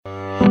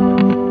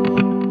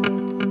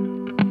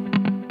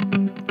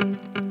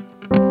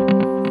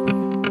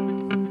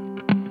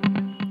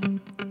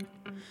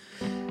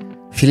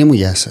Φίλοι μου,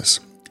 γεια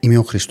σας. Είμαι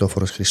ο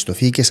Χριστόφορος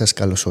Χριστοφή και σας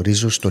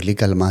καλωσορίζω στο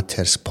Legal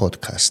Matters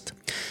Podcast.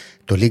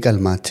 Το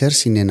Legal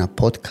Matters είναι ένα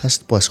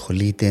podcast που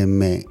ασχολείται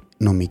με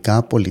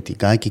νομικά,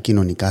 πολιτικά και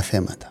κοινωνικά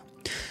θέματα.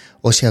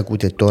 Όσοι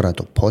ακούτε τώρα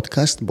το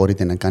podcast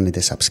μπορείτε να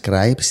κάνετε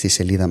subscribe στη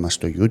σελίδα μας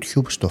στο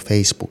YouTube, στο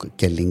Facebook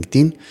και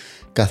LinkedIn,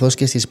 καθώς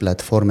και στις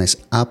πλατφόρμες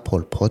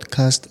Apple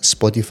Podcast,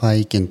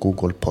 Spotify και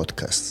Google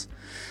Podcasts.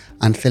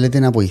 Αν θέλετε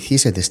να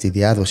βοηθήσετε στη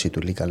διάδοση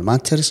του Legal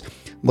Matters,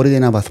 μπορείτε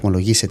να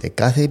βαθμολογήσετε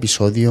κάθε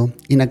επεισόδιο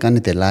ή να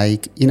κάνετε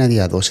like ή να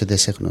διαδώσετε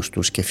σε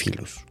γνωστούς και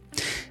φίλους.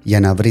 Για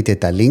να βρείτε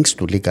τα links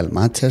του Legal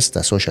Matters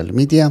στα social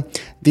media,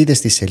 δείτε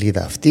στη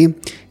σελίδα αυτή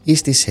ή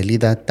στη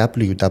σελίδα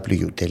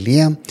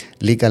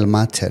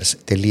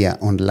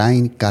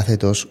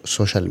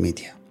www.legalmatters.online/social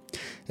media.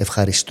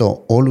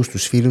 Ευχαριστώ όλους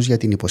τους φίλους για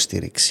την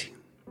υποστήριξη.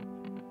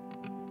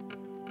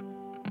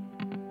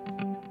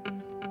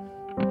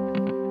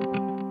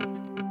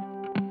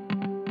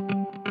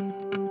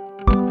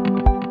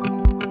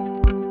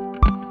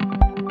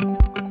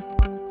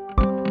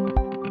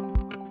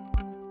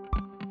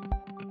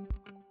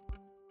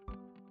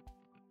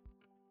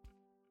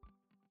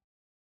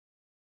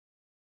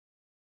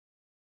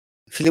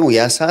 Φίλοι μου,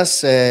 γεια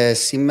σας.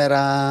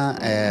 Σήμερα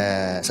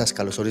σας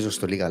καλωσορίζω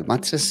στο Legal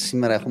Matters.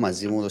 Σήμερα έχω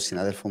μαζί μου τον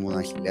συνάδελφο μου, τον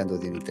Αχιλλέα τον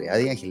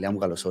Δημητριάδη. Αχιλλέα μου,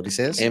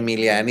 καλωσόρισες.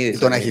 Εμιλιανίδης,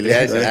 τον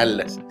Αχιλλέα είναι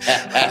άλλος.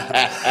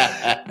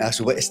 Να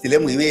σου πω, στείλε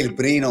μου email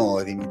πριν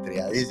ο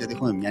Δημητριάδης, γιατί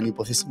έχουμε μια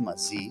υπόθεση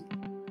μαζί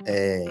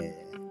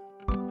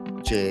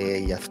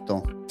και γι'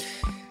 αυτό.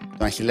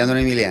 Τον Αχιλλέα τον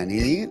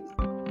Εμιλιανίδη,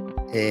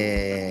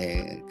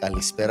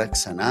 καλησπέρα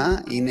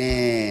ξανά. Είναι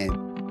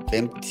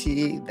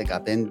 5η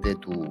 15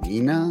 του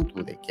μήνα,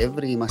 του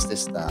Δεκέμβρη, είμαστε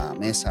στα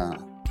μέσα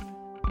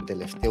του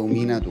τελευταίου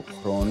μήνα του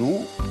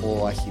χρόνου.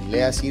 Ο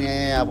Αχιλλέας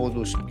είναι από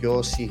τους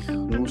πιο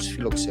συχνούς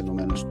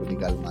φιλοξενουμένους του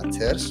Legal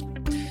Matters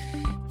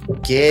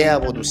και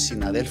από τους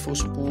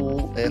συναδέλφους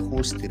που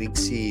έχουν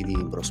στηρίξει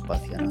την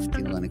προσπάθεια αυτή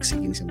όταν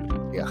ξεκίνησε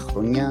πριν 3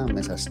 χρόνια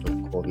μέσα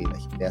στο COVID.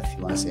 Αχιλλέα,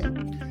 θυμάσαι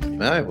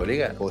Πολύ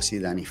καλά. πώς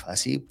ήταν η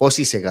φάση, πώς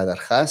είσαι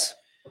καταρχάς,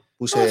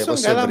 πώς σε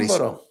βρεις?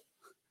 Όσον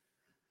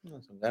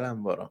καλά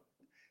μπορώ.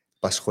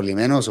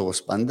 Απασχολημένος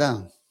όπως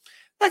πάντα.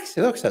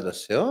 Εντάξει, δόξα τω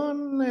Θεώ,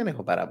 δεν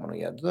έχω παράπονο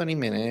για τούτον,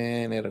 είμαι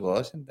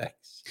ενεργός,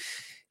 εντάξει.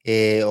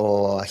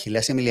 Ο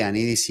Αχιλλέας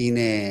Εμιλιανίδης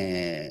είναι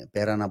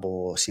πέραν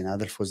από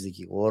συνάδελφος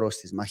δικηγόρος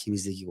της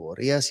μάχημης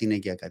δικηγορίας, είναι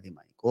και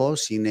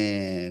ακαδημαϊκός,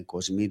 είναι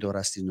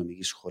κοσμήτορας της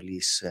νομικής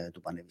σχολής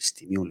του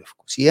Πανεπιστημίου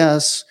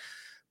Λευκωσίας,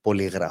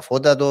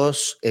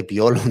 πολυγραφότατος επί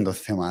όλων των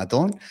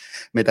θεμάτων,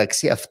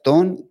 μεταξύ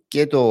αυτών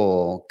και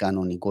το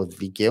κανονικό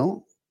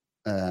δίκαιο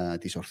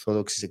της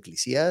Ορθόδοξης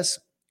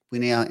Εκκλησίας, που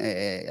είναι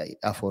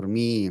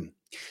αφορμή,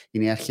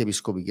 είναι οι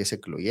αρχιεπισκοπικές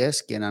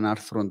εκλογές και έναν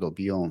άρθρο το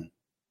οποίο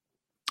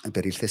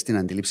περίλθε στην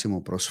αντίληψη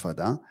μου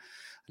πρόσφατα.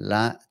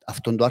 Αλλά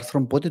αυτόν το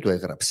άρθρο πότε το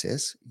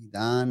έγραψες?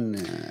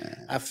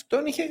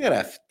 Αυτόν είχε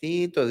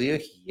γραφτεί το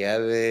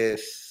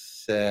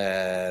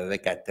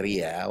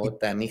 2013,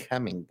 όταν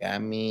είχαμε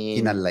κάνει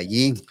την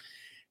αλλαγή.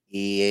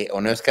 Ο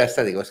νέος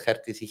καταστατικός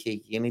χάρτης είχε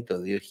γίνει το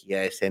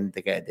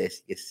 2011,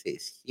 τέθηκε σε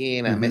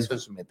ισχύ.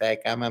 Αμέσως μετά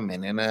έκαναμε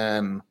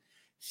έναν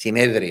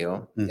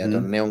συνέδριο για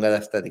τον νέο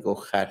καταστατικό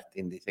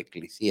χάρτη της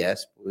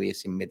Εκκλησίας, που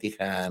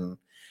συμμετείχαν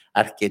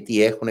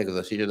αρκετοί, έχουν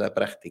εκδοθεί και τα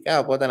πρακτικά,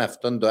 οπότε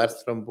αυτόν το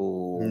άρθρο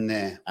που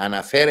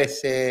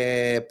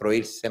αναφέρεσαι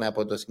προήλθε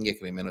από το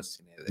συγκεκριμένο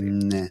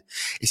συνέδριο. Ναι.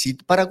 Εσύ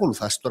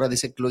παρακολουθάς τώρα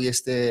τις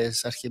εκλογές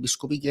τις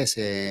αρχιεπισκοπικές?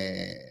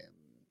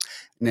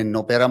 Ναι,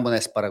 ενώ πέρα από να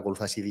τις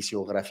παρακολουθάς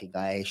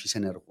ειδησιογραφικά, έχεις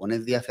ενεργό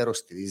ενδιαφέρον,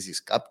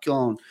 στηρίζεις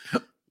κάποιον?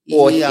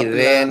 Όχι,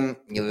 δεν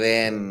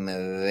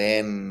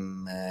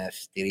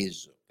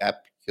στηρίζω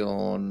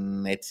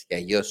κάποιον έτσι κι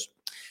αλλιώς.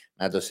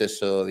 Να το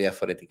θέσω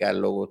διαφορετικά,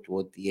 λόγω του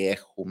ότι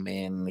έχουμε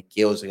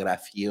και ως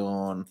γραφείο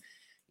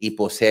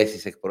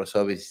υποθέσεις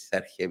εκπροσώπησης της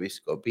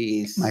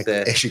Αρχιεπισκοπής. Μα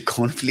έχει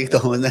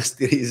conflict όμως να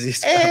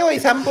στηρίζεις? Όχι,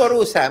 θα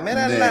μπορούσαμε,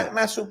 αλλά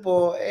να σου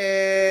πω,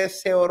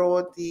 θεωρώ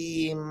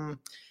ότι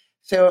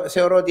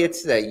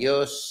έτσι κι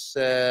αλλιώς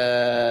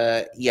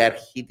η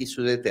αρχή της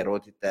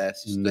ουδετερότητας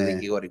στο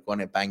δικηγορικό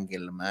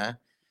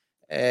επάγγελμα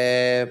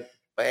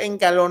είναι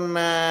καλό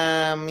να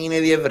είναι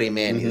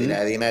διευρυμένη,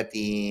 δηλαδή να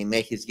την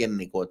έχεις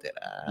γενικότερα.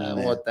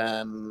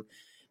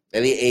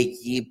 Δηλαδή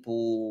εκεί που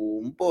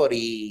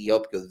μπορεί για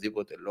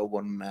οποιοδήποτε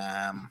λόγο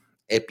να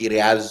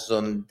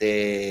επηρεάζονται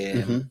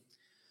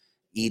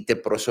είτε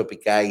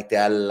προσωπικά είτε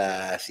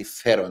άλλα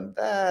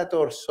συμφέροντα, το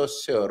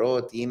ορθώς θεωρώ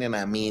ότι είναι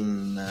να μην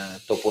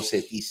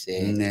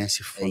τοποθετήσει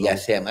για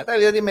θέματα,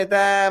 διότι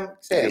μετά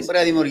ξέρεις, μπορεί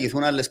να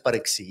δημιουργηθούν άλλες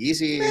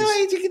παρεξηγήσεις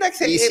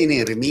ή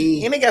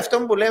συνειρμοί. Είναι και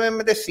αυτό που λέμε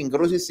με τις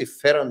συγκρούσεις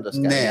συμφέροντος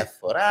καμιά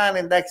φορά,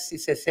 εντάξει,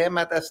 σε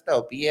θέματα στα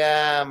οποία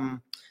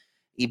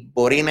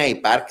μπορεί να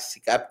υπάρξει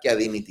κάποια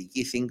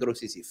δυνητική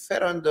σύγκρουση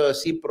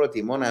συμφέροντος ή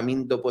προτιμώ να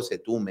μην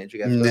τοποθετούμε. Και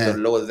γι' αυτόν τον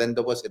λόγο δεν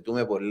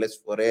τοποθετούμε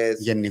πολλές φορές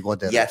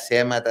για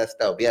θέματα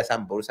στα οποία θα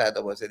μπορούσα να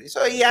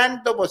τοποθετήσω, ή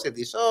αν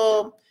τοποθετήσω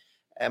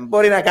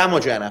μπορεί να κάνω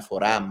και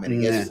αναφορά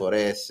μερικές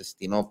φορές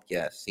στην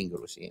όποια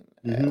σύγκρουση.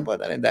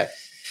 Οπότε εντάξει.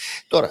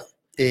 Τώρα,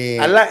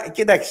 αλλά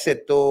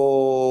κοίταξε,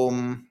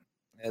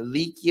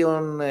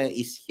 Δίκαιον,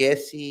 η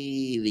σχέση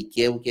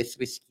δικαίου και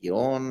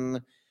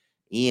θρησκειών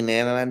είναι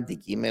ένα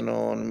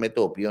αντικείμενο με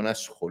το οποίο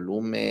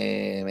ασχολούμαι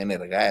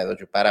ενεργά εδώ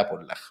και πάρα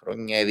πολλά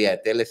χρόνια.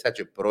 Διατέλεσα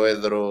και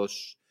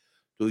πρόεδρος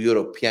του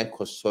European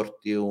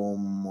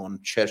Consortium on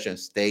Church and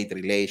State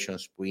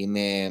Relations, που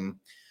είναι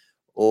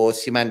ο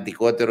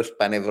σημαντικότερος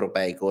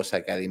πανευρωπαϊκός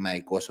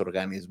ακαδημαϊκός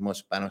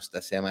οργανισμός πάνω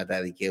στα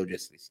θέματα δικαίου και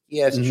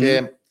θρησκείας.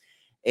 Και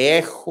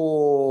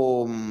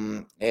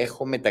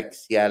έχω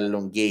μεταξύ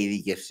άλλων και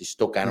ειδικεύσει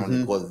στο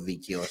κανονικό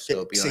δίκαιο.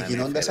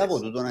 Ξεκινώντας από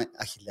τούτο,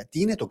 Αχιλλέα, τι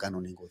είναι το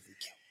κανονικό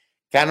δίκαιο?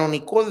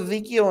 Κανονικό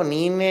δίκαιο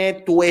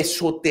είναι το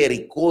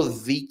εσωτερικό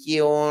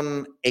δίκαιο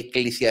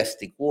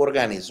εκκλησιαστικού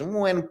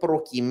οργανισμού εν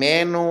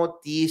προκειμένου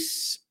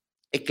της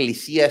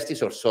Εκκλησίας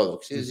της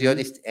Ορθόδοξης,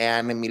 διότι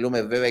αν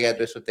μιλούμε βέβαια για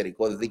το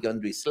εσωτερικό δίκαιο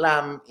του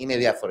Ισλάμ είναι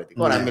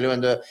διαφορετικό, αν μιλούμε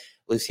για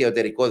το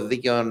εσωτερικό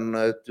δίκαιο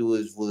του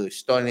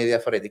Βουδιστών είναι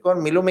διαφορετικό,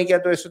 μιλούμε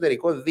για το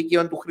εσωτερικό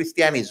δίκαιο του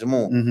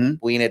χριστιανισμού,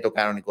 που είναι το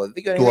κανονικό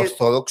δίκαιο. Του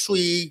Ορθόδοξου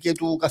ή και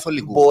του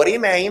Καθολικού? Μπορεί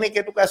να είναι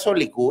και του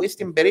Καθολικού,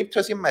 στην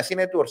περίπτωση μας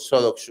είναι του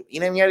Ορθόδοξου.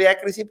 Είναι μια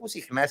διάκριση που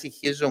συχνά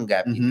συγχύζουν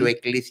κάποιοι. Το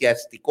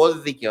εκκλησιαστικό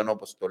δίκαιο,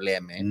 όπως το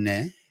λέμε,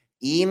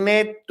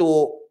 είναι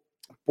το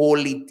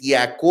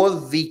πολιτιακό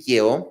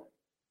δίκαιο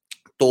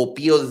το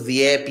οποίο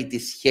διέπει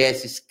τις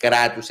σχέσεις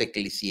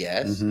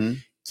κράτους-εκκλησίας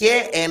και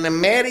εν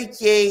μέρει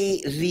και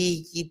η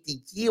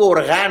διοικητική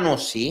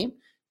οργάνωση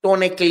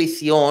των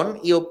εκκλησιών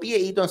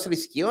ή των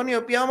θρησκειών, η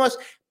οποία όμως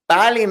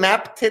πάλι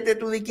νάπτεται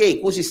του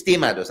δικαιικού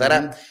συστήματος.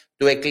 Άρα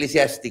το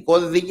εκκλησιαστικό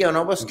δίκαιο,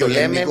 όπως το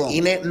λέμε,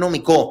 είναι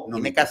νομικό,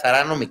 είναι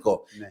καθαρά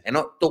νομικό.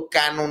 Ενώ το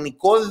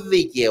κανονικό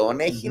δίκαιο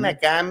έχει να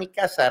κάνει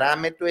καθαρά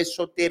με το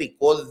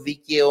εσωτερικό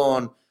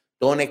δίκαιο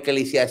των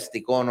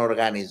εκκλησιαστικών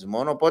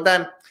οργανισμών,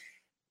 οπότε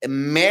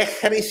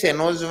μέχρι σε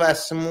ενός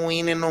βαθμού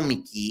είναι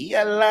νομική,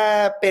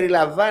 αλλά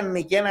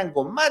περιλαμβάνει και έναν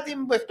κομμάτι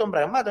που εκ των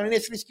πραγμάτων είναι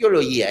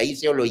θρησκειολογία ή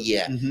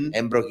θεολογία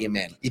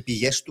εμπροκειμένου. Οι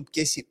πηγές του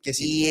ποιες είναι?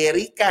 Οι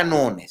ιεροί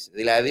κανόνες,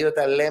 δηλαδή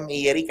όταν λέμε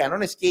ιεροί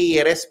κανόνες και οι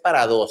ιερές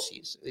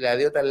παραδόσεις,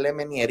 δηλαδή όταν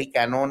λέμε ιεροί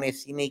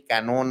κανόνες είναι οι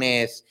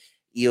κανόνες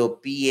οι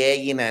οποίοι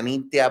έγιναν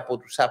είτε από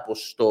τους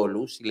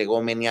Αποστόλους, οι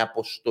λεγόμενοι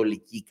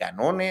αποστολικοί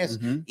κανόνες,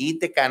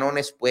 είτε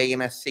κανόνες που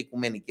έγιναν σε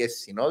οικουμενικές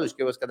συνόδους,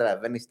 και όπως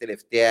καταλαβαίνεις,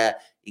 τελευταία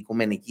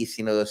οικουμενική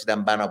σύνοδος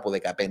ήταν πάνω από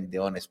 15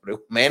 αιώνες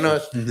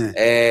προηγουμένως.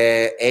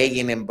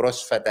 Έγινε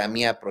πρόσφατα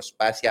μια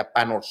προσπάθεια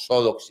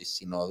πανορθόδοξης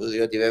συνόδου,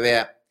 διότι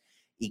βέβαια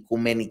η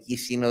οικουμενική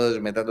σύνοδος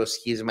μετά το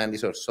σχίσμα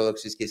της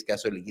Ορθόδοξης και της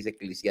Καθολικής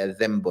Εκκλησίας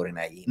δεν μπορεί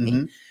να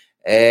γίνει.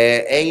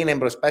 Έγινε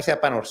προσπάθεια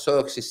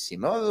πανορθόδοξης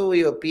συνόδου,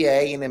 η οποία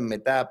έγινε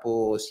μετά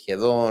από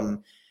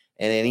σχεδόν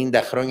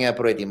 90 χρόνια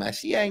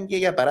προετοιμασία, και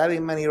για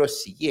παράδειγμα η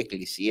Ρωσική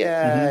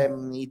Εκκλησία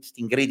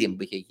στην Κρήτη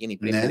που είχε γίνει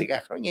πριν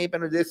 10 χρόνια είπε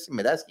ότι δεν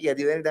συμμετάσχει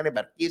γιατί δεν ήταν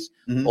επαρκής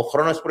ο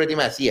χρόνος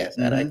προετοιμασίας.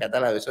 Άρα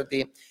κατάλαβες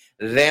ότι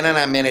δεν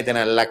αναμένεται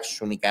να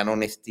αλλάξουν οι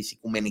κανόνες της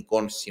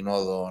Οικουμενικών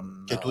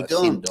Συνόδων και τούτε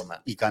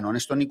σύντομα. Οι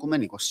κανόνες των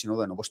Οικουμενικών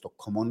Συνόδων, όπως το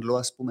Common Law,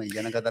 ας πούμε,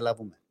 για να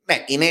καταλάβουμε. Ναι,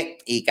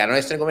 οι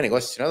κανόνες των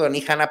Οικουμενικών Συνόδων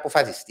είχαν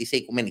αποφασιστεί σε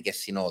Οικουμενικές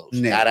Συνόδους.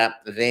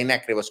 Άρα δεν είναι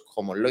ακριβώς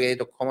Common Law, γιατί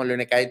το Common Law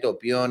είναι κάτι το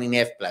οποίο είναι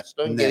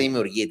εύπλαστο και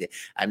δημιουργείται.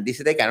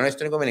 Αντίθετα, οι κανόνες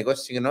των Οικουμενικών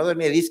Συνόδων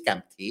είναι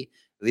δίσκαμπτοι,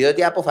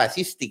 διότι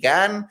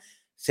αποφασίστηκαν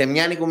σε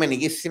μια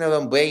Οικουμενική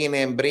Σύνοδο που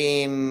έγινε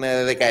πριν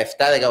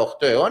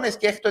 17-18 αιώνες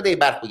και έκτοτε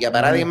υπάρχουν. Για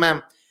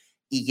παράδειγμα,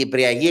 η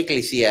Κυπριακή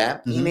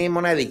Εκκλησία είναι η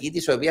μοναδική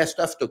της οποίας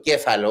το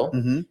αυτοκέφαλο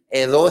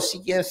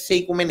εδώθηκε σε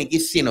Οικουμενική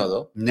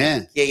Σύνοδο.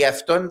 Και γι'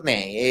 αυτό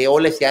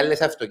όλες οι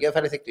άλλες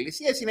αυτοκέφαλες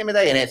εκκλησίες είναι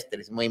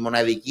μεταγενέστερες. Η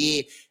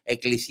μοναδική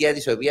εκκλησία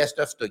της οποίας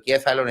το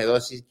αυτοκέφαλο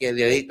εδώθηκε,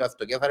 δηλαδή το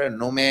αυτοκέφαλο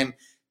εννοούμε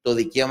το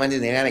δικαίωμα της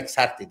να είναι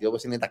ανεξάρτητη,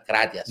 όπως είναι τα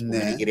κράτη, ας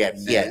πούμε, η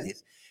κυριαρχία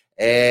της.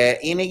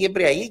 Είναι η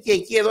Κυπριακή, και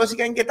εκεί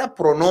εδώθηκαν και τα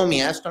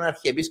προνόμια στον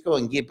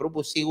Αρχιεπίσκοπο Κύπρου,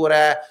 που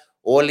σίγουρα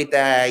όλοι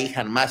τα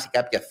είχαν μάθει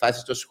κάποια φάση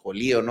στο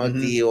σχολείο,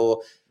 ότι ο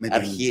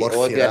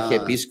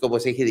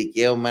Αρχιεπίσκοπος έχει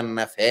δικαίωμα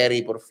να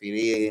φέρει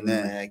πορφυρί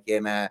και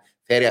να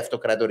φέρει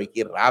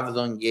αυτοκρατορική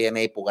ράβδον και να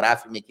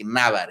υπογράφει με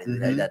κοινάβαρη,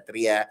 δηλαδή τα 3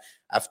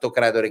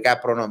 αυτοκρατορικά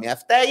προνόμια.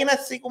 Αυτά έγιναν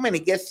στις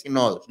Οικουμενικές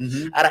Συνόδους.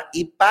 Άρα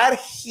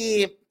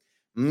υπάρχει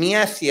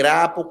μία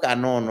σειρά από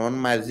κανόνων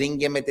μαζί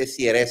και με τις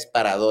ιερές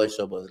παραδόσεις,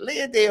 όπως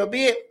λέγεται, οι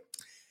οποίοι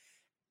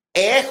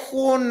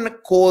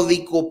έχουν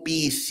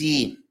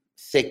κωδικοποιηθεί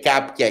σε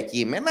κάποια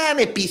κείμενα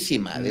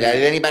ανεπίσημα. Δηλαδή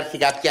δεν υπάρχει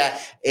κάποια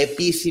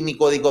επίσημη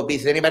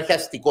κωδικοποίηση, δεν υπάρχει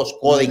αστικός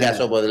κώδικας,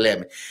 όπως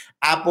λέμε.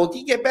 Από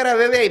εκεί και πέρα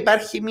βέβαια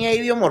υπάρχει μια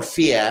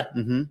ιδιομορφία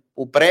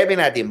που πρέπει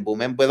να την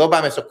πούμε, που εδώ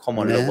πάμε στο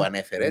common law που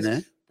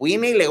ανέφερες, που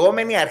είναι η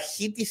λεγόμενη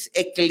αρχή της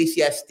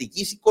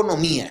εκκλησιαστικής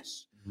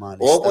οικονομίας.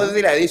 Όπως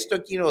δηλαδή στο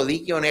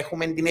κοινοδίκαιο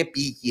έχουμε την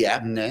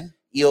επίκεια,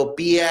 η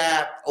οποία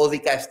ο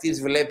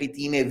δικαστής βλέπει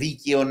τι είναι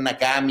δίκαιο να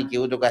κάνει και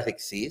ούτω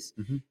καθεξής.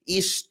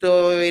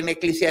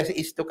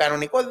 Στο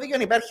κανονικό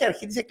δίκαιο υπάρχει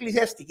αρχή της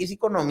εκκλησιαστικής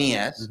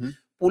οικονομίας,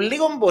 που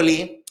λίγο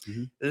πολύ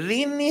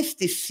δίνει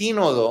στη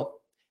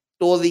Σύνοδο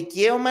το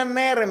δικαίωμα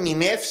να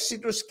ερμηνεύσει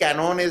τους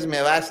κανόνες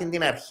με βάση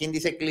την αρχή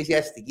της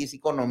εκκλησιαστικής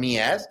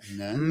οικονομίας,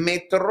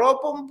 με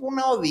τρόπο που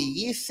να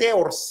οδηγεί σε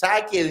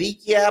ορθά και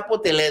δίκαια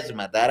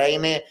αποτελέσματα. Άρα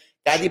είναι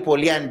κάτι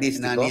πολύ Έναν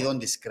αντίστοιχο.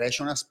 είδον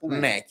discretion, ας πούμε.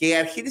 Ναι, και η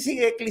αρχή της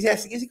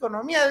εκκλησιαστικής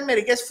οικονομίας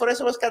μερικές φορές,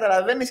 όπως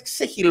καταλαβαίνεις,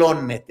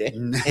 ξεχυλώνεται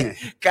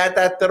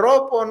κατά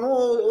τρόπον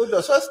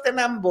ούτως ώστε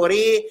να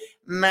μπορεί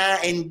να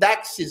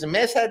εντάξεις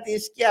μέσα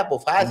της και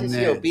αποφάσεις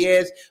οι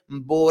οποίες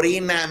μπορεί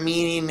να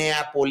μην είναι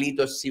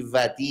απολύτως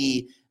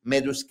συμβατοί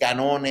με τους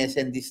κανόνες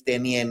εν τη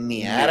στενή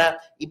εννοία. Άρα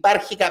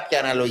υπάρχει κάποια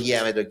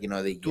αναλογία με το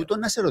κοινό δίκαιο. Τούτο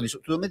να σε ρωτήσω,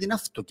 τούτο με την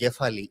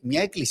αυτοκέφαλη,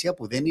 μια εκκλησία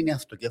που δεν είναι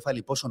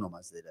αυτοκέφαλη, πώς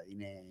ονομάζεται, δηλαδή,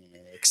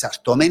 είναι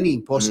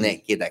εξαρτώμενη, πώς Ναι, είναι?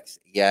 κοίταξε.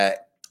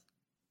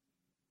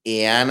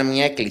 Εάν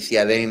μια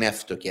εκκλησία δεν είναι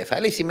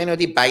αυτοκέφαλη, σημαίνει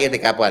ότι πάγεται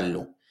κάπου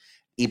αλλού.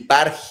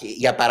 Υπάρχει,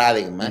 για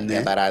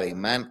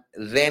παράδειγμα,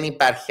 δεν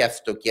υπάρχει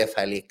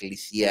αυτοκέφαλη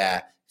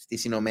εκκλησία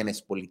στις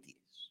Ηνωμένες Πολιτείες.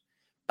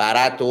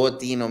 Παρά το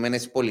ότι οι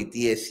Ηνωμένες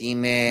Πολιτείες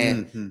είναι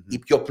οι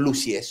πιο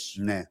πλούσιες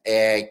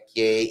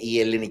και η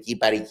ελληνική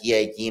παροικία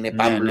εκεί είναι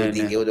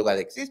πάμπλουτη και ούτω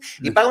καθεξής,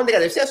 υπάρχονται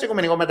κατευθείαν στο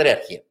Οικουμενικό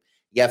Πατριαρχείο.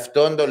 Γι'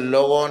 αυτόν τον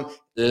λόγο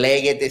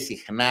λέγεται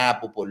συχνά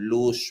από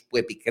πολλούς που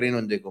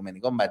επικρίνουν το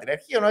Οικουμενικό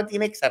Πατριαρχείο ότι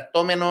είναι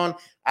εξαρτώμενο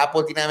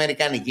από την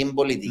Αμερικανική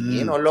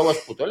πολιτική. Ο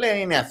λόγος που το λένε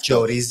είναι αυτό. Και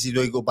ορίζει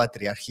το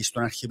Οικοπατριάρχη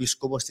στον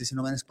Αρχιεπίσκοπο στις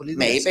Ηνωμένες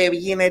Πολιτείες. Ναι,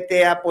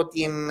 γίνεται από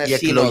την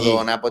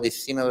Σύνοδο, από τη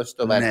Σύνοδο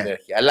στο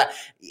Πατριαρχείο. Αλλά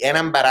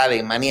ένα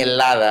παράδειγμα, η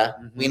Ελλάδα,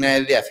 που είναι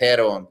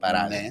ενδιαφέρον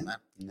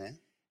παράδειγμα.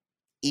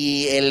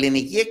 Η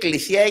ελληνική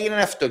εκκλησία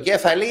έγινε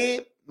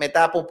αυτοκέφαλη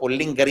μετά από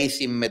πολλή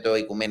κρίση με το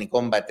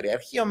Οικουμενικό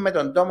Πατριαρχείο, με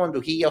τον τόμο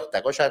του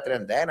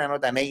 1831,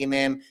 όταν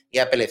έγινε η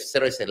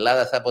απελευθέρωση της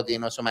Ελλάδας από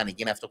την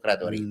Οθωμανική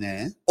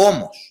Αυτοκρατορία.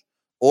 Όμως,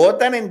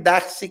 όταν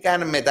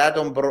εντάχθηκαν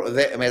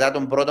μετά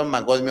τον Πρώτο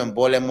Παγκόσμιο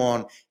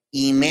Πόλεμο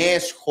οι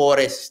νέες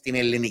χώρες στην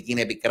ελληνική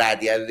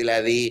επικράτεια,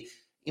 δηλαδή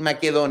η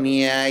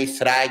Μακεδονία, η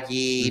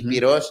Θράκη, η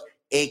Πυρός,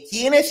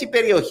 εκείνες οι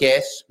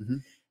περιοχές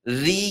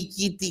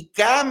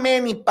διοικητικά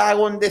μεν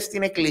υπάγονται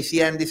στην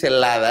Εκκλησία της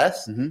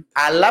Ελλάδας,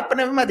 αλλά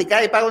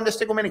πνευματικά υπάγονται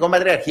στο Οικουμενικό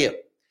Πατριαρχείο.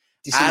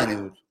 Τι σημαίνει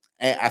αυτό?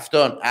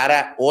 Αυτόν.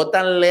 Άρα,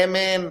 όταν λέμε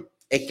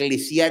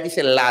Εκκλησία της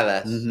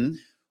Ελλάδας,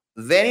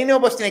 δεν είναι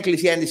όπως την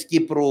Εκκλησία της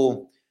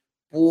Κύπρου,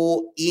 που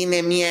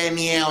είναι μια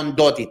ενιαία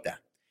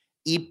οντότητα.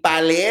 Οι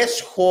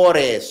παλαιές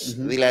χώρες,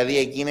 δηλαδή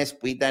εκείνες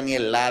που ήταν η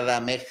Ελλάδα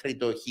μέχρι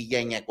το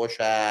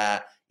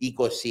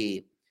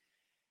 1920,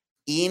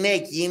 είναι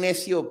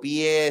εκείνες οι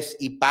οποίες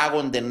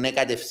υπάγονται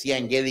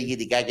κατευθείαν και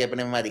διοικητικά και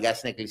πνευματικά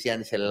στην Εκκλησία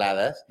της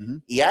Ελλάδας.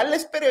 Οι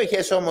άλλες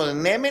περιοχές όμως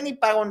μεν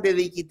υπάγονται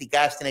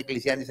διοικητικά στην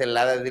Εκκλησία της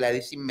Ελλάδας,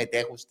 δηλαδή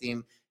συμμετέχουν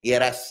στην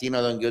Ιερά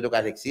Σύνοδο και ούτω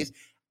καθεξής,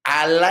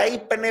 αλλά η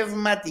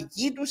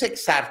πνευματική τους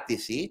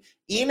εξάρτηση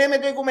είναι με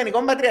το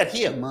Οικουμενικό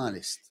Πατριαρχείο.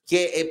 Μάλιστα.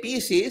 Και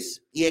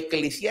επίσης η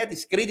Εκκλησία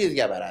της Κρήτης,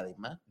 για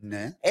παράδειγμα,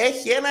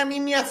 έχει έναν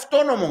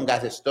ημιαυτόνομο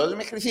καθεστώς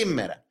μέχρι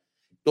σήμερα.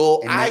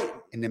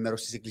 Είναι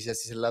μέρος της Εκκλησίας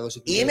της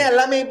Ελλάδος? Είναι,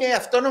 αλλά με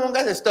αυτόνομο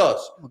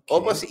καθεστώς.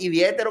 Όπως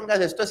ιδιαίτερο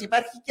καθεστώς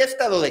υπάρχει και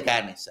στα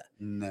Δωδεκάνησα.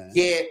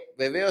 Και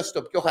βεβαίως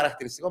το πιο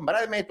χαρακτηριστικό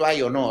παράδειγμα είναι το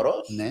Άγιον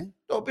Όρος,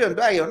 το οποίο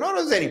το Άγιον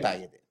Όρος δεν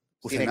υπάγεται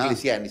στην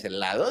Εκκλησία της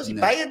Ελλάδος,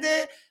 υπάγεται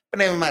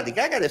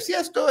πνευματικά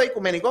κατευθείαν στο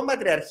Οικουμενικό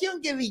Πατριαρχείο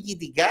και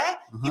διοικητικά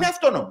είναι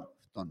αυτόνομο.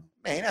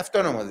 Ναι, είναι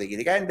αυτόνομο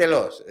διοικητικά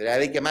εντελώς.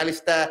 Δηλαδή και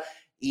μάλιστα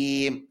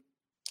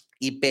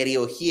η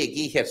περιοχή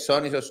εκεί, η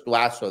Χερσόνησος του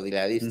Άσο,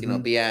 δηλαδή στην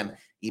οποία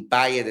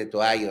υπάγεται το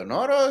Άγιον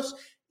Όρος,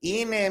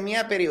 είναι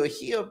μια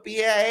περιοχή η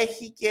οποία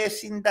έχει και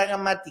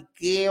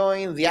συνταγματική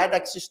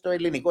διάταξη στο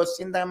ελληνικό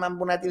σύνταγμα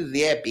που να τη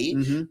διέπει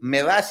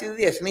με βάση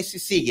διεθνείς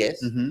συζύγες.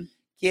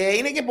 Και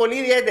είναι και πολύ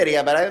ιδιαίτερη.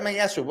 Για παράδειγμα,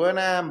 για να σου πω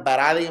ένα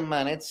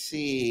παράδειγμα έτσι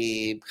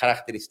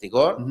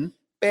χαρακτηριστικό,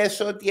 πες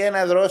ότι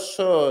ένα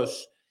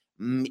Ρώσος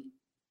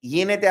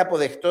γίνεται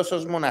αποδεκτός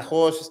ως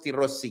μοναχός στη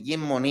ρωσική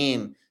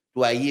μονή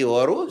του Αγίου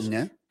Όρους,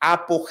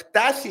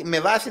 αποκτάσει με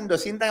βάση το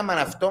σύνταγμα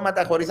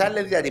αυτόματα, χωρίς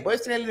άλλες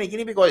διατυπώσεις, την ελληνική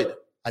υπηκότητα.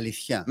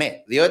 Αλήθεια?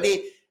 Ναι,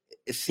 διότι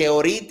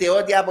θεωρείται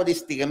ότι από τη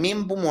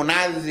στιγμή που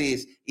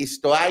μονάζεις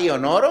στο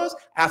Άγιον Όρος,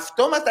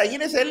 αυτόματα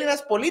γίνεσαι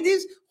Έλληνας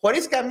πολίτης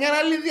χωρίς καμιά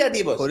άλλη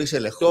διατύπωση. Χωρίς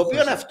έλεγχο. Το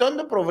οποίο αυτό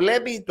το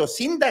προβλέπει το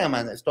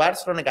Σύνταγμα, στο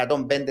άρθρο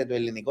 105 του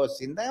Ελληνικού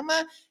Σύνταγμα,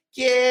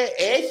 και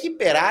έχει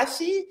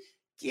περάσει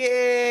και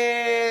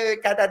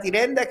κατά την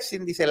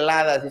ένταξη της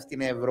Ελλάδας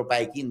στην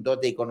Ευρωπαϊκή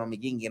τότε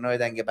Οικονομική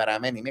Κοινότητα και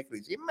παραμένει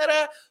μέχρι σήμερα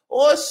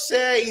ως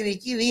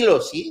ειδική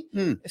δήλωση,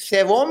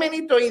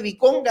 σεβόμενη το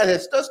ειδικό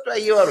καθεστώς του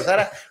Αγίου Όρους.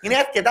 Άρα είναι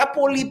αρκετά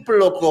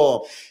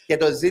πολύπλοκο και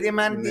το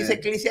ζήτημα της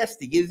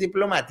εκκλησιαστικής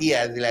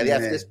διπλωματίας, δηλαδή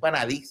αυτές που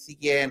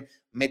αναδείχθηκε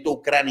με το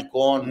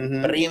Ουκρανικό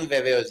πριν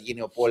βεβαίως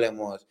γίνει ο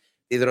πόλεμος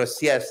της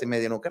Ρωσίας με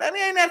την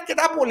Ουκρανία, είναι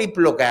αρκετά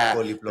πολύπλοκα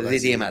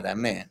ζητήματα.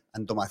 Ναι.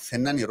 Αν το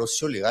μαθαίναν οι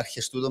Ρώσοι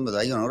ολιγάρχες τούτο με το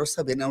Άγιον Όρος,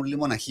 θα πήγαιναν όλοι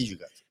μοναχοί.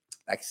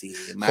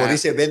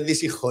 Χωρίς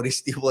επένδυση,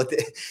 χωρίς τίποτε.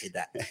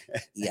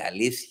 Η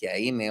αλήθεια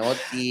είναι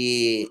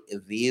ότι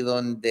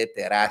δίδονται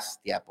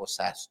τεράστια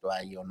ποσά στο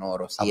Άγιον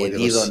Όρος ή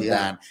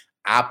δίδονταν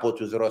από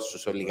τους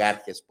Ρώσους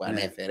ολιγάρχες που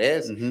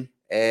ανέφερες.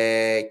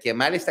 Και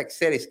μάλιστα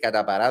ξέρεις,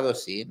 κατά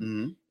παράδοση,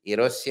 οι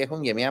Ρώσοι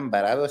έχουν και μια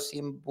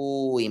παράδοση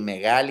που οι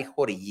μεγάλοι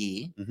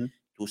χορηγοί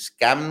τους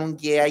κάνουν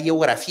και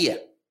αγιογραφία.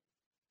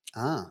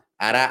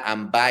 Άρα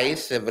αν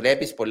πάεις,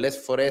 βλέπεις πολλές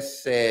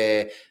φορές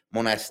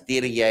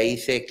μοναστήρια ή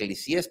σε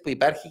εκκλησίες που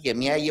υπάρχει και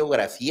μια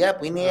αγιογραφία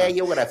που είναι η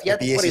αγιογραφία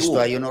του χορηγού. στο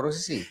Άγιον Όρος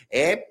εσύ?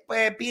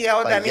 Πήγα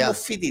όταν ήμουν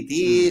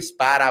φοιτητής,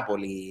 πάρα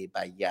πολύ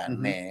παγιά.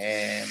 Ναι.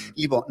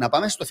 Λοιπόν, να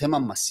πάμε στο θέμα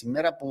μας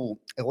σήμερα που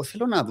εγώ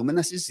θέλω να δούμε,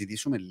 να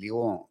συζητήσουμε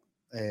λίγο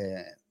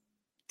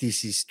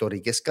τις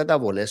ιστορικές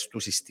καταβολές του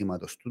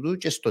συστήματος του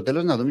και στο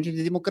τέλος να δούμε και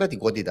τη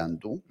δημοκρατικότητα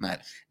του.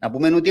 Μάλιστα. Να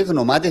πούμε ότι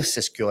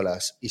γνωμάτευσες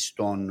κιόλας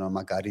στον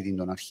Μακαρίτη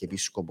τον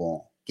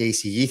Αρχιεπίσκοπο και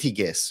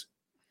εισηγήθηκες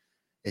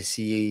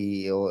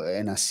εσύ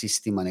ένα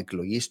σύστημα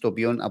εκλογής, το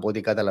οποίο από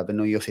ό,τι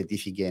καταλαβαίνω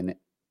υιοθετήθηκε.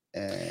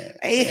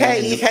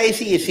 Είχα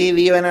εισηγηθεί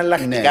δύο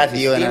εναλλακτικά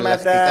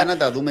συστήματα. Να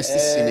τα δούμε στη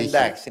συνέχεια.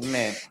 Εντάξει,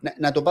 ναι.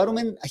 Να το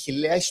πάρουμε,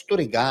 Αχιλλέα,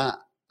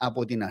 ιστορικά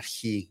από την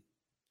αρχή.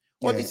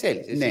 Ό,τι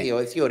θέλεις,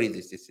 εσύ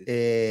ορίζεις τη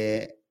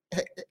συζήτηση.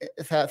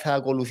 Θα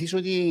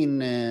ακολουθήσω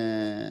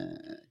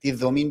τη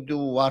δομή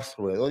του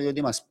άρθρου εδώ,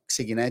 διότι μας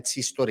ξεκινά έτσι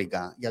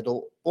ιστορικά, για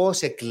το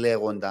πώς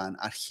εκλέγονταν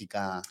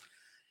αρχικά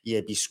οι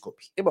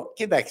επίσκοποι. Λοιπόν,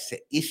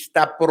 κοίταξε,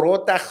 στα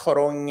πρώτα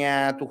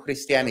χρόνια του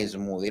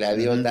χριστιανισμού,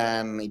 δηλαδή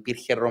όταν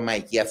υπήρχε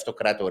Ρωμαϊκή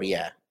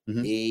Αυτοκρατορία,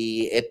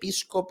 οι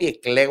επίσκοποι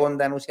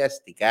εκλέγονταν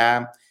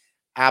ουσιαστικά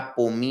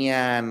από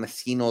μία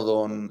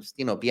σύνοδο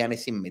στην οποία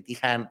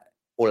συμμετείχαν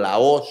ο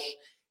λαός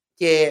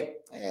και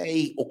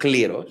ο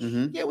κλήρος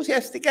και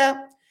ουσιαστικά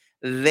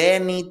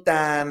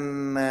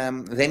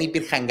δεν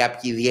υπήρχαν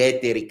κάποιοι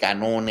ιδιαίτεροι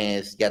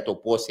κανόνες για το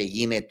πώς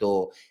έγινε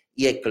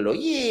η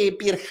εκλογή.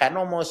 Υπήρχαν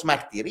όμως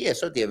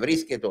μαρτυρίες ότι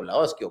βρίσκεται ο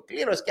λαός και ο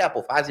κλήρος και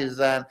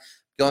αποφάσιζαν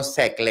ποιον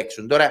θα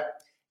εκλέξουν. Τώρα,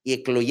 η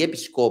εκλογή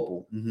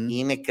επισκόπου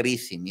είναι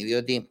κρίσιμη,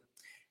 διότι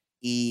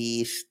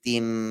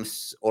στην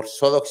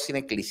Ορθόδοξη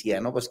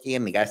Εκκλησία, όπως και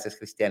γενικά στις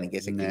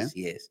χριστιανικές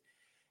εκκλησίες,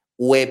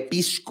 ο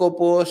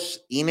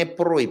επίσκοπος είναι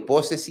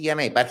προϋπόθεση για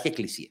να υπάρχει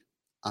εκκλησία.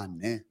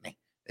 Ναι.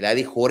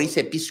 Δηλαδή, χωρίς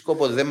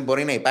επίσκοπο δεν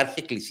μπορεί να υπάρχει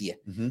εκκλησία.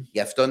 Γι'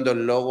 αυτόν τον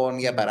λόγο,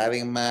 για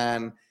παράδειγμα,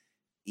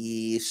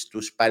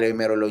 στους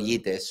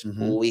παλαιοημερολογίτες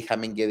που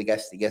είχαμε και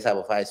δικαστικές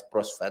αποφάσεις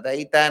πρόσφατα,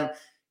 ήταν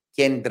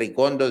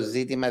κεντρικό το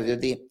ζήτημα,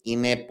 διότι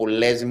είναι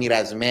πολλές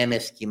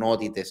μοιρασμένες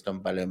κοινότητες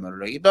των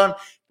παλαιοημερολογητών,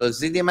 το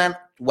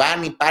ζήτημα του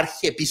αν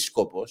υπάρχει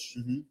επίσκοπος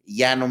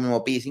για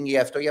νομιμοποίηση. Και γι'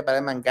 αυτό, για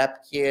παράδειγμα,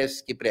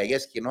 κάποιες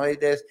κυπριακές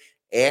κοινότητες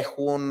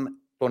έχουν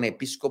τον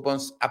επίσκοπο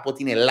από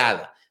την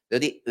Ελλάδα.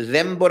 Διότι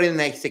δεν μπορεί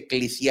να έχει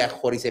εκκλησία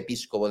χωρίς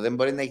επίσκοπο, δεν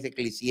μπορεί να έχει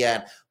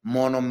εκκλησία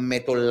μόνο με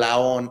τον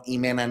λαό ή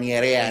με έναν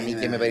ιερέα ή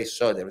και με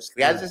περισσότερους.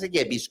 Χρειάζεσαι και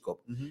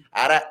επίσκοπο.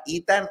 Άρα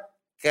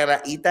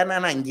ήταν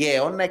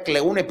αναγκαίο να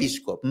εκλεγούν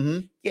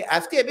επίσκοποι. Και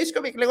αυτοί οι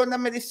επίσκοποι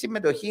εκλέγονταν με τη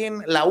συμμετοχή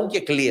λαού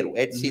και κλήρου.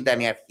 Έτσι ήταν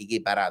η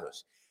αρχική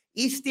παράδοση.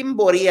 Ή στην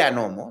πορεία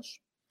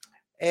όμως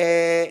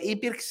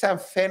υπήρξαν,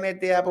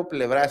 φαίνεται, από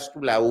πλευράς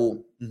του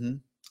λαού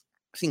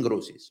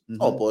συγκρούσεις.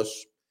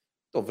 Όπως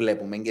το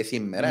βλέπουμε και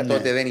σήμερα.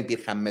 Τότε δεν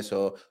υπήρχαν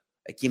μέσω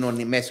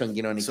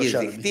κοινωνικής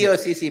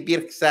δικτύωσης,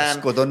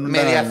 υπήρξαν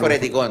με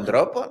διαφορετικών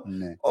τρόπων.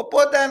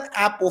 Οπότε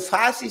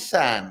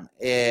αποφάσισαν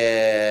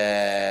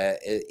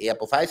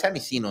οι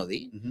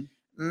σύνοδοι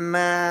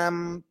να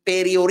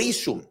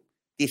περιορίσουν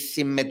τη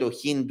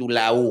συμμετοχή του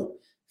λαού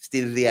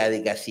στη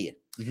διαδικασία.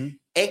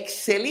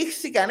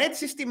 Εξελίχθηκαν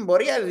έτσι στην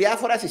πορεία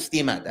διάφορα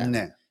συστήματα,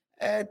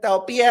 τα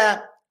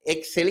οποία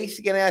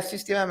εξελίχθηκε ένα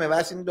σύστημα με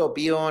βάση το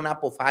οποίο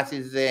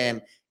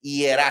αποφάσιζε η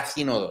Ιερά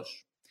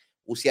Σύνοδος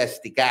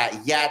ουσιαστικά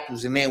για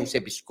τους νέους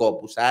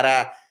επισκόπους.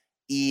 Άρα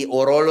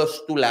ο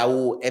ρόλος του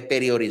λαού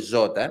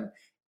επεριοριζόταν.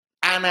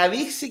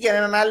 Αναδείχθηκε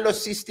ένα άλλο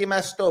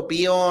σύστημα στο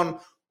οποίο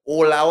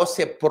ο λαός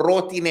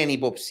πρότεινε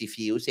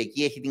υποψηφίους.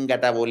 Εκεί έχει την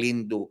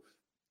καταβολή του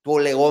το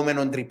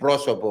λεγόμενο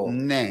τριπρόσωπο.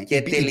 Ναι, και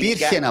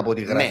υπήρχε από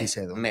ό,τι γράφεις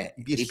εδώ. Ναι,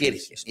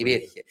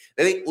 υπήρχε.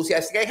 Δηλαδή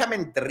ουσιαστικά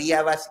είχαμε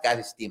τρία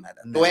βασικά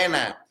συστήματα. Το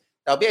ένα,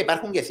 τα οποία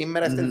υπάρχουν και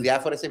σήμερα στις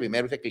διάφορες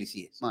επιμέρους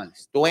εκκλησίες.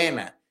 Το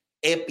ένα,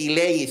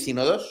 επιλέγει η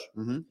Σύνοδος.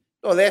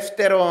 Το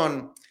δεύτερο,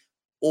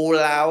 ο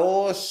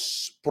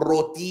λαός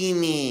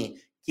προτείνει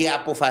και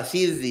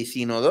αποφασίζει η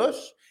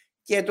Σύνοδος.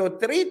 Και το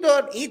τρίτο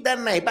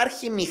ήταν να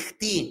υπάρχει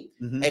μειχτή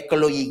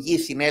εκλογική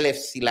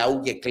συνέλευση λαού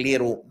και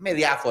κλήρου με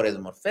διάφορες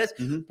μορφές,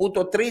 που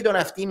το τρίτο,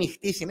 αυτή η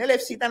μειχτή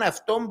συνέλευση, ήταν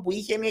αυτό που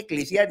είχε η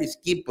Εκκλησία της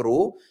Κύπρου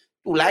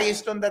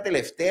τουλάχιστον τα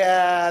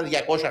τελευταία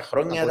 200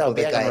 χρόνια, τα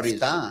οποία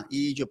γνωρίζουμε.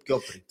 Ή και πιο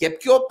πριν. Και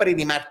πιο πριν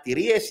οι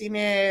μαρτυρίες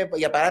είναι,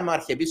 για παράδειγμα, ο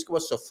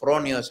Αρχιεπίσκοπος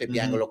Σοφρόνιος επί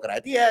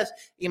Αγγλοκρατίας.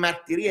 Οι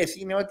μαρτυρίες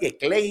είναι ότι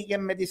εκλέγηκε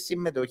με τη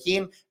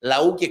συμμετοχή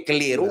λαού και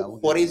κλήρου,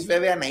 χωρίς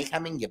βέβαια να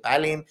είχαμε και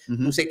πάλι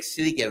τους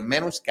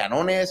εξειδικευμένους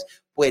κανόνες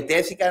που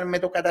ετέθηκαν με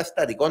το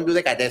καταστατικό του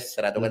 14.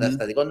 Το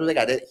καταστατικό του 1914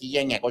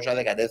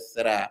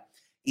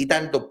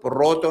 ήταν το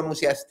πρώτο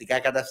ουσιαστικά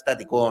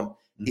καταστατικό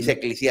της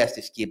Εκκλησίας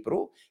της Κύπρου.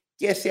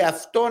 Και σε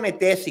αυτόν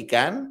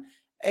ετέθηκαν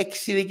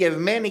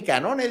εξειδικευμένοι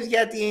κανόνες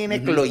για την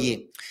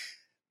εκλογή.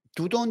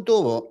 Τούτον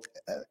το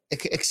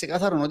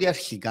ξεκάθαρον ότι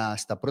αρχικά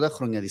στα πρώτα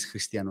χρόνια της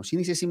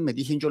χριστιανοσύνης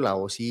συμμετείχε και ο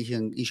λαός,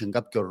 είχε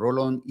κάποιο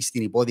ρόλο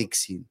στην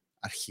υπόδειξη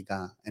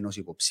αρχικά ενός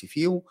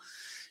υποψηφίου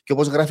και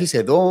όπως γράφεις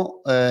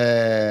εδώ,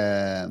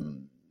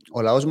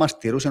 ο λαός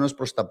μαρτυρούσε ενός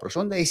προς τα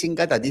προσόντα ή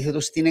συγκατατίθετο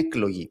στην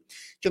εκλογή.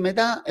 Και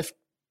μετά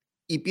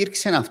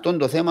υπήρξε αυτό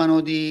το θέμα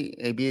ότι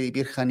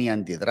υπήρχαν οι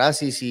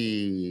αντιδράσεις,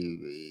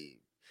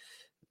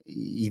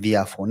 οι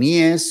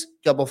διαφωνίες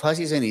και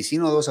αποφάσισαν η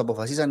Σύνοδος,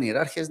 αποφασίσαν οι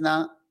ιεράρχες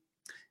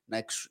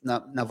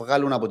να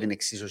βγάλουν από την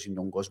εξίσωση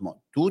τον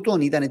κόσμο.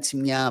 Τούτον ήταν έτσι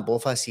μια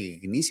απόφαση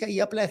γνήσια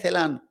ή απλά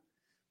ήθελαν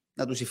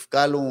να τους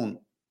ευκάλουν,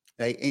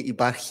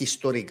 υπάρχει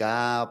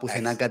ιστορικά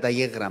πουθενά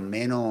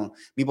καταγεγραμμένο,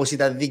 μήπως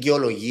ήταν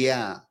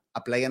δικαιολογία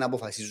απλά για να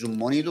αποφασίζουν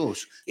μόνοι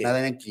τους, να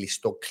δεν είναι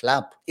κλειστό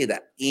κλαμπ.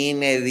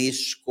 Είναι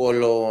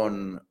δύσκολο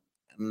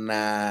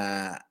να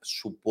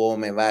σου πω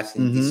με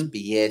βάση τις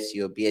πηγές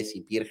οι οποίες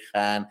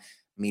υπήρχαν.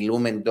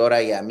 Μιλούμε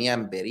τώρα για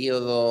μία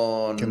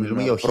περίοδο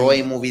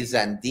πρώιμου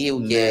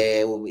Βυζαντίου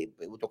και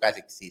ούτω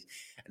καθεξής.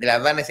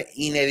 Αντιλαμβάνεσαι,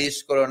 είναι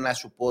δύσκολο να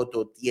σου πω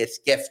το τι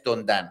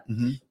σκέφτονταν.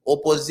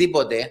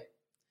 Οπωσδήποτε,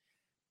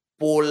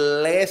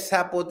 πολλές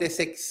από τις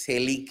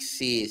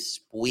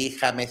εξελίξεις που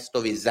είχαμε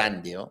στο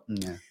Βυζάντιο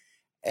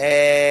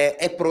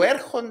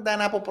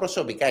προέρχονταν από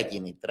προσωπικά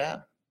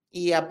κίνητρα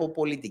ή από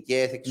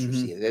πολιτικές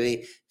εξουσίες.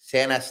 Δηλαδή, σε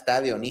ένα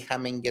στάδιο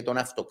είχαμε και τον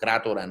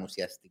αυτοκράτορα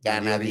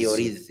ουσιαστικά να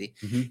διορίζει.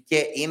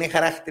 Και είναι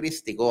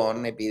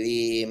χαρακτηριστικό,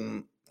 επειδή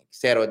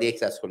ξέρω ότι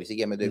έχεις ασχοληθεί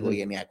και με το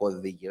οικογενειακό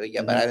δίκαιο.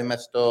 Για παράδειγμα,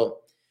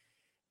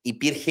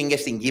 υπήρχε και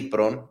στην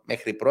Κύπρο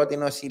μέχρι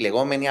πρότινος η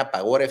λεγόμενη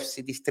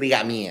απαγόρευση της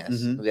τριγαμίας.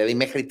 Δηλαδή,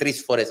 μέχρι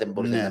 3 φορές δεν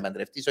μπορούσε να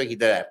παντρευτείς, όχι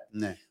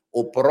τέταρτη.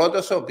 Ο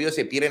πρώτος ο οποίος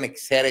πήρε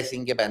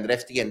εξαίρεση και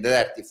παντρεύτηκε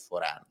τέταρτη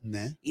φορά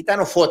ήταν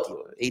ο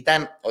Φώτιος.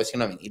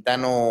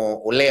 Ήταν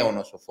ο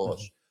Λέωνος ο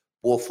Φως.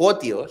 Που ο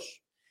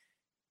Φώτιος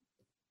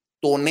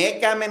τον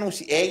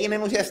έγινε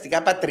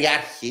ουσιαστικά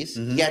πατριάρχης.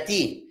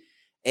 Γιατί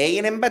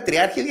έγινε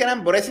πατριάρχης για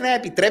να μπορέσει να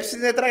επιτρέψει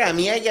την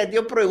τετραγαμία, γιατί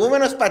ο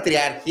προηγούμενος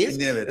πατριάρχης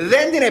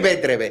δεν την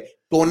επέτρεπε.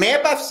 Τον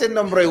έπαυσε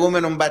τον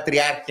προηγούμενο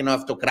πατριάρχη ο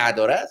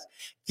αυτοκράτορας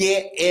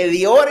και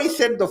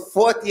διόρισε τον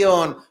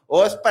Φώτιον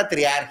ως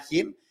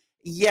πατριάρχη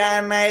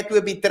για να του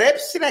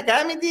επιτρέψει να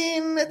κάνει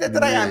την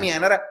τετραγαμία.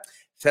 Άρα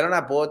θέλω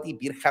να πω ότι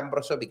υπήρχαν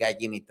προσωπικά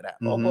κίνητρα.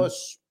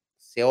 Όπως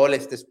σε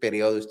όλες τις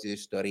περιόδους της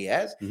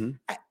ιστορίας,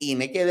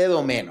 είναι και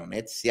δεδομένο.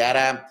 Έτσι.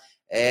 Άρα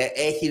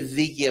έχει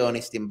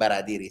δίκαιο στην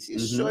παρατήρηση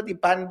σου ότι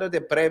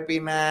πάντοτε πρέπει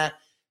να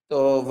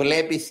το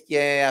βλέπεις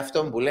και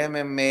αυτό που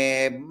λέμε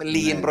με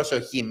λίγη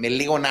προσοχή, με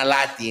λίγο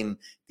αλάτι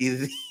τη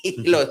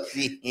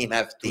δήλωση είναι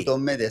αυτή. Τούτο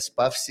με τις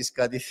παύσεις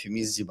κάτι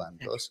θυμίζει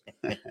πάντως.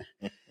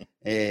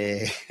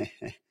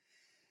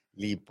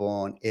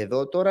 Λοιπόν,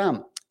 εδώ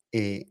τώρα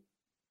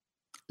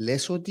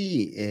λες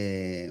ότι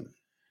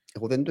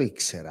εγώ δεν το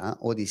ήξερα,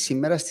 ότι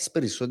σήμερα στις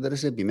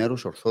περισσότερες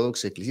επιμέρους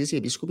Ορθόδοξες Εκκλησίες οι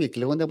επίσκοποι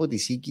εκλέγονται από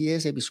τις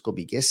οίκιες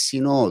επισκοπικές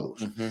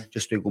συνόδους. Και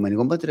στο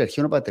Οικουμενικό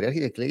Πατριαρχείο ο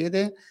Πατριάρχης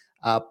εκλέγεται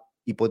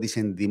υπό τις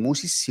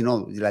ενδημούσεις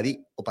συνόδους.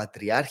 Δηλαδή, ο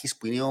Πατριάρχης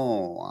που είναι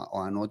ο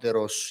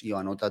ανώτερος ή ο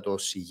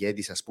ανώτατος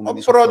ηγέτης, ας πούμε. Ο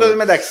πρώτος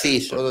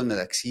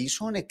μεταξύ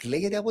ίσων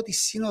εκλέγεται από τη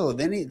σύνοδο.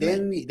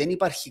 Δεν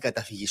υπάρχει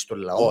καταφυγή στον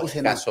λαό.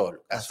 Όχι,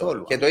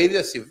 καθόλου. Και το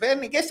ίδιο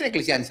συμβαίνει και στην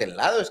Εκκλησία της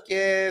Ελλάδος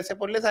και σε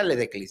πολλές άλλες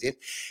εκκλησίες.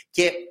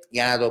 Και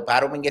για να το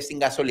πάρουμε και στην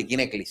Καθολική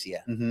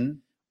Εκκλησία.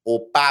 Ο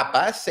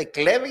Πάπας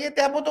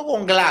εκλέγεται από το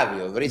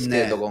κογκλάβιο.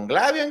 Βρίσκεται το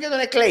κογκλάβιο και τον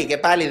εκλέγει. Και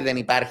πάλι δεν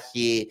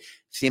υπάρχει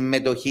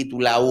συμμετοχή του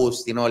λαού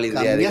στην όλη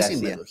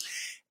διαδικασία.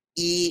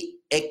 Η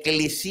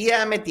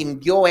Εκκλησία με την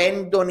πιο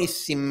έντονη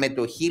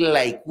συμμετοχή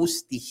λαϊκού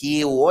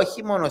στοιχείου,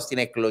 όχι μόνο στην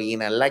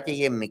εκλογή, αλλά και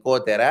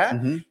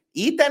γενικότερα,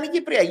 ήταν η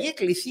Κυπριακή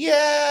Εκκλησία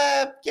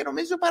και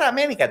νομίζω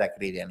παραμένει κατά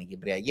ακρίβεια η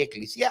Κυπριακή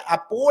Εκκλησία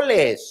από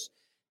όλες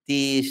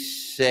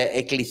τις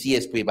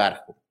εκκλησίες που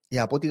υπάρχουν.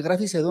 Από ό,τι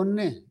γράφεις εδώ,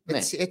 ναι.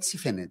 Έτσι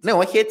φαίνεται. Ναι,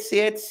 όχι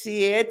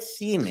έτσι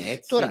είναι.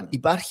 Τώρα,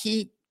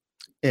 υπάρχει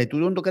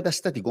τούτο το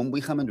καταστατικό που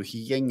είχαμε το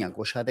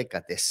 1914,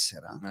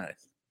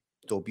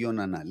 το οποίο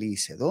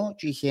αναλύεις εδώ,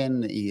 και είχε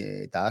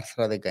τα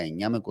άρθρα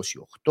 19 με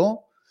 28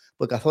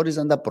 που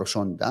καθόριζαν τα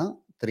προσόντα.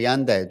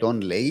 30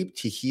 ετών, λέει,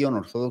 πτυχίων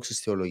Ορθόδοξης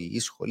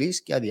Θεολογικής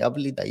Σχολής και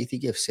αδιάβλητα ήθη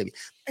και ευσέβεια.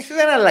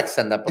 Δεν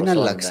αλλάξαν τα προσόντα.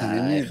 Δεν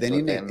αλλάξαν, δεν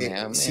είναι.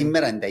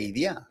 Σήμερα είναι τα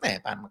ίδια. Ναι,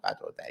 πάνω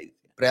κάτω τα ίδια.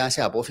 Πρέπει να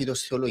είσαι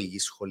απόφοιτος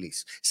θεολογικής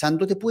σχολής. Σαν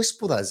τότε που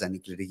σπουδάζαν οι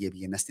κληρικοί,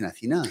 πήγαιναν στην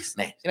Αθήνα.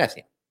 Ναι, στην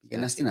Αθήνα.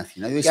 Πήγαιναν στην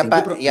Αθήνα.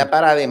 Για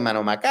παράδειγμα,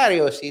 ο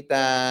Μακάριος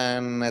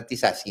ήταν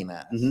της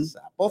Αθήνας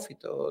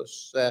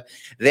απόφοιτος.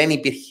 Δεν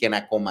υπήρχε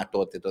ακόμα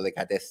τότε το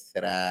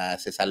 2014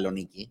 σε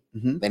Θεσσαλονίκη.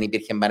 Δεν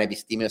υπήρχε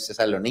πανεπιστήμιο σε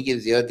Θεσσαλονίκη,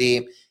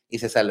 διότι η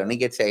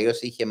Θεσσαλονίκη έτσι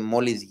αλλιώς είχε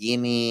μόλις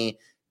γίνει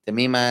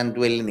τμήμα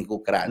του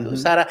ελληνικού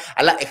κράτους. Άρα,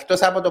 αλλά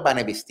εκτός από το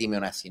Πανεπιστήμιο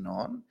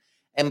Αθηνών,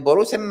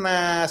 μπορούσαν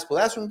να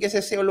σπουδάσουν και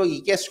σε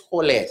θεολογικές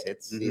σχολές.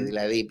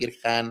 Δηλαδή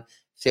υπήρχαν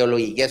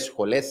θεολογικές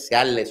σχολές σε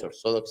άλλες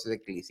Ορθόδοξες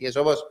εκκλησίες,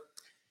 όπως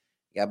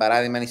για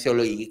παράδειγμα η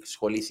θεολογική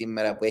σχολή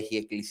σήμερα που έχει η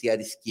Εκκλησία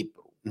της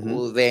Κύπρου,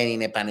 που δεν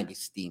είναι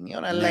πανεπιστήμιο,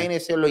 αλλά είναι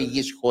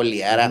θεολογική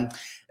σχολή. Άρα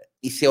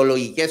οι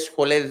θεολογικές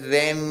σχολές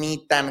δεν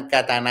ήταν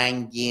κατά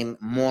ανάγκη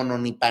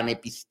μόνο οι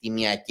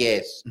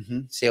πανεπιστημιακές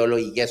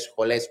θεολογικές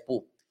σχολές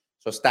που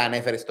σωστά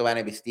ανέφερε στο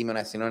Πανεπιστήμιο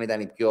Αθηνών,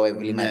 ήταν η πιο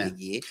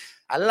εμβληματική.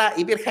 Αλλά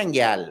υπήρχαν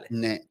και άλλες.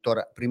 Ναι,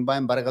 τώρα πριν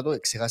πάμε παρακάτω,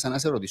 ξεχάσα να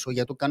σε ρωτήσω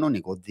για το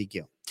κανονικό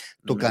δίκαιο.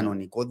 Το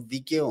κανονικό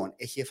δίκαιο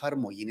έχει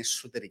εφαρμογή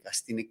εσωτερικά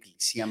στην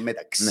Εκκλησία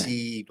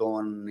μεταξύ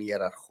των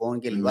ιεραρχών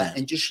κλπ.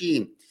 Εν και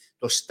έχει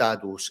το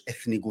στάτους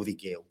εθνικού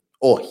δικαίου.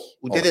 Όχι.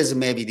 Ούτε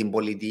δεσμεύει την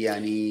πολιτεία.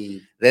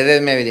 Δεν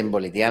δεσμεύει την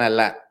πολιτεία,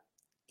 αλλά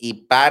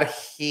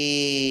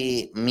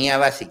υπάρχει μία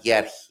βασική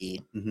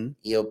αρχή,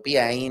 η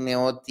οποία είναι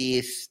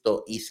ότι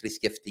η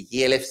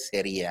θρησκευτική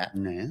ελευθερία,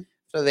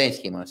 αυτό δεν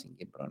ισχύει μόνο στην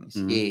Κύπρο,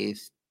 ισχύει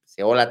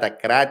σε όλα τα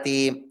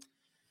κράτη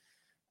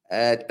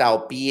τα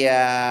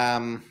οποία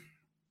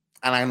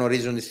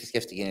αναγνωρίζουν τη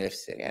θρησκευτική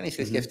ελευθερία. Η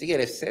θρησκευτική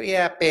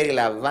ελευθερία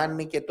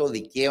περιλαμβάνει και το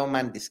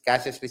δικαίωμα της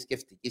κάθε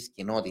θρησκευτικής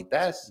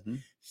κοινότητας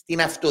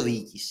στην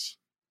αυτοδιοίκηση.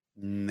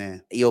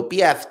 Ναι. Η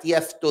οποία αυτή η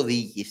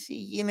αυτοδιοίκηση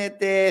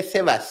γίνεται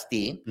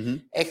σεβαστή,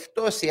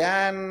 εκτός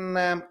εάν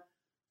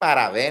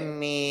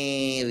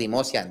παραβαίνει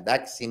δημόσια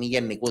τάξη ή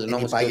γενικούς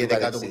νόμους. Υπάγεται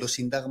κάτω από το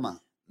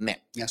Σύνταγμα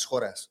μιας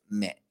χώρας.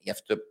 Ναι,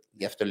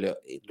 γι' αυτό λέω.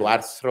 Το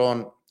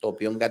άρθρο το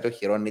οποίο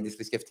κατοχυρώνει τη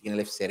θρησκευτική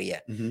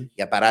ελευθερία.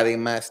 Για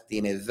παράδειγμα,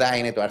 στην ΕΔΑ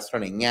είναι το άρθρο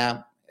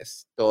 9,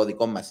 στο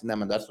δικό μας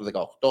Σύνταγμα το άρθρο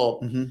 18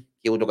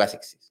 και ούτω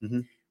καθεξής.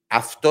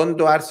 Αυτό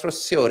το άρθρο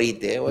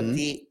θεωρείται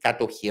ότι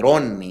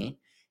κατοχυρώνει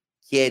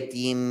και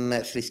την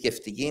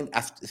θρησκευτική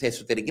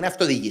εσωτερική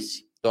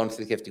αυτοδιοίκηση των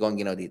θρησκευτικών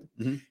κοινοτήτων.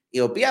 Η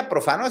οποία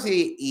προφανώς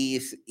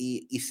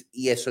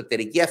η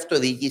εσωτερική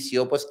αυτοδιοίκηση,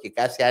 όπως και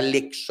κάθε άλλη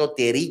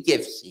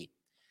εξωτερήκευση,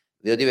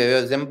 διότι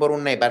βεβαίως δεν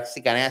μπορούν να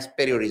υπάρξει κανένας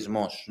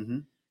περιορισμός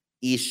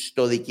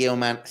στο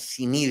δικαίωμα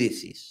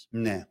συνείδησης.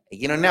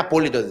 Εκείνο είναι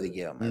απόλυτο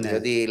δικαίωμα.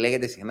 Διότι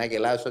λέγεται συχνά και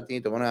λάθος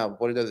ότι το μόνο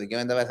απόλυτο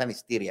δικαίωμα είναι τα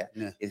βασανιστήρια.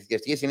 Η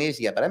θρησκευτική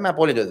συνείδηση, για παράδειγμα, είναι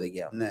απόλυτο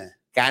δικαίωμα.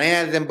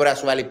 Κανένας δεν μπορεί να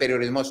σου βάλει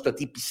περιορισμό στο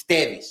τι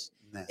πιστεύεις.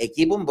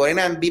 Εκεί που μπορεί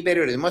να μπει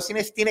περιορισμός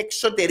είναι στην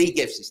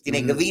εξωτερήκευση, στην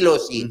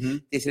εκδήλωση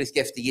της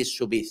θρησκευτικής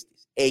σου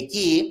πίστης.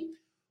 Εκεί,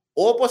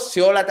 όπως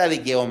σε όλα τα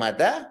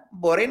δικαιώματα,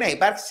 μπορεί να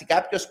υπάρξει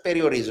κάποιος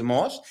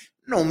περιορισμός,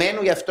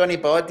 νοουμένου γι' αυτόν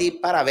είπα ότι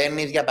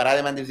παραβαίνεις, για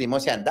παράδειγμα, τη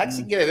δημόσια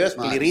τάξη και βεβαίως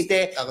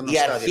πληρείται η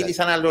αρχή της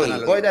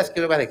αναλογικότητας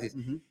και το καθεξής.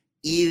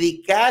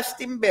 Ειδικά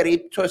στην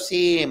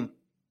περίπτωση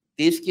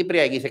της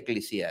Κυπριακής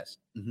Εκκλησίας,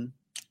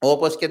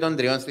 όπως και των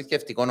τριών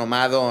θρησκευτικών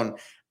ομάδων,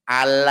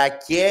 αλλά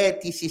και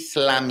της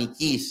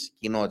Ισλαμικής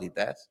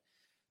κοινότητας,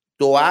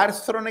 το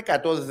άρθρο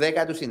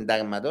 110 του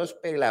Συντάγματος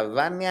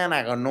περιλαμβάνει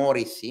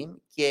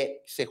αναγνώριση και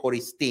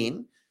ξεχωριστή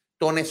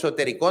των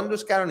εσωτερικών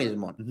τους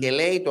κανονισμών. Και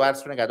λέει το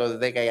άρθρο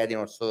 110 για την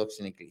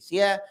Ορθόδοξη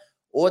Εκκλησία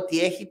ότι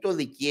έχει το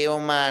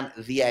δικαίωμα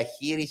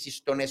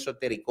διαχείρισης των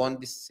εσωτερικών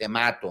της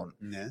θεμάτων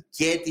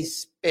και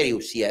της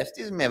περιουσίας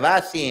της με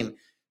βάση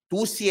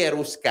τους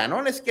ιερούς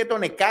κανόνες και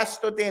των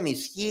εκάστοτε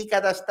ενισχύει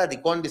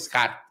καταστατικών της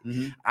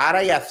χάρτη.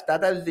 Άρα για αυτά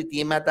τα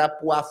ζητήματα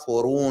που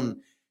αφορούν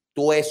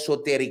το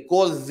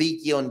εσωτερικό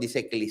δίκαιο της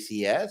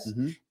Εκκλησίας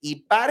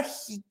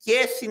υπάρχει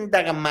και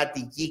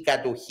συνταγματική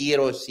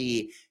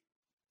κατοχύρωση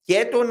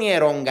και των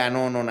ιερών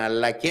κανόνων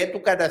αλλά και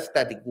του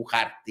καταστατικού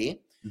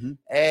χάρτη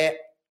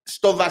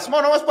στο βαθμό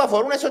όμως που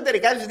αφορούν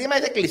εσωτερικά ζητήματα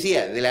της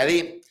Εκκλησίας.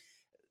 Δηλαδή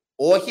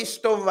όχι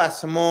στο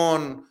βαθμό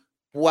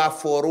που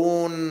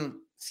αφορούν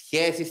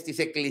σχέσεις της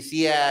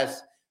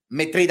Εκκλησίας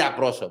με τρίτα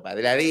πρόσωπα.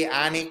 Δηλαδή,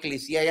 αν η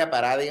Εκκλησία, για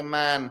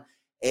παράδειγμα,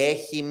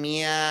 έχει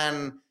μία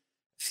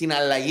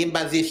συναλλαγή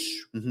μαζί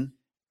σου,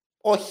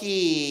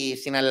 όχι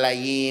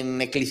συναλλαγή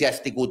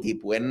εκκλησιαστικού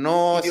τύπου,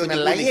 ενώ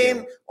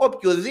συναλλαγή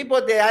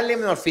οποιοδήποτε άλλη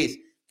μορφής.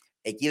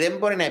 Εκεί δεν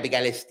μπορεί να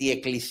επικαλεστεί η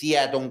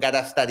Εκκλησία των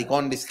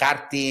καταστατικών της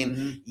χάρτη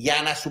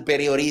για να σου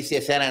περιορίσει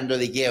εσέναν το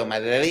δικαίωμα.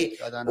 Δηλαδή,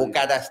 ο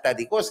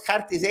καταστατικός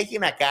χάρτης έχει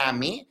να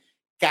κάνει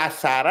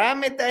καθαρά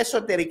με τα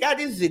εσωτερικά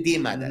της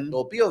ζητήματα, το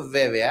οποίο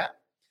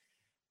βέβαια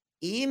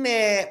είναι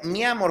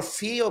μια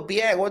μορφή η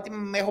οποία εγώ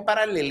με έχω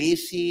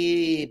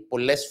παραλληλήσει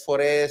πολλές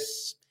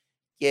φορές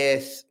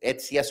και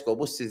έτσι για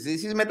σκοπούς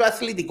συζήτησης με το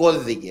αθλητικό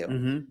δίκαιο.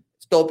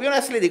 Στο οποίο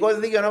αθλητικό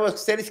δίκαιο, όπως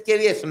ξέρεις και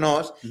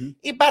διεθνώς,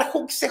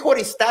 υπάρχουν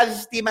ξεχωριστά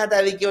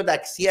συστήματα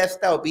δικαιοταξίας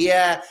τα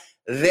οποία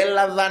δεν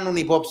λαμβάνουν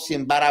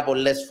υπόψη πάρα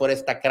πολλές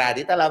φορές τα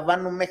κράτη, τα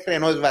λαμβάνουν μέχρι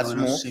ενός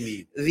βαθμού,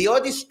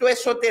 διότι στο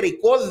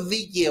εσωτερικό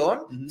δίκαιο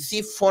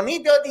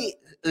συμφωνείται ότι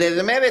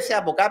δεσμεύεσαι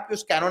από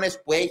κάποιους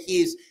κανόνες που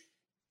έχεις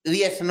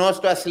διεθνώς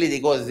στο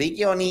αθλητικό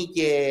δίκαιο ή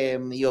και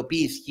οι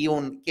οποίοι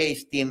ισχύουν και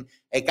στην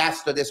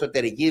εκάστοτε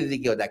εσωτερική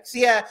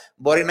δικαιοταξία.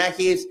 Μπορεί να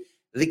έχεις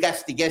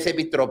δικαστικές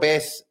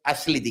επιτροπές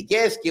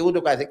αθλητικές και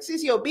ούτω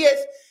καθεξής, οι οποίες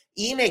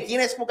είναι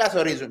εκείνες που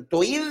καθορίζουν.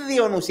 Το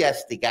ίδιο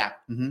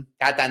ουσιαστικά,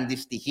 κατά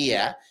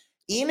αντιστοιχεία,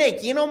 είναι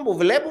εκείνο που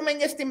βλέπουμε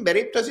και στην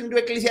περίπτωση του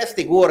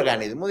εκκλησιαστικού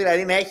οργανισμού,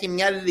 δηλαδή να έχει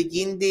μια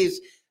δική της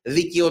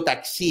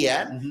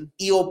δικαιοταξία,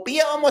 η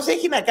οποία όμως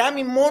έχει να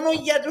κάνει μόνο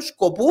για τους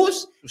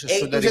σκοπούς τους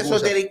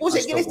εσωτερικούς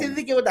εκείνης της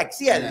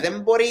δικαιοταξίας. Δεν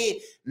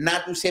μπορεί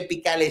να τους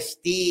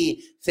επικαλεστεί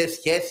σε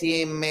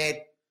σχέση με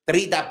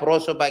τρίτα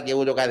πρόσωπα και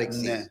ούτω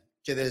καθεξής.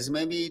 Και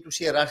δεσμεύει τους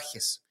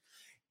ιεράρχες.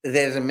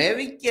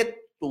 Δεσμεύει και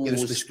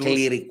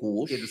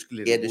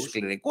τους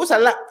κληρικούς,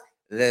 αλλά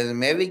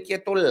δεσμεύει και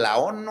το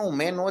λαό,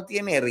 νοουμένου ότι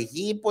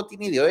ενεργεί υπό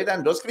την ιδιότητα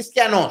εντός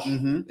χριστιανός.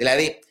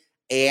 Δηλαδή,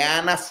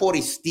 εάν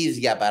αφοριστείς,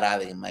 για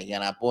παράδειγμα, για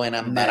να πω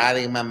ένα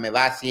παράδειγμα με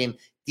βάση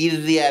τη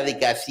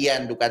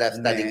διαδικασία του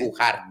καταστατικού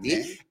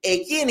χάρτη,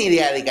 εκείνη η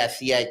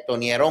διαδικασία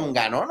των ιερών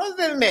κανόνων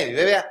δεσμεύει.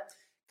 Βέβαια,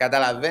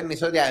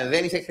 καταλαβαίνεις ότι αν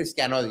δεν είσαι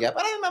χριστιανός, για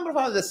παράδειγμα,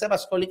 προφανώς δεν σε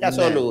απασχολεί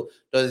καθόλου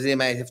το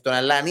ζήτημα αυτό,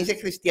 αλλά αν είσαι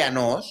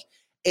χριστιανός,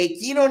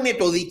 εκείνο είναι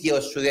το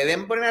δίκαιο σου.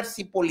 Δεν μπορεί να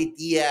έρθει η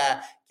πολιτεία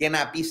και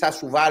να πει θα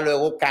σου βάλω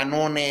εγώ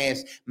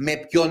κανόνες με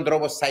ποιον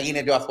τρόπο θα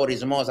γίνεται ο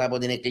αφορισμός από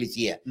την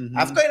Εκκλησία.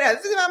 Αυτό είναι ένα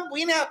ζήτημα που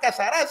είναι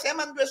καθαρά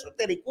θέμα του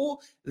εσωτερικού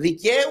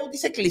δικαίου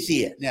της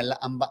Εκκλησίας. Ναι, αλλά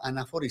αν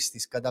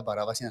αφοριστείς κατά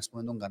παράβαση, ας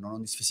πούμε, των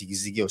κανόνων της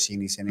φυσικής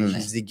δικαιοσύνης,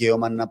 έχεις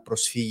δικαίωμα να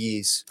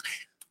προσφύγεις.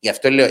 Γι'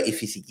 αυτό λέω, η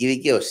φυσική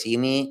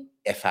δικαιοσύνη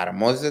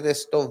εφαρμόζεται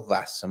στο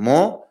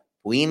βαθμό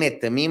που είναι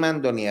τμήμα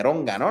των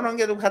ιερών κανόνων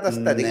και του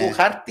καταστατικού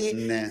χάρτη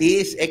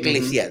της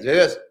Εκκλησίας.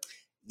 Βεβαίως,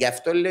 γι'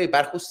 αυτό λέω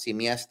υπάρχουν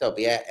σημεία στα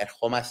οποία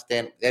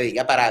ερχόμαστε, δηλαδή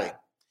για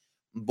παράδειγμα,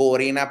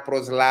 μπορεί να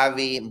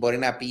προσλάβει, μπορεί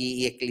να πει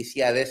η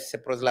Εκκλησία δεν σε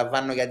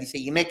προσλαμβάνω γιατί είσαι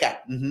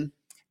γυναίκα.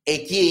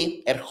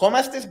 Εκεί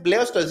ερχόμαστε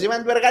πλέον στο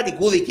ζήτημα του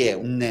εργατικού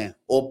δικαίου.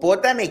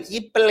 Οπότε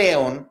εκεί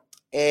πλέον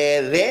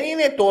δεν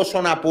είναι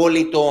τόσο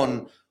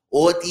απόλυτο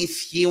ότι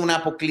ισχύουν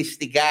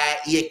αποκλειστικά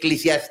οι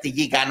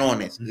εκκλησιαστικοί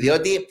κανόνες.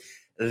 Διότι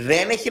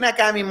δεν έχει να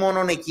κάνει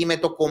μόνο εκεί με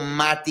το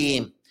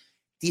κομμάτι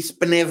της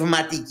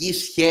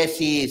πνευματικής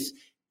σχέσης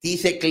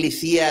της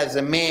Εκκλησίας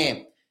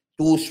με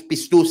τους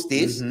πιστούς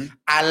της,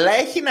 αλλά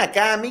έχει να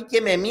κάνει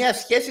και με μια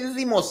σχέση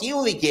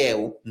δημοσίου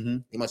δικαίου.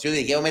 Δημοσίου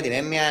δικαίου με την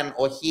έννοια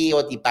όχι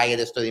ότι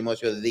πάγεται στο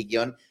δημόσιο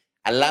δίκαιο,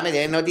 αλλά με την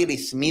έννοια ότι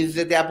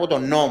ρυθμίζεται από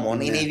τον νόμο.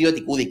 Είναι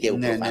ιδιωτικού δικαίου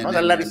προφανώς,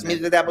 αλλά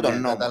ρυθμίζεται από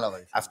τον νόμο.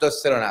 Αυτό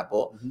θέλω να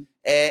πω.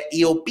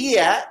 Η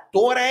οποία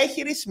τώρα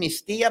έχει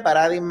ρυθμιστεί, για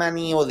παράδειγμα,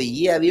 η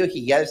Οδηγία 2078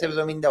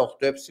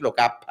 ΕΚ,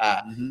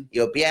 η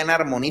οποία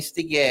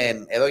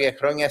εναρμονίστηκε εδώ και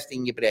χρόνια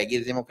στην Κυπριακή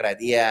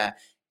Δημοκρατία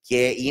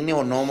και είναι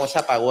ο νόμος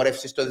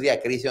απαγόρευσης των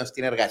διακρίσεων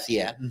στην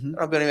εργασία,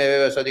 τον οποίο είμαι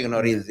βέβαιος ότι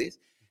γνωρίζεις.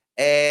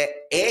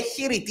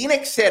 Έχει ρητήν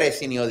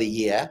εξαίρεση η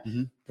οδηγία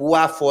που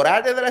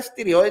αφορά τις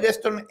δραστηριότητες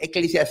των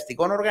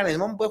εκκλησιαστικών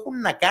οργανισμών που έχουν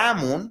να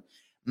κάνουν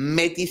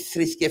με τη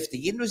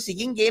θρησκευτική του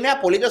ηθική και είναι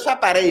απολύτως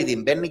απαραίτητη.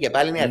 Μπαίνει και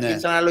πάλι η αρχή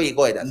της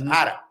αναλογικότητας.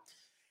 Άρα,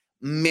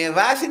 με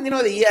βάση την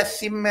οδηγία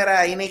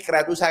σήμερα είναι η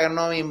κρατούσα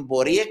γνώμη,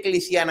 μπορεί η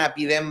Εκκλησία να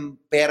πει δεν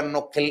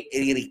παίρνω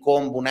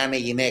κληρικό που να είναι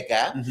γυναίκα,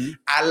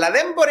 αλλά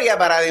δεν μπορεί για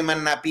παράδειγμα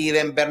να πει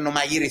δεν παίρνω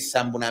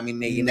μαγείρισσα που να μην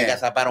είναι γυναίκα,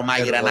 θα πάρω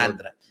μάγειραν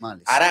άντρα.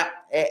 Άρα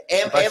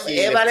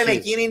έβαλε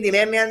εκείνη την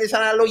έννοια της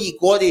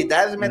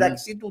αναλογικότητας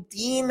μεταξύ του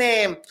τι είναι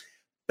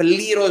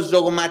πλήρως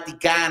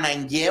δογματικά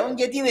αναγκαίο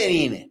και τι δεν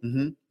είναι.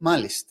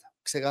 Μάλιστα,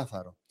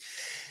 ξεκάθαρο.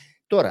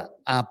 Τώρα,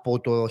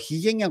 από το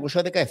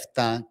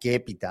 1917 και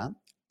έπειτα,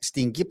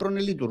 στην Κύπρο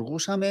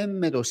λειτουργούσαμε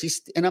με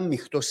ένα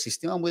μειχτό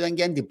σύστημα που ήταν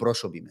και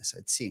αντιπρόσωποι μέσα,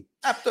 έτσι.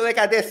 Από το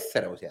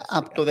 2014 ουσιαστικά.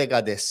 Από το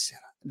 2014.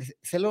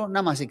 Θέλω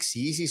να μας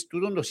εξηγήσεις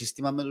τούτο το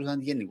σύστημα με τους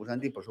γενικούς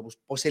αντιπροσώπους,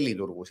 πώς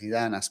λειτουργούσε.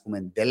 Ήταν, ας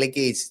πούμε,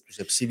 delegates, τους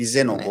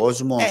εψήφιζε ο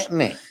κόσμος.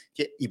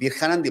 Και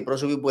υπήρχαν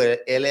αντιπρόσωποι που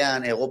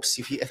έλεγαν εγώ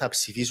θα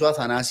ψηφίσω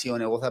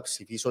Αθανάσιον, εγώ θα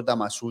ψηφίσω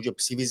Ταμασού και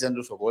ψήφιζαν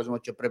τους ο κόσμος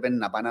και πρέπει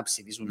να πάνε να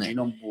ψηφίσουν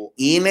εκείνον που...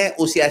 Είναι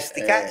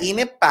ουσιαστικά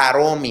είναι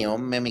παρόμοιο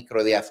με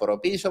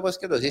μικροδιαφοροποίηση όπως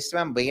και το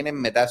σύστημα που έγινε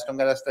μετά στον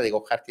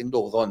καταστατικό χάρτη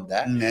του 80,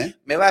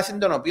 με βάση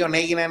τον οποίο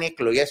έγιναν οι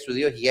εκλογές του 2006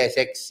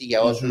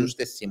 για όσους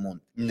τις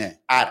θυμούνται.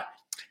 Άρα,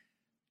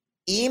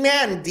 είναι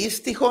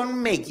αντίστοιχο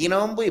με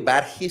εκείνο που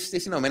υπάρχει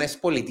στις Ηνωμένες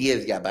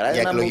Πολιτείες, για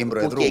παράδειγμα,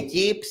 που και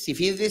εκεί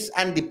ψηφίζεις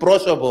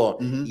αντιπρόσωπο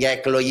για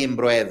εκλογή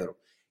προέδρου.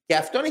 Και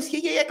αυτό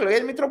ισχύει και για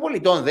εκλογές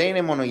Μητροπολιτών. Δεν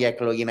είναι μόνο για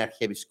εκλογή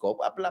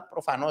αρχιεπισκόπου, απλά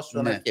προφανώς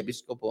στον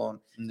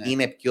αρχιεπίσκοπο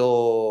είναι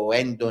πιο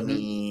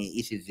έντονη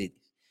η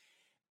συζήτηση.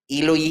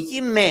 Η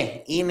λογική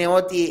είναι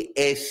ότι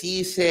εσύ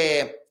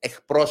είσαι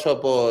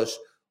εκπρόσωπος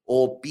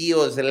ο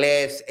οποίος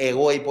λες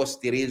εγώ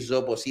υποστηρίζω,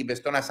 όπως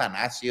είπες, τον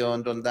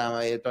Αθανάσιο,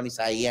 τον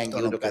Ισαΐα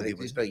και τον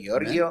καθηγητή τον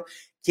Γεώργιο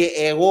και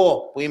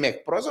εγώ που είμαι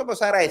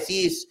εκπρόσωπος, άρα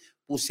εσείς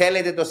που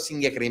θέλετε το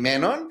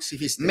συγκεκριμένο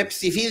με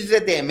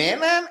ψηφίζετε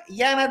εμένα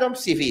για να τον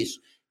ψηφίσω.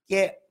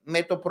 Και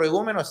με το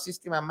προηγούμενο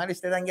σύστημα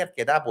μάλιστα ήταν και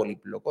αρκετά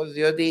πολύπλοκο,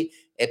 διότι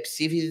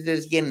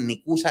ψήφιζες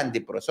γενικούς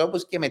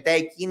αντιπροσώπους και μετά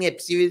εκείνοι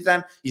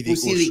ψήφιζαν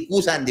τους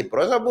ειδικούς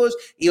αντιπρόσωπους,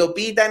 οι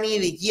οποίοι ήταν οι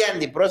ειδικοί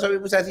αντιπρόσωποι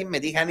που σας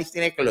συμμετείχαν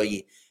στην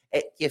εκλογή.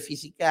 Και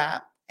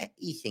φυσικά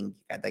είχε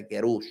κατά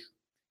καιρούς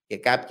και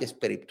κάποιες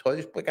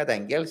περιπτώσεις που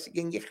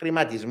καταγγέλθηκε και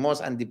χρηματισμός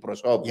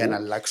αντιπροσώπου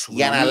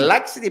για να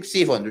αλλάξει τη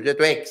ψήφο του. Και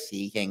το 6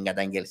 είχε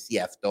καταγγελθεί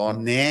αυτό.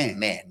 Ναι,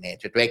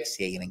 και το 6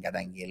 έγινε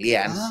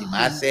καταγγελία, αν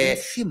θυμάσαι,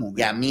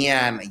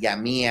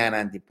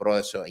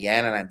 για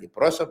έναν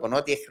αντιπρόσωπο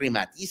ότι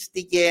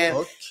χρηματίστηκε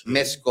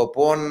με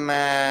σκοπό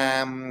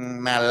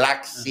να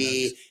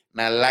αλλάξει.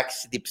 Να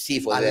αλλάξει την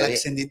ψήφο.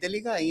 Άλλαξε την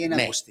τελικά ή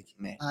είναι ακούστηκε.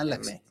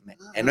 Άλλαξε.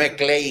 Ενώ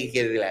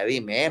εκλέγηκε δηλαδή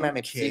με έναν,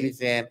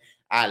 ψήφισε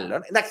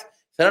άλλον. Εντάξει,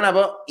 θέλω να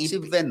πω,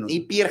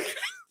 υπήρχαν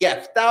και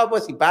αυτά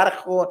όπως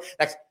υπάρχουν.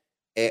 Εντάξει,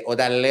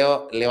 όταν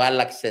λέω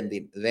άλλαξε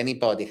την, δεν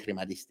είπα ότι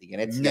χρηματίστηκε.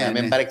 Έτσι, για να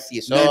μην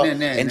παρεξηγήσω,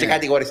 δεν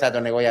κατηγόρησα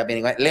τον εγώ για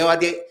ποινικό. Λέω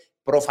ότι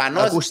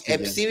προφανώς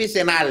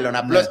εψήφισε άλλον.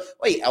 Απλώς,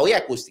 όχι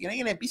ακούστηκε,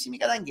 έγινε επίσημη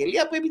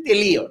καταγγελία από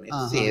επιτελείων.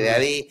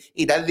 Δηλαδή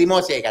ήταν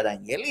δημόσια η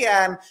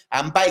καταγγελία.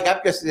 Αν πάει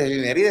κάποιος στις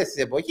εφημερίδες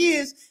της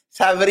εποχής,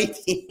 θα βρει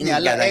την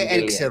καταγγελία.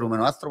 Δεν ξέρουμε,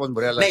 ο άνθρωπος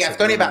μπορεί να αλλάξει. Ναι, γι'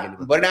 αυτόν είπα.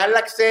 Μπορεί να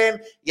άλλαξε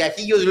για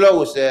 1000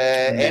 λόγους.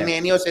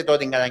 Ενίωσε τότε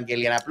την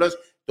καταγγελία. Απλώς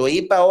το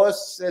είπα ως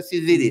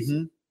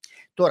συζήτηση.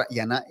 Τώρα,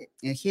 για να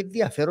έχει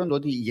ενδιαφέρον το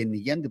ότι οι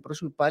γενικοί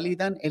αντιπρόσωποι πάλι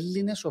ήταν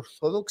Έλληνες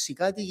Ορθόδοξοι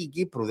κάτοικοι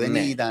Κύπρου. Δεν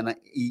ήταν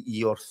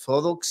οι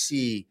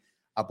Ορθόδοξοι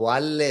από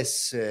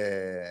άλλες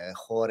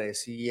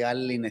χώρες ή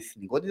άλλη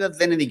εθνικότητα,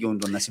 δεν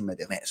δικαιούνται να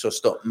συμμετέχουν. Ναι,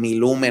 σωστό.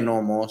 Μιλούμε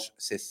όμως,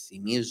 σε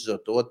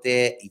θυμίζω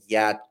τότε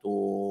για το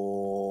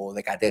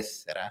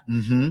 2014,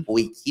 που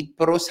η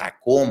Κύπρος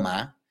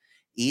ακόμα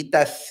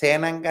ήταν σε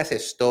έναν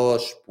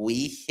καθεστώς που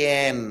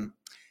είχε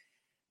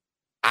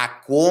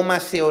ακόμα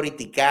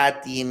θεωρητικά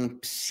την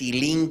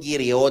ψηλή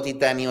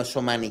κυριότητα η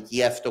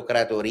Οθωμανική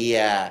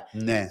Αυτοκρατορία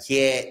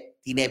και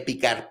την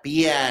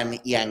επικαρπία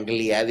η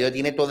Αγγλία, διότι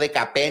είναι το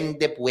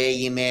 2015 που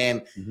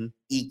έγινε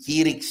η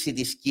κήρυξη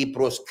της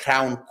Κύπρου ως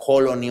Crown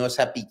Colony, ως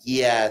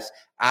απικίας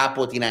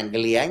από την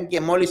Αγγλία,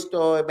 και μόλις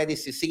με τη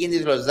συνθήκη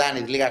της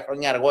Λοζάνης λίγα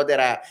χρόνια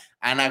αργότερα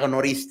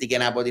αναγνωρίστηκε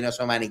από την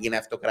Οθωμανική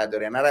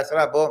Αυτοκρατορία. Άρα θέλω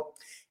να πω,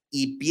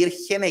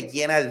 υπήρχε εκεί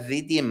ένα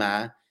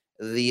ζήτημα,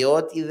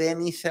 διότι δεν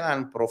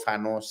ήθελαν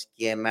προφανώς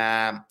και να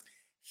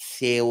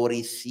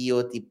θεωρηθεί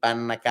ότι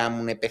πάνε να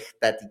κάνουν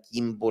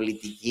επεκτατική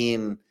πολιτική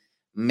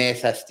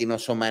μέσα στην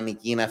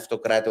Οθωμανική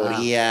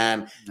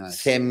Αυτοκρατορία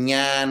σε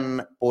μια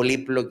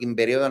πολύπλοκη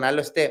περίοδο.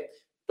 Άλλωστε,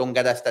 τον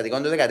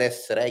καταστατικό του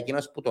 2014,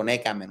 εκείνος που τον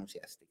έκαμε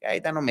ουσιαστικά,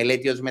 ήταν ο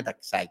Μελέτιος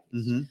Μεταξάκης,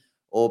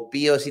 ο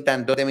οποίος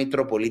ήταν τότε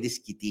Μητροπολίτης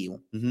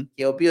Κητίου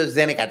και ο οποίος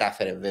δεν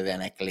κατάφερε βέβαια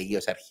να εκλεγεί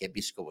ως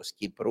Αρχιεπίσκοπος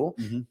Κύπρου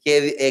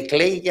και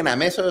εκλέγηκε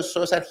αμέσως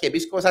ως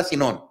Αρχιεπίσκοπος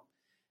Αθηνών.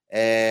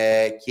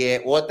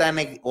 Και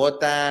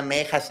όταν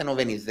έχασε ο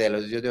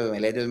Βενιζέλος, διότι ο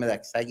Μελέτιος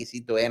Μεταξάκης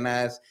ήταν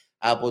ένας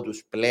από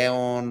τους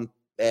πλέον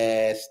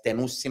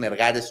στενούς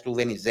συνεργάτες του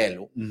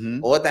Βενιζέλου.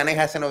 Όταν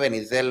έχασε ο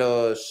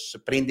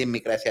Βενιζέλος πριν την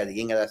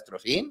Μικρασιατική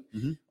καταστροφή,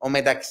 ο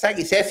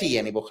Μεταξάκης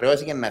έφυγε,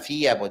 υποχρεώθηκε να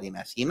φύγει από την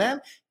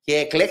Αθήνα και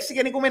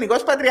εκλέξηκε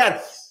Οικουμενικός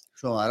Πατριάρχης.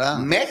 Σοβαρά.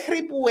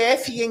 Μέχρι που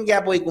έφυγε και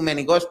από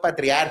Οικουμενικός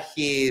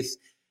Πατριάρχης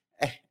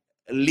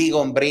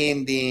λίγο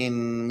πριν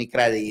την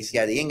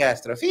Μικρασιατική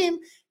καταστροφή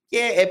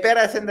και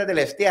επέρασε τα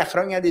τελευταία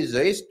χρόνια της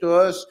ζωής του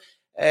ως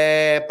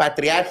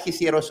Πατριάρχης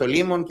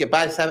Ιεροσολύμων και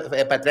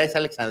Πατριάρχης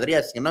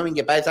Αλεξανδρίας,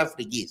 και Πάσης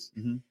Αφρικής.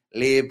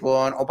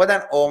 Λοιπόν,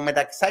 οπότε ο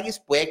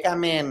Μεταξάκης που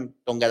έκαμε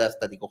τον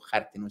καταστατικό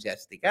χάρτη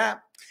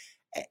ουσιαστικά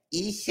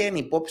είχε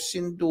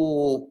υπόψη του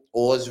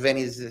ως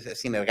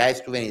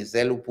συνεργάτης του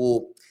Βενιζέλου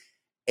που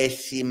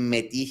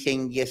συμμετείχε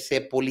και σε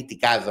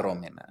πολιτικά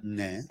δρόμενα.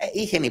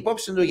 Είχε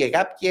υπόψη του και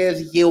κάποιες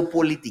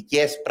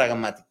γεωπολιτικές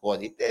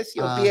πραγματικότητες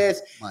οι οποίες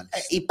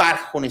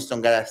υπάρχουν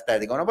στον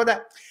καταστατικό. Οπότε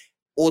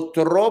ο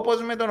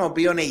τρόπος με τον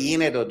οποίο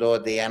γίνεται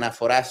τότε η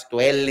αναφορά στο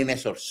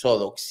Έλληνες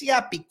Ορθόδοξοι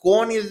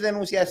απεικόνιζε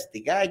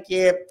ουσιαστικά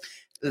και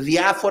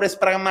διάφορες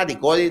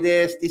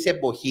πραγματικότητες της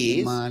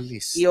εποχής,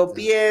 οι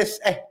οποίες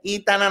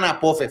ήταν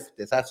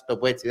αναπόφευκτες, ας το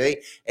πω έτσι.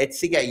 Δηλαδή,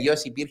 έτσι κι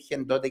αλλιώς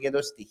υπήρχε τότε και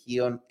το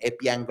στοιχείο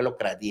επί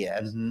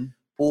Αγγλοκρατίας,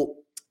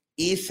 που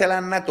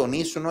ήθελαν να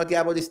τονίσουν ότι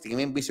από τη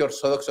στιγμή που είσαι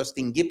Ορθόδοξος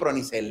στην Κύπρο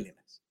είσαι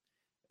Έλληνας.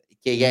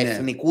 Και για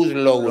εθνικούς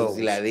λόγους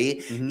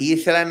δηλαδή,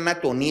 ήθελαν να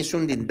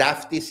τονίσουν την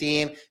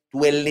ταύτιση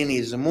του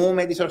ελληνισμού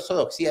με τη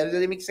Ορθοδοξία.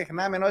 Διότι μην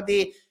ξεχνάμε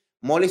ότι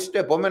μόλις το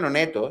επόμενο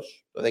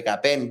έτος, το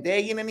 2015,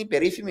 έγινε η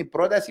περίφημη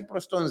πρόταση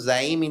προς τον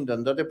Ζαΐμιν,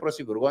 τον τότε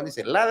πρωθυπουργό της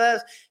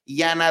Ελλάδας,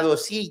 για να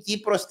δοθεί η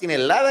Κύπρος στην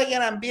Ελλάδα για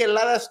να μπει η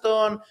Ελλάδα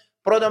στον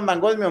Πρώτον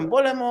Παγκόσμιο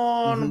Πόλεμο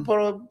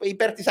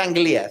υπέρ της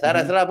Αγγλίας.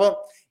 Άρα θέλω να πω,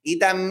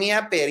 ήταν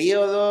μια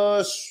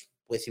περίοδος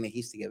που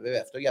συνεχίστηκε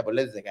βέβαια αυτό για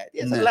πολλές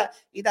δεκαετίες, αλλά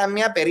ήταν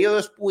μια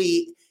περίοδος που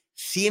η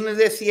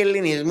σύνδεση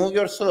ελληνισμού και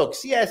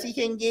ορθοδοξίας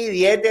είχε και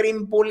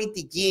ιδιαίτερη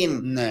πολιτική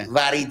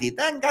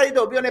βαρύτητα, κάτι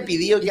το οποίο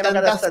επιδίωκε ένα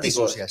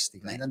καταστατικό.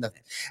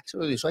 Σε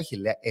ρωτήσω,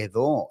 Αχιλλέα,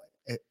 εδώ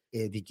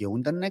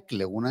δικαιούνταν να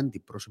εκλεγούν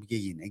αντιπρόσωποι και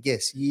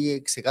γυναίκες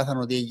ή ξεκάθαρα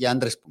ότι για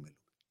άντρες που μιλούν?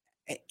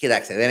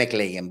 Κοιτάξτε, δεν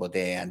εκλέγε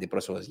ποτέ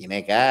αντιπρόσωπος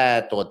γυναίκα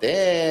τότε.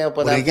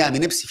 Μπορεί και να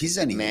μην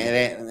ψηφίζαν οι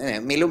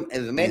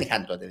δεν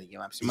είχαν τότε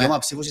δικαίωμα ψήφου. Δικαίωμα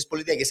ψήφου στις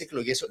πολιτικές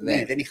εκλογές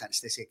δεν είχαν,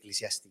 στις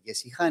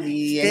εκκλησιαστικές είχαν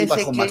ή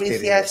στις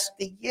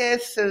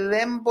εκκλησιαστικές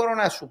δεν μπορώ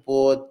να σου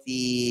πω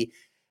ότι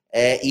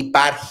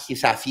υπάρχει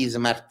σαφής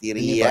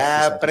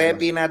μαρτυρία.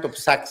 Πρέπει να το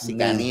ψάξει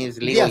κανείς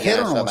λίγο για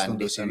να σου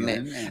απαντήσει.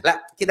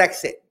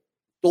 Κοιτάξτε,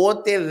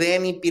 τότε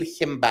δεν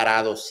υπήρχε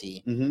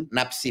παράδοση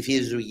να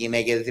ψηφίζουν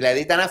γυναίκες. Δηλαδή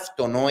ήταν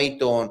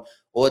αυτονόητο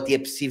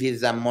ότι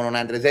ψήφιζαν μόνο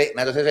άντρες.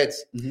 Να το θέσω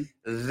έτσι.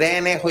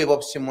 Δεν έχω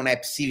υπόψη μου να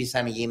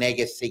ψήφισαν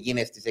γυναίκες σε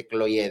εκείνες τις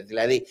εκλογές.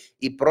 Δηλαδή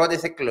οι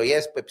πρώτες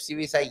εκλογές που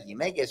ψήφισαν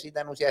γυναίκες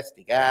ήταν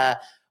ουσιαστικά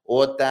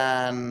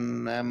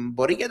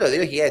μπορεί και το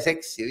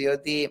 2006,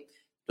 διότι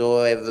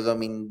το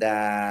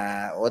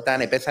 1970,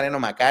 όταν επέσανε ο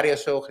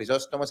Μακάριος, ο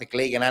Χρυσόστομος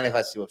εκλέγει ένα άνευ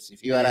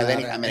υποψηφίου, άρα δεν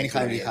είχαμε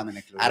εκλογές.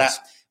 Άρα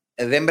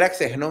δεν πρέπει να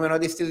ξεχνούμε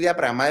ότι στη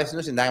διαπραγμάτευση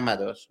του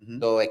συντάγματος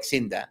το 1960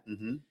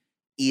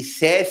 η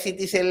θέση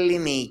της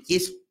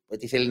ελληνικής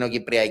της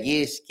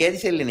ελληνοκυπριακής και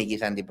της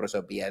ελληνικής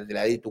αντιπροσωπείας,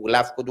 δηλαδή του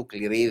Γλάφκου του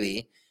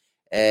Κληρίδη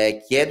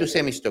και του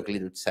Σεμιστοκλή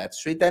του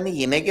Τσάτσου, ήταν οι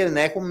γυναίκες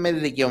να έχουν με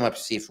δικαίωμα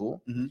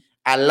ψήφου,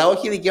 αλλά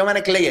όχι δικαίωμα να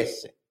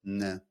εκλέγεσαι.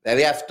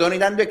 Δηλαδή αυτό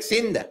ήταν το 60.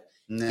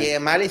 Και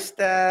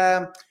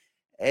μάλιστα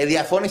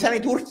διαφώνησαν οι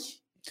Τούρκοι.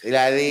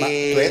 Δηλαδή,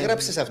 το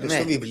έγραψες αυτό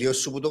στο βιβλίο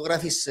σου που το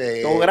γράφεις?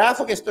 Το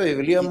γράφω και στο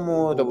βιβλίο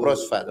μου το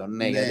πρόσφατο,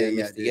 για τις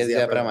μυστικές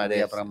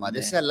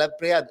διαπραγματεύσεις. Αλλά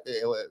πρέπει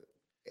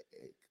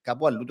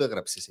κάπου αλλού το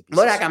έγραψες επίσης.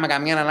 Μπορεί να κάνουμε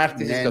καμιά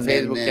ανάρτηση στο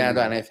Facebook και να το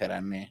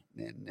ανέφερα, ναι.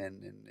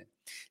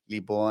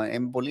 Λοιπόν,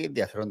 είναι πολύ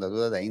ενδιαφέροντα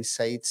τούτα τα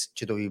insights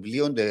και το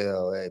βιβλίο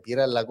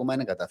πήρα, αλλά ακόμα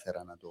δεν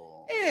καταφέρα να το...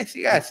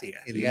 Σιγά.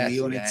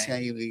 Λίγο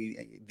έτσι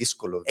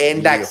δύσκολο.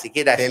 Εντάξει,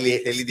 κοίτα,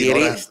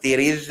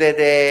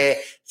 στηρίζεται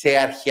σε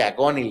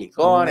αρχαιακών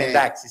υλικών,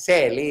 εντάξει,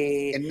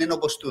 θέλει... Είναι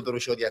όπως του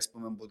Δρουσιώτη, ας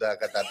πούμε, που τα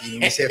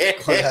καταπίνεις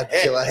εύκολα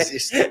και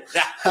βάζεις.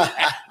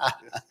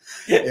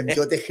 Είναι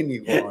πιο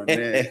τεχνικό,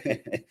 ναι.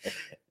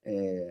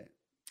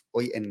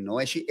 Όχι, εννοώ,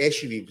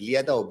 έχει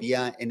βιβλία τα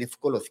οποία είναι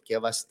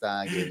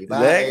ευκολοθκεύαστα κλπ.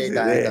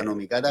 Τα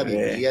νομικά τα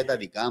βιβλία, τα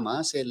δικά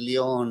μας,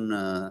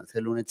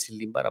 θέλουν έτσι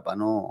λίγο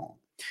παραπάνω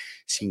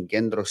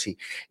συγκέντρωση.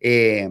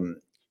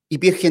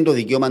 Υπήρχε το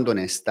δικαίωμα των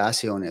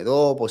εστάσεων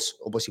εδώ,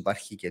 όπως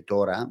υπάρχει και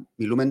τώρα.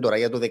 Μιλούμε τώρα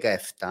για το 17,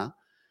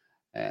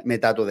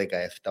 μετά το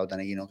 17, όταν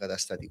έγινε ο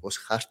καταστατικός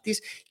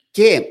χάρτης.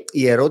 Και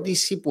η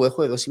ερώτηση που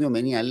έχω εδώ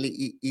σημειωμένη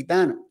άλλη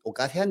ήταν ο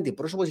κάθε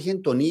αντιπρόσωπος είχε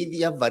τον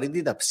ίδια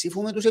βαρύτητα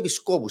ψήφου με τους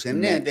επισκόπους.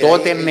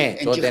 Τότε ναι.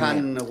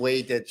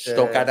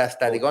 Στο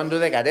καταστατικό του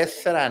 14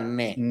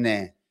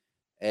 ναι.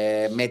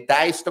 Μετά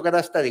στο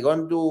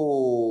καταστατικό του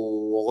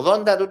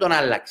 80 του τον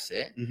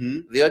άλλαξε,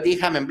 διότι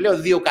είχαμε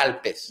πλέον δύο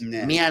κάλπες.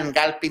 Μίαν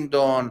κάλπη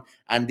των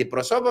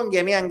αντιπροσώπων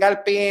και μίαν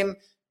κάλπη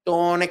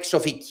των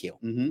εξοφίκιων.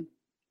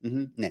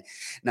 Ναι.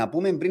 Να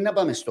πούμε πριν να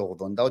πάμε στο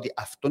 80 ότι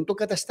αυτό το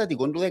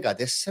καταστατικό του 14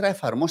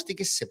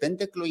 εφαρμόστηκε σε 5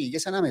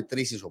 εκλογικές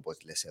αναμετρήσεις, όπως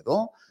λες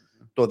εδώ,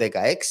 το 16,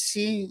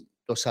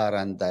 το 47,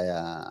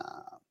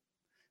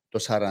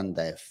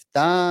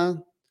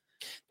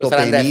 το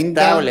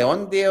 47 ο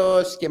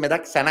Λεόντιος και μετά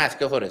ξανά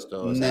δύο φορές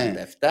το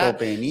 47,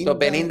 το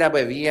 50 που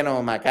έβγαινε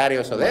ο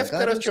Μακάριος ο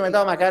δεύτερος και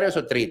μετά ο Μακάριος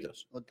ο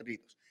τρίτος.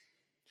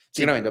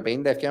 Συγγνώμη, το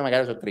 50 ευκαιρία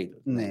Μακάριος ο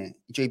τρίτος. Ναι.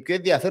 Και η πιο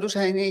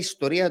ενδιαφέρουσα είναι η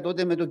ιστορία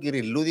τότε με τον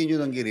Κυριλούδη και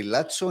τον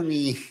Κυριλάτσον.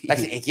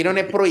 Εκείνο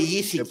είναι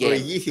προηγήθηκε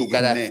του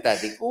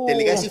καταστατικού.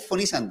 Τελικά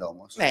συμφωνήσαν τα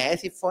όμως. Ναι,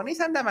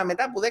 συμφωνήσαν τα, μα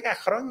μετά από 10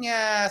 χρόνια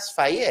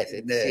σφαγές.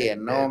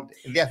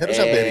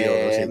 Ενδιαφέρουσα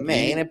περίοδος.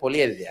 Ναι, είναι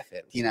πολύ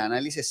ενδιαφέρον. Την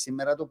ανάλυσε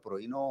σήμερα το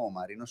πρωί ο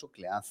Μαρίνος ο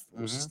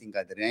Κλεάνθους στην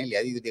Κατερίνα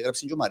Ηλιάδη, διότι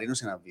έγραψε και ο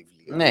Μαρίνος ένα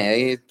βιβλίο.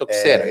 Ναι, το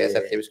ξέρω για τις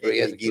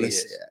αρχιεπισκοπικές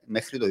εκλογές.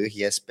 Μέχρι το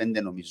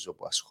 2005 νομίζω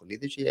που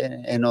ασχολείται και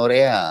είναι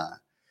ωραία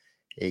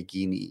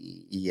εκείνη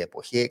η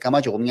εποχή. Έκανα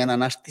και εγώ μια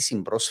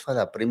ανάρτηση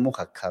πρόσφατα πριν μου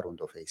χακάρουν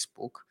το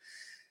Facebook.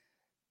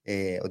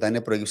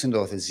 Όταν προέκυψε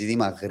το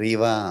ζήτημα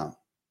Γρίβα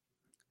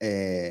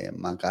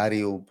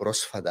Μακάριου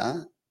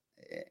πρόσφατα,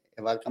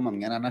 έκανα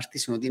μια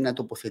ανάρτηση ότι να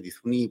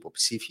τοποθετηθούν οι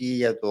υποψήφοι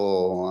για το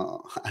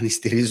αν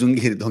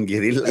στηρίζουν τον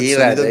Κυρίλα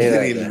ή τον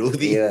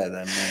Κυριλούδη.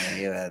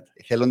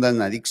 Θέλοντας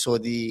να δείξω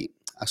ότι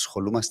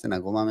ασχολούμαστε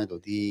ακόμα με το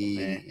τι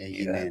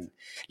έγινε.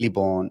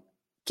 Λοιπόν,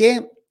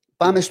 και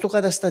πάμε στο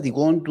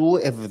καταστατικό του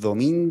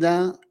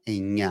 79.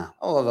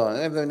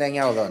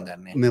 79-80,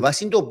 ναι. Με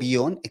βάση το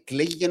οποίο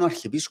εκλέγηκε ο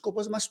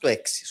Αρχιεπίσκοπος μας το 6.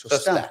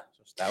 Σωστά.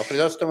 Ο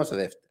Χρυσόστομος το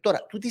δεύτερο.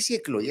 Τώρα, τούτες οι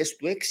εκλογές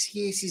του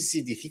 6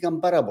 συζητηθήκαν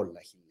πάρα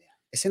πολλά χιλιά.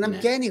 Εσένα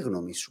ποια είναι η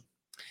γνώμη σου?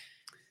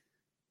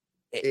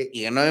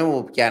 Η γνώμη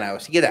μου ποια είναι?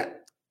 Κοίτα.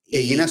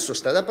 Έγιναν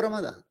σωστά τα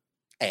πράγματα?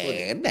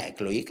 Ναι,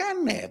 εκλογικά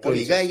ναι.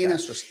 Εκλογικά έγιναν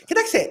σωστά.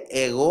 Κοίταξε,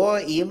 εγώ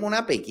ήμουν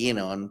από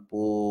εκείνον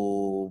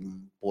που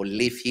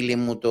πολλοί φίλοι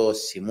μου το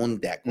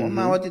θυμούνται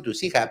ακόμα, ότι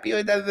τους είχα πει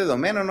ότι ήταν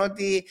δεδομένο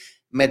ότι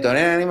με τον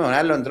έναν ή με τον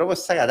άλλον τρόπο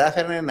θα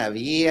κατάφερνε να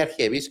βγει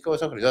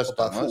αρχιεπίσκοπος ο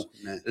Χρυσόστομος,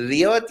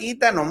 διότι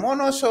ήταν ο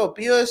μόνος ο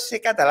οποίος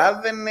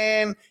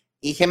καταλάβαινε,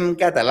 είχε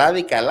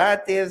καταλάβει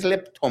καλά τις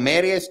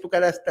λεπτομέρειες του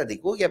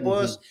καταστατικού και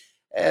πώς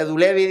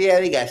δουλεύει η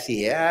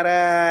διαδικασία.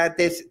 Άρα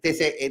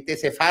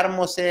τις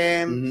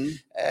εφάρμοσε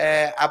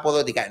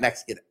αποδοτικά.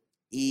 Εντάξει, κοίτα,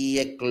 οι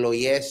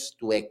εκλογές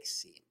του 6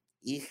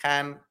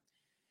 είχαν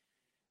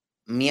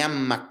μια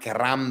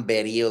μακρά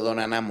περίοδο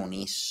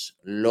αναμονής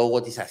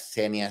λόγω της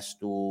ασθένειας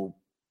του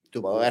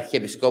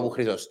Αρχιεπισκόπου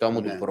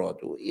Χρυσοστόμου του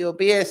πρώτου, οι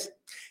οποίες,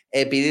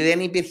 επειδή δεν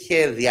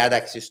υπήρχε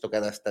διάταξη στο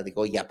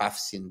καταστατικό για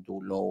πάυση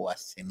του λόγου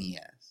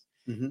ασθενείας,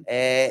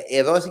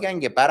 εδώθηκαν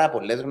και πάρα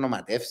πολλές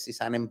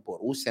γνωματεύσεις αν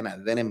εμπορούσαν,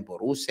 αν δεν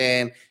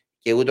εμπορούσαν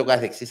και ούτω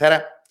καθεξής.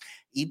 Άρα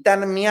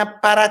ήταν μια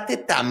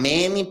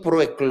παρατεταμένη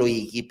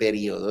προεκλογική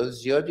περίοδος,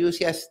 διότι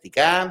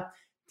ουσιαστικά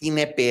την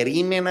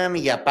επερίμεναν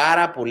για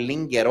πάρα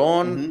πολύ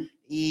καιρόν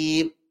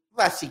οι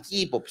βασικοί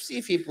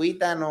υποψήφοι που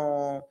ήταν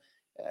ο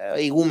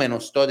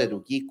ηγούμενος τότε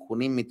του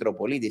Κίκου, η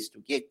Μητροπολίτης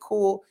του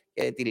Κίκου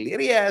και τη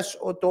Λυρίας,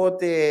 ο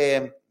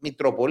τότε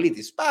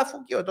Μητροπολίτης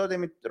Πάφου και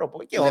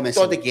ο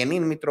τότε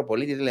καινήν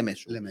Μητροπολίτης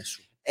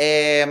Λεμεσού.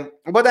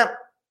 Οπότε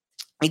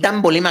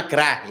ήταν πολύ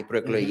μακρά η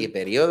προεκλογική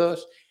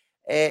περίοδος.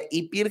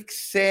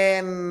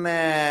 Υπήρξε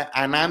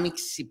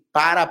ανάμειξη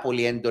πάρα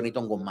πολύ έντονη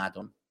των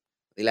κομμάτων.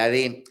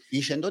 Δηλαδή,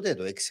 είχε τότε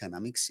το 6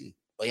 ανάμειξη.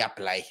 όχι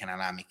απλά είχε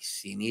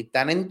ανάμειξη,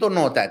 ήταν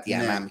εντονότατη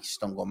Ναι. ανάμειξη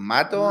των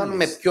κομμάτων, Μάλιστα.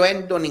 με πιο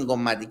έντονη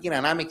κομματική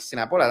ανάμειξη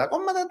από όλα τα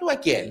κόμματα του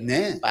ΑΚΕΛ.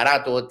 Ναι.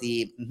 Παρά το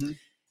ότι.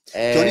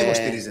 Ποιον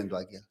υποστηρίζει το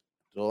ΑΚΕΛ?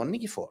 Τον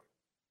Νικηφόρο.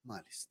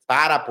 Μάλιστα.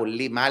 Πάρα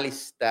πολύ,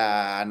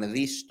 μάλιστα, αν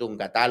δεις τον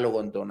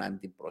κατάλογο των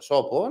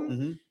αντιπροσώπων,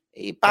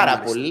 πάρα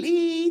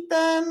πολλοί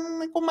ήταν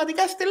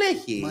κομματικά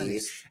στελέχη.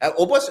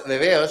 Όπως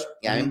βεβαίως,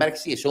 για να μην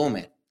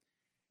παρεξηγηθούμε,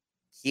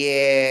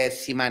 και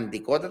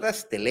σημαντικότατα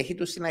στελέχη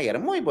του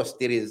συναγερμού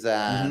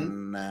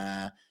υποστήριζαν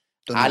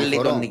άλλοι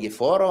των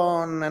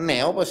Νικηφόρων,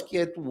 ναι, όπως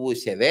και του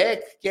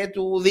ΣΕΔΕΚ και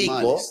του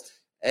ΔΙΚΟ.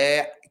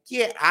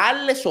 Και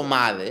άλλες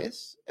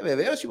ομάδες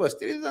βεβαίως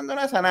υποστήριζαν τον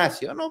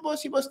Αθανάσιο,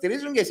 όπως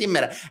υποστηρίζουν και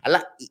σήμερα.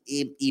 Αλλά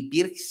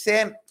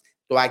υπήρξε.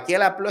 Το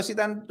ΑΚΕΛ απλώς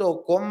ήταν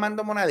το κόμμα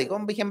το μοναδικό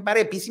που είχε πάρει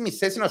επίσημη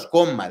θέση ως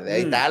κόμμα.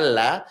 Δηλαδή τα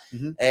άλλα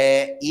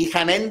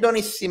είχαν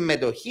έντονη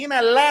συμμετοχή,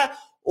 αλλά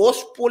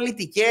ως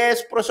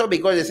πολιτικές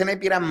προσωπικότητες. Δεν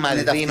πήραν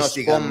μαζί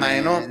ως κόμμα.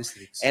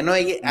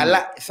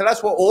 Αλλά θέλω να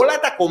σου πω, όλα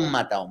τα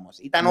κόμματα όμως.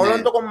 Ήταν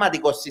όλο το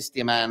κομματικό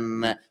σύστημα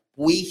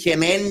που είχε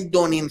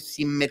έντονη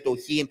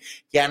συμμετοχή.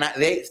 Και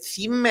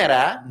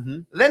σήμερα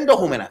δεν το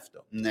έχουμε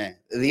αυτό.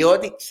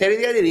 Διότι,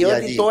 ξέρετε,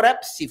 διότι τώρα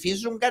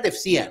ψηφίζουν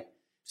κατευθείαν.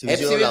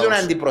 Ψηφίζουν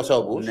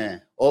αντιπροσώπους.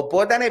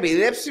 Οπότε, επειδή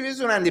δεν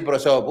ψηφίζουν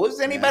αντιπροσώπους,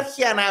 δεν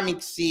υπάρχει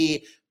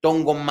ανάμειξη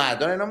των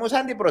κομμάτων. Ενώ όμως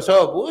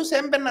αντιπροσώπους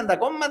έμπαιναν τα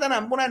κόμματα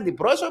να μπουν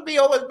αντιπρόσωποι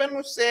όπως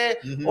μπαίνουν σε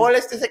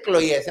όλες τις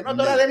εκλογές. Ενώ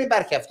τώρα δεν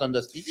υπάρχει αυτό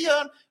το στοιχείο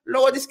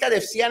λόγω της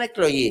κατευθείαν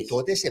εκλογής.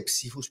 Τότε σε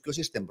ψήφους ποιος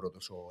ήταν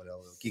πρώτος?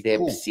 Σε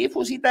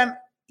ψήφους ήταν,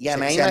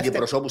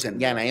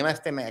 για να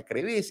είμαστε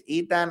ακριβείς,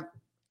 ήταν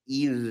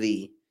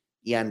ήδη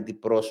οι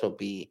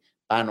αντιπρόσωποι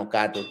πάνω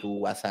κάτω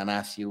του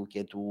Αθανάσιου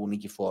και του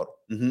Νικηφόρου.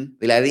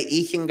 Δηλαδή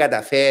είχε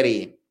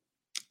καταφέρει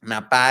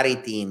να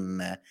πάρει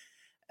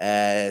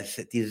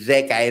τις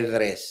 10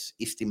 έδρες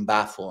στην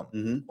Πάφο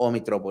ο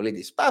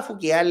Μητροπολίτης Πάφου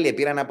και οι άλλοι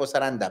πήραν από 45,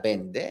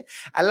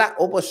 αλλά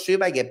όπως σου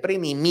είπα και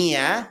πριν η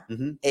μία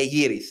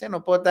εγύρισε,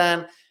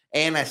 οπότε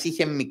ένας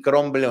είχε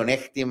μικρό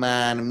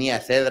πλεονέκτημα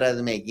μίας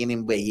έδρας με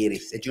εκείνη που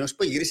εγύρισε. Εκείνος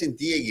που εγύρισε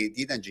τι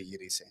ήταν και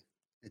εγύρισε?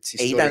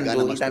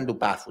 Ήταν του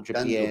Πάφου και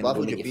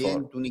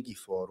του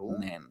Νικηφόρου.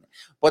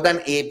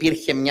 Οπότε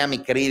υπήρχε μια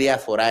μικρή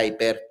διαφορά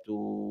υπέρ του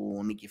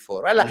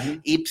Νικηφόρου. Αλλά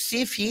η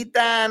ψήφη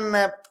ήταν,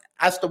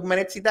 ας το πούμε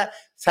έτσι, ήταν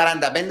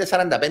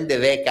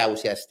 45-45-10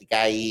 ουσιαστικά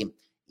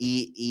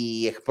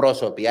οι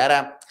εκπρόσωποι.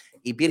 Άρα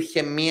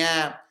υπήρχε μια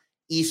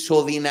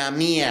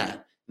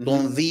ισοδυναμία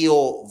των δύο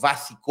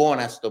βασικών,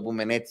 ας το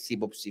πούμε έτσι,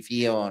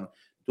 υποψηφίων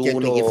του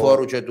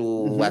Νικηφόρου και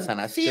του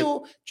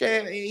Αθανασίου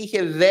και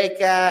είχε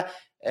 10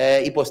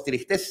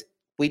 υποστηριχτές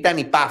που ήταν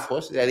η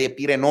Πάφος, δηλαδή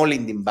πήραν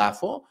όλη την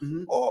Πάφο,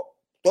 ο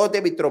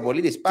τότε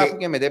Μητροπολίτης Πάφου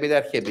και μετέπειτα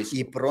Αρχιεπίσκοπος.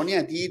 Η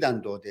πρόνοια τι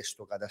ήταν τότε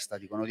στο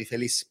καταστατικό, ότι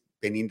θέλεις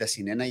 50-1?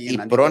 Η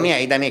πρόνοια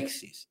ήταν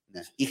εξής.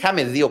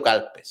 Είχαμε δύο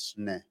κάλπες.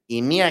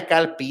 Η μία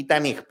κάλπη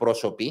ήταν οι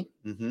εκπρόσωποι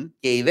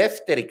και η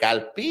δεύτερη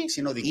κάλπη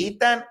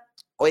ήταν,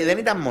 δεν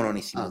ήταν μόνο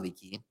η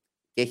συνοδική,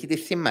 και έχει τη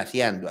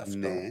σημασία του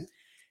αυτό.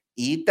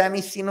 Ήταν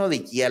η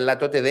συνοδική, αλλά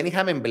τότε δεν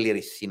είχαμε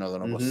πλήρη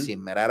σύνοδο όπως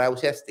σήμερα, άρα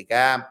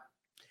ουσιαστικά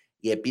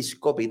οι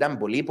επίσκοποι ήταν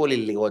πολύ πολύ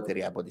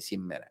λιγότεροι από τη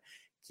σήμερα.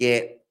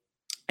 Και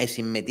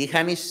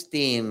συμμετείχαν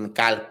στην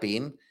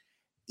κάλπη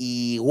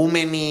οι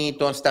ηγούμενοι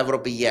των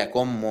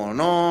σταυροπηγειακών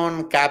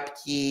μονών,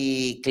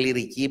 κάποιοι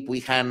κληρικοί που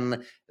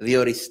είχαν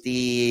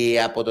διοριστεί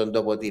από τον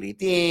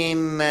τοποτηρητή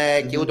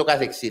και ούτω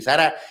καθεξής.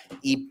 Άρα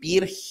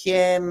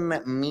υπήρχε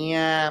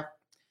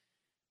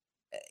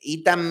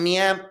ήταν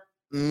μια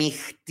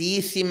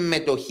μειχτή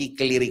συμμετοχή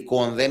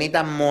κληρικών, δεν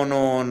ήταν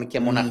μόνο και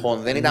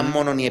μοναχών, δεν ήταν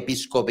μόνο οι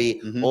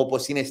επίσκοποι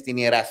όπως είναι στην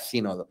Ιερά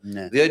Σύνοδο.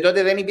 Διότι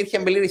τότε δεν υπήρχε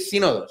πλήρης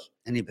σύνοδος.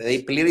 Δηλαδή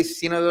η πλήρης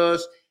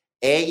σύνοδος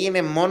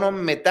έγινε μόνο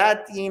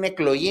μετά την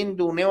εκλογή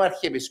του νέου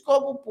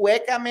Αρχιεπισκόπου που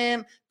έκαμε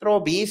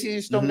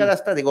τροποποιήσεις στον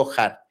καταστατικό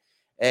χάρτη.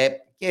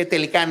 Και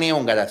τελικά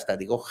νέο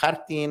καταστατικό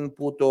χάρτη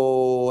που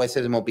το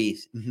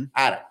εσεσμοποίησε.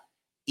 Άρα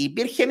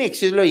υπήρχε η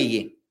εξής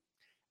λογική.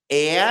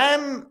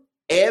 Εάν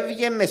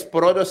έβγαινες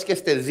πρώτος και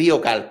στις δύο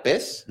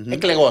κάλπες,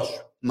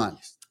 εκλεγόσου.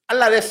 Μάλιστα.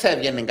 Αλλά δεν σε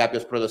έβγαινε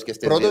κάποιος πρώτος και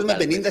στις δύο κάλπες.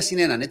 Πρώτος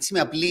με 50-1, έτσι με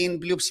απλή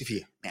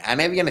πλειοψηφία. Αν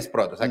έβγαινες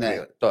πρώτος,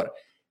 ακριβώς. Τώρα,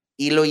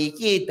 η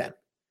λογική ήταν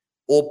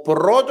ο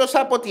πρώτος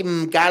από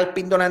την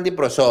κάλπη των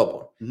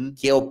αντιπροσώπων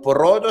και ο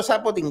πρώτος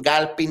από την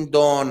κάλπη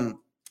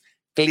των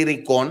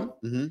κληρικών,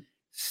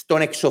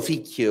 στον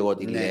εξοφίκιο εγώ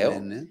τη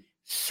λέω,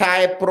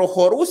 θα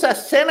προχωρούσα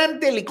σε έναν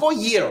τελικό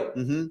γύρο.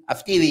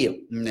 Αυτοί οι δύο.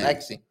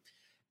 Εντάξει.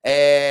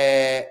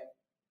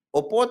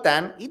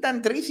 Οπότε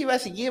ήταν τρεις οι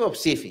βασικοί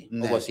υποψήφοι,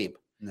 όπως είπα.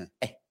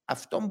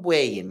 Αυτό που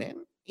έγινε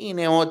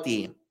είναι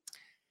ότι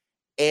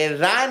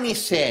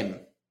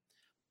εδάνησε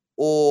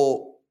ο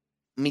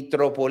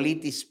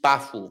Μητροπολίτης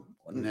Πάφου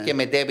και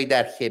μετέπειτα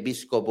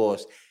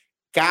Αρχιεπίσκοπος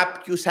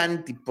κάποιους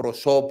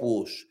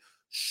αντιπροσώπους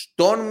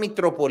στον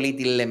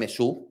Μητροπολίτη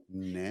Λεμεσού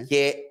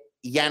και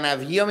για να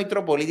βγει ο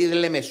Μητροπολίτης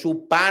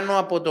Λεμεσού πάνω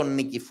από τον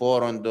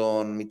Νικηφόρο,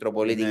 τον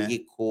Μητροπολίτη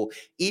Κίκου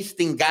ή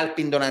στην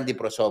κάλπη των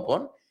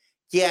αντιπροσώπων,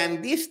 και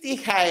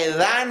αντίστοιχα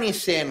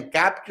εδάνησε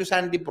κάποιους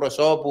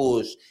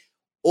αντιπροσώπους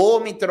ο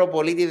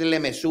Μητροπολίτης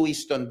Λεμεσού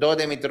εις τον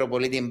τότε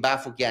Μητροπολίτη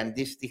Πάφου και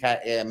αντίστοιχα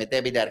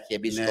μετέπειτα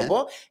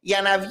Αρχιεπίσκοπο,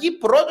 για να βγει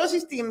πρώτος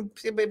στην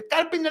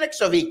κάλπη των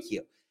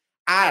Εξοβίκιο.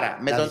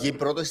 Άρα, να βγει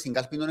πρώτος στην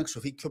κάλπη των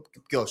Εξοβίκιο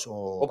ποιος,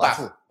 ο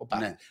Πάφου.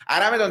 Ναι.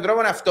 Άρα με τον τρόπο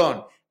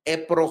αυτόν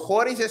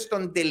προχώρησε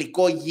στον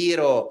τελικό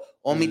γύρο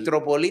ο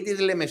Μητροπολίτης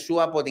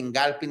Λεμεσού από την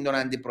κάλπη των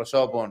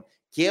αντιπροσώπων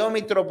και ο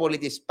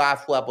Μητροπολίτης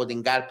Πάφου από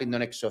την κάλπη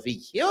των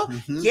Εξοβίκιο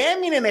και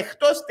έμεινε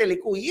εκτός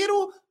τελικού γύρου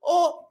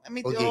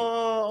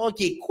ο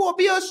Κίκου, ο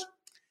οποίος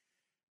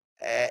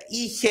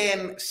είχε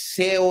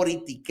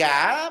θεωρητικά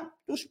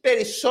τους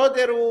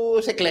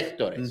περισσότερους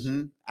εκλέκτορες.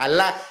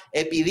 Αλλά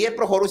επειδή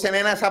προχωρούσε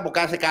ένας από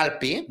κάθε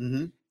κάλπη,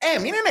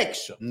 έμεινε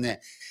έξω. Ναι.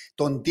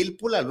 Τον deal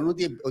που λαλούν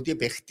ότι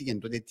επέχτηκε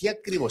τότε, τι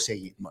ακριβώς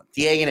έγινε?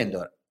 Τι έγινε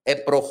τώρα?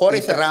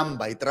 Προχώρησε...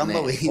 Η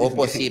τράμπα που έγινε.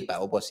 Όπως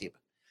είπα.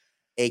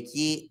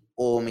 Εκεί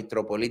ο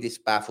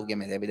Μητροπολίτης Πάφου και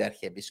μετέπειτα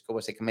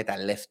Αρχιεπίσκοπος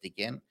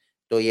εκμεταλλεύτηκε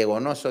το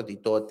γεγονός ότι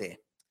τότε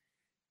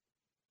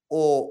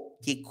ο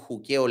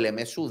Κίκου και ο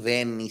Λεμεσού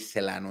δεν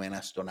ήθελαν ο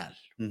ένας τον άλλο.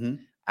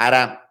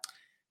 Άρα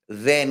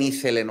δεν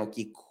ήθελε ο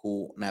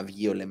Κίκου να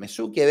βγει ο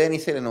Λεμεσού και δεν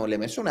ήθελε ο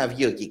Λεμεσού να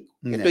βγει ο Κίκου.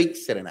 Και το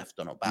ήξερε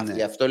αυτόν ο Πάφου.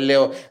 Γι' αυτό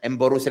λέω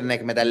μπορούσε να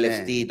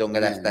εκμεταλλευτεί τον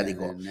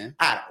καταστατικό.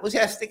 Άρα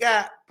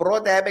ουσιαστικά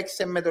πρώτα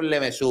έπαιξε με τον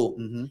Λεμεσού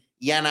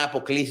για να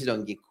αποκλείσει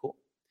τον Κίκου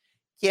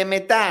και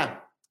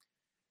μετά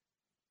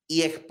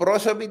οι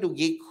εκπρόσωποι του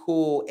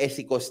Κίκου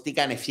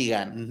εσηκωστήκαν,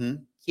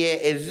 φύγαν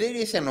και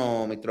ζήτησε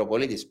ο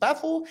Μητροπολίτης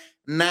Πάφου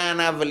να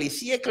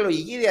αναβληθεί η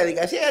εκλογική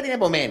διαδικασία για την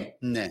επομένη.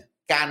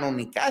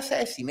 Κανονικά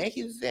θα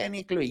συνέχιζε η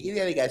εκλογική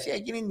διαδικασία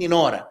εκείνη την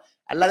ώρα.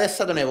 Αλλά δεν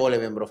θα τον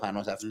εβόλευε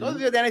προφανώς αυτό,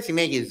 διότι αν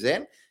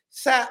συνέχιζε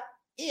θα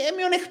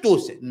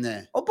μειονεκτούσε.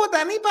 Οπότε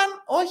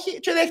είπαν όχι,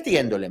 και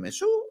δέχτηκε το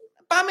Λεμεσού,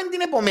 πάμε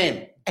την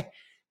επομένη.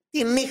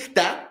 Τη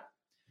νύχτα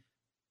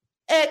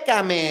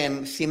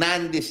έκαμε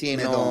συνάντηση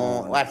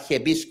ο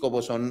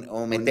Αρχιεπίσκοπος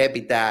ο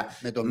μετέπειτα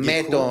με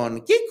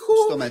τον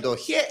Κίκου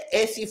και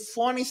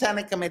συμφώνησαν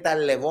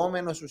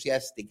εκμεταλλευόμενος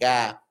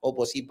ουσιαστικά,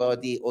 όπως είπα,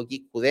 ότι ο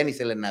Κίκου δεν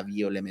ήθελε να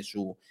βγει ο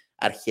Λεμεσού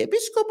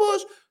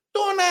Αρχιεπίσκοπος, το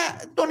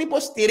να τον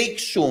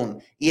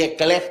υποστηρίξουν οι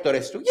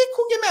εκλέκτορες του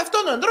Κίκου και με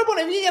αυτόν τον τρόπο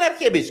να βγει ένα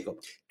Αρχιεπίσκοπο.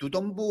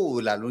 Τούτον που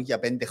λαλούν για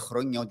 5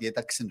 χρόνια ότι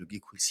έταξε του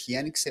Κίκου, ισχύει,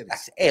 αν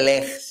ξέρεις?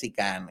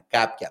 Ελέγχθηκαν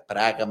κάποια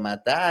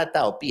πράγματα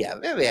τα οποία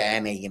βέβαια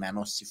δεν έγιναν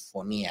ως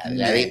συμφωνία.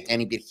 Δηλαδή δεν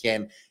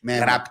υπήρχε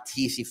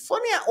γραπτή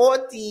συμφωνία,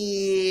 ότι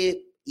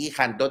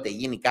είχαν τότε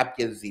γίνει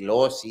κάποιες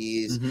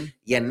δηλώσεις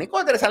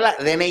γενικότερες, αλλά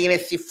δεν έγινε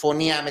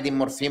συμφωνία με τη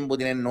μορφή που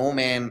την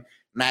εννοούμε,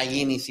 να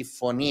γίνει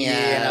συμφωνία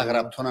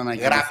γραπτών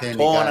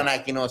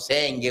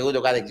ανακοινωσέν και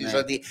ούτω καθεξής,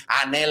 ότι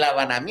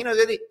ανέλαβα να μείνω,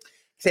 διότι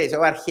ξέρεις,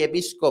 ο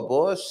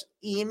Αρχιεπίσκοπος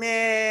είναι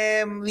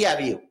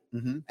διαβίου.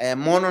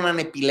 Μόνο αν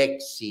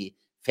επιλέξει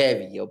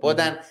φεύγει.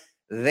 Οπότε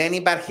δεν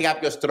υπάρχει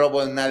κάποιος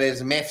τρόπος να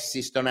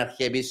δεσμεύσει τον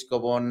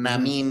Αρχιεπίσκοπο να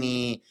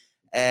μείνει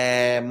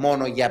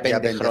μόνο για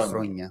 5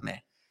 χρόνια. Ναι.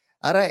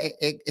 Άρα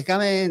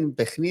έκαμε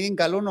παιχνίδι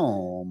καλό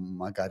ο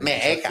Μακάρης. Ναι,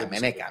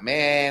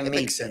 έκαμε.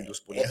 Έπαιξε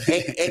τους που λέμε.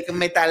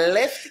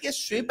 Εκμεταλλεύτηκε,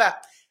 σου είπα,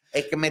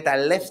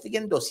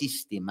 εκμεταλλεύτηκε το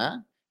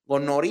σύστημα,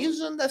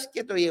 γνωρίζοντας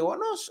και το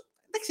γεγονός,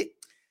 εντάξει,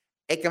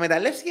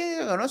 εκμεταλλεύτηκε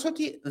το γεγονός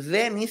ότι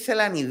δεν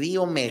ήθελαν οι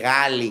δύο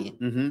μεγάλοι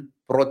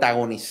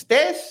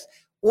πρωταγωνιστές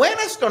ο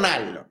ένας τον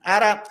άλλον.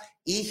 Άρα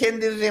είχε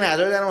τη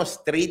δυνατότητα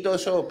ως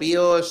τρίτος, ο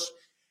οποίος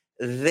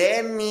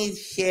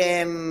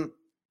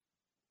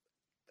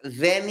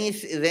δεν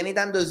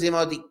ήταν το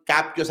ζήτημα ότι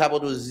κάποιος από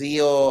τους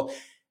δύο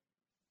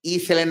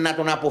ήθελε να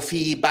τον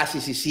αποφύγει πάση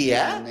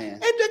θυσία.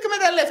 Το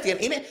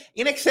εκμεταλλεύτηκε.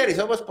 Είναι, ξέρεις,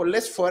 όπως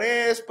πολλές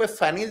φορές που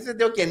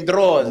εμφανίζεται ο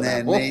κεντρός.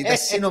 Ήταν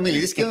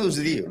συνομιλητής και με τους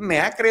δύο.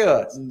 Ναι,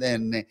 ακριβώς.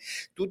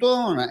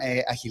 Τούτον,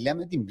 Αχιλλέα,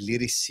 με την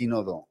πλήρη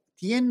σύνοδο,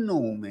 τι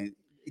εννοούμε?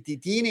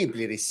 Τι είναι η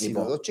πλήρη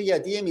σύνοδο και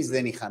γιατί εμείς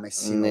δεν είχαμε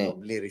σύνοδο,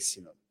 πλήρη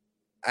σύνοδο?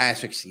 Ας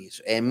σου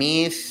εξηγήσω.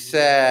 Εμείς...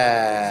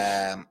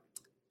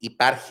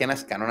 Υπάρχει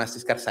ένας κανόνας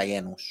της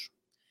Καρσαγένους.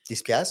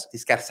 Της ποιας?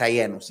 Της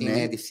Καρσαγένους.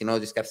 Είναι της Συνόδου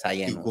της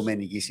Καρσαγένους. Η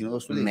Οικουμενική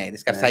Σύνοδος του. Ναι,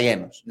 της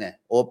Καρσαγένους.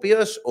 Ο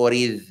οποίος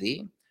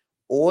ορίζει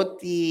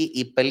ότι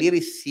η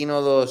πλήρη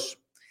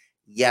σύνοδος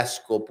για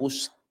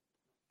σκοπούς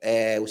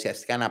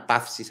ουσιαστικά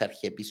αναπαύσης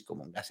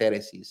αρχιεπίσκοπων,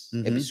 καθαίρεσης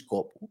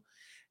επισκόπου,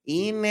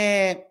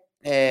 είναι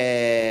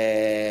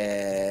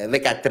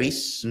 13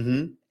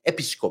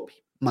 επισκόποι.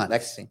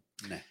 Εντάξει.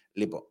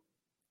 Λοιπόν,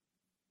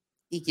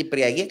 η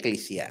Κυπριακή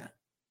Εκκλησία,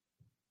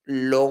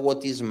 λόγω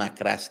της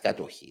μακράς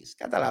κατοχής,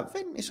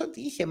 καταλαβαίνεις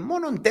ότι είχε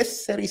μόνο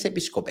 4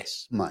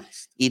 επισκοπές.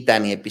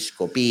 Ήταν η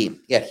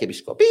επισκοπή, η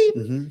αρχιεπισκοπή,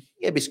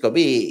 η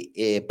επισκοπή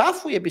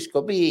Πάφου, η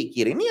επισκοπή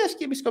Κυρηνίας και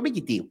η επισκοπή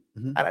Κιτίου.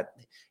 Άρα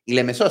η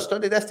Λεμεσός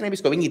τότε ήταν στην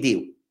επισκοπή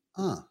Κιτίου.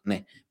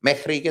 Ναι.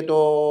 Μέχρι και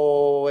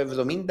το 73-75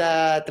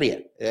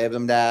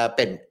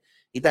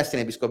 ήταν στην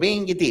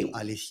επισκοπή Κιτίου.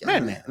 Αλήθεια.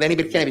 Ναι. Δεν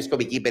υπήρχε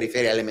επισκοπική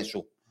περιφέρεια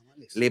Λεμεσού.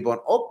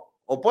 Λοιπόν,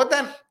 οπότε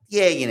τι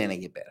έγινε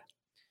εκεί πέρα?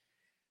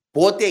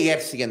 Πότε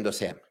γέρθηκε το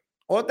ΣΕΜ?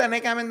 Όταν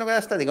έκαμε το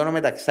καταστατικό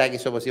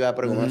Μεταξάκης, όπως είπα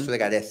προηγουμένως, το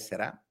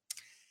 2014,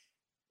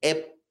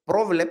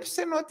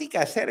 πρόβλεψε ότι η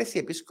καθαίρεση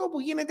επισκόπου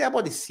γίνεται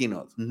από τη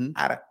Σύνοδο.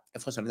 Άρα,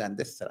 εφόσον ήταν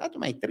 4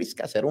 άτομα, οι 3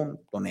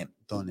 καθαιρούν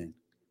τον ένα.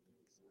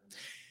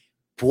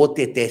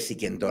 Πότε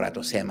τέθηκε τώρα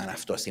το θέμα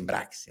αυτό στην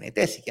πράξη?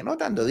 Τέθηκε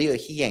όταν το 1972,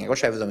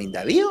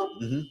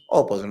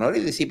 όπως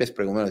γνωρίζεις, είπες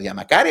προηγουμένως για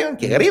Μακάριον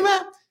και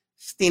Γρίβα,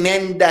 στην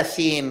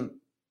ένταση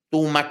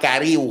του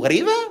Μακαρίου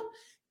Γρίβα,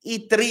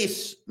 οι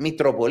 3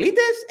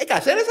 Μητροπολίτες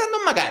εκαθαίρεσαν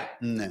τον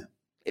Μακάριο.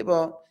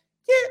 Λοιπόν,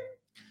 και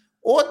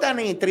όταν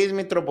οι 3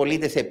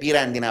 Μητροπολίτες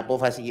πήραν την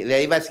απόφαση,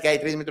 δηλαδή βασικά οι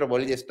 3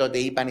 Μητροπολίτες τότε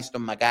είπαν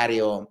στον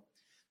Μακάριο,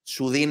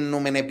 σου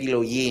δίνουμε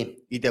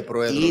επιλογή είτε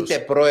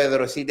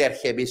πρόεδρος είτε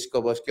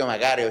αρχιεπίσκοπος, και ο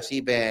Μακάριος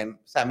είπε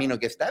θα μείνω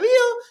και στα 2,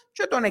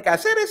 και τον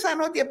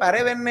εκαθαίρεσαν ότι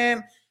επαρέβαινε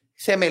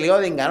σε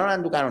μελιώδη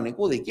κανόνα του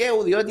κανονικού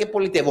δικαίου, διότι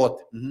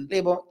πολιτευόταν.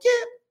 Λοιπόν, και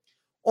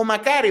ο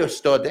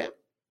Μακάριος τότε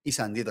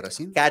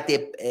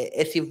κάτι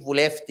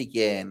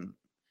συμβουλεύτηκε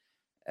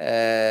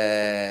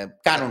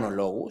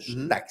κανονολόγους,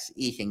 εντάξει,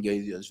 είχε και ο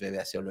ίδιος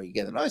βέβαια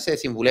θεολογικές γνώσεις,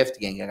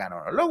 συμβουλεύτηκε και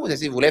κανονολόγους,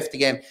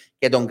 συμβουλεύτηκε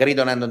και τον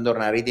Κρήτονα τον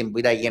Τορναρίτη που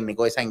ήταν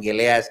γενικός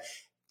εισαγγελέας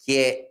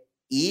και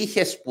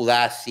είχε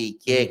σπουδάσει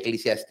και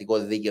εκκλησιαστικό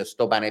δίκαιο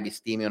στο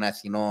Πανεπιστήμιο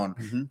Αθηνών,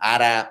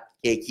 άρα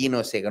και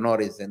εκείνος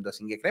εγνώριζε το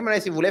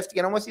συγκεκριμένο.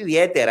 Συμβουλεύτηκε όμως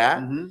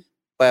ιδιαίτερα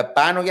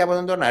πάνω και από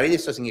τον Τορναρίτη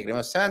στο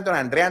συγκεκριμένο θέμα, τον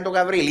Ανδρέα τον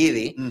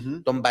Γαβριλίδη,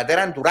 τον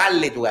πατέρα του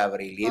Ράλι του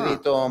Γαβριλίδη,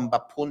 τον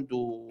παππούν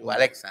του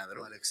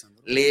Αλέξανδρου.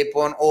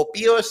 Λοιπόν, ο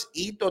οποίος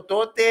ήταν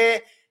τότε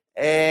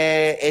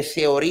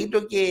θεωρείται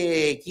και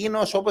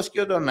εκείνος, όπως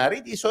και ο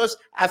Τορναρίτης, ως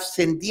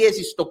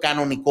αυθεντίεση στο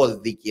κανονικό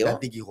δίκαιο.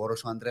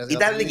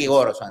 Ήταν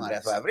δικηγόρος ο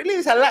Ανδρέας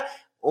Γαβριλίδης, αλλά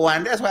ο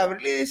Ανδρέας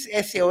Γαβριλίδης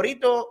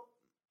θεωρείται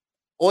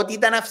ότι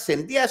ήταν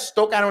αυθεντία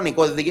στο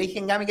κανονικό δίκαιο,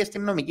 είχε κάνει και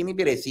στην νομική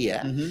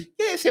υπηρεσία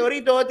και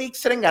θεωρείται ότι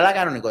ήξερε καλά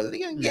κανονικό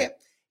δίκαιο και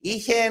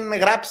είχε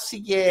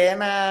γράψει και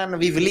ένα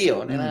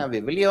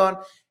βιβλίο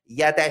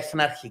για τα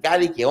εθναρχικά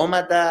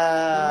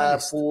δικαιώματα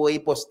που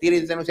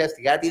υποστήριζαν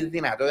ουσιαστικά τη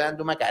δυνατότητα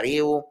του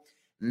Μακαρίου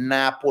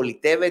να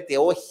πολιτεύεται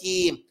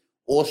όχι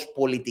ως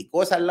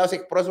πολιτικός αλλά ως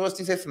εκπρόσωπος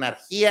της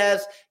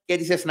εθναρχίας και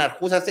της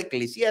εθναρχούσας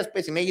εκκλησίας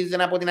που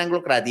συνέχιζαν από την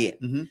Αγγλοκρατία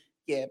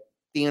και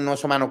την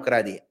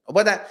Οσομανοκρατία.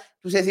 Οπότε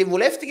τους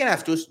συμβουλεύτηκαν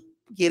αυτούς,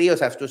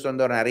 κυρίως αυτούς τον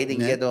Τορναρίτη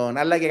και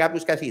αλλά και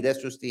κάποιους καθηγητές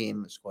τους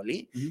στην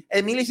σχολή,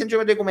 μίλησαν και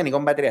με το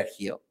Οικουμενικό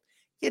Πατριαρχείο.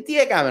 Και τι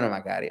έκανε ο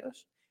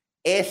Μακάριος?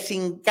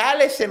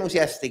 Συγκάλεσε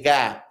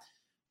ουσιαστικά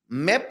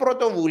με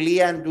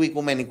πρωτοβουλία του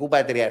Οικουμενικού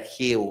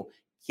Πατριαρχείου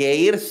και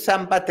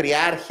ήρθαν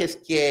πατριάρχες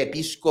και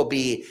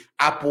επίσκοποι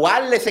από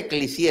άλλες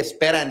εκκλησίες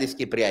πέραν της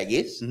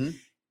Κυπριακής.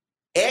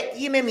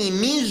 Έγινε η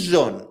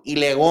μείζον η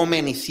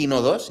λεγόμενη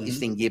σύνοδος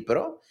στην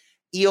Κύπρο,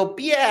 η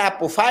οποία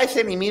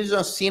αποφάσισε η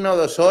μείζον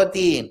σύνοδος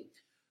ότι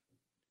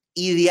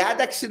η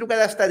διάταξη του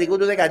καταστατικού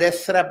του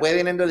 14 που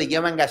έδινε το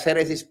δικαίωμα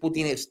εγκαθαίρεσης που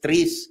τις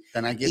 3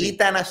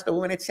 ήταν, ας το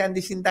πούμε έτσι,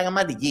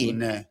 αντισυνταγματική.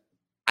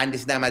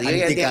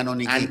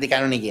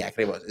 Αντικανονική,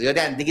 ακριβώς. Διότι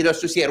αντίκειτο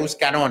στους ιερούς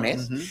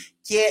κανόνες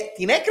και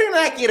την έκρινε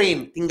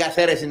άκυρη την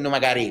καθαίρεση του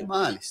Μακαρίου.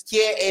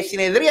 Και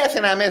συνεδρίασε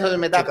αμέσως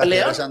μετά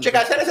πλέον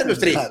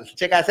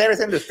και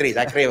καθαίρεσαν τους 3.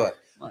 Ακριβώς.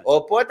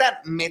 Οπότε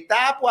μετά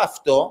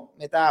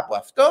από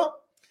αυτό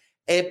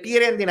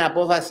πήρε την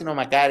απόφαση ο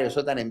Μακάριος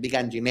όταν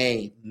μπήκαν οι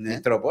νέοι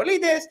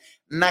Μητροπολίτες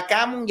να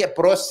κάνουν και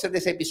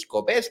πρόσθετες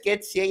επισκοπές και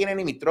έτσι έγινε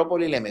η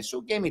Μητρόπολη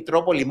Λεμεσού και η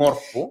Μητρόπολη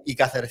Μόρφου. Οι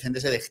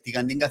καθαρεθέντες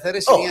δεχτήκαν την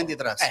καθαίρεση ή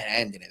αντιδράσαν?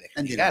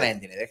 Δεν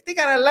την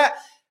δεχτήκαν, αλλά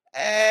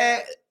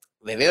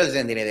βεβαίως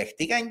δεν την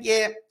δεχτήκαν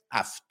και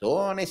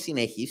αυτό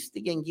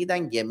συνεχίστηκε και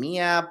ήταν και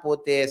μία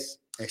από τις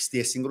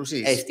εστίες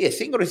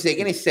σύγκρουσης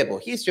εκείνης της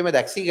εποχής και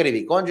μεταξύ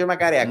Γρηβικών και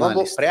Μακαριακών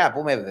που πρέπει να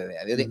πούμε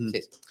βέβαια, διότι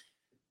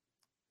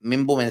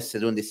μην πούμε σε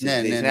τούν τη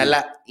συζήτηση,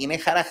 αλλά είναι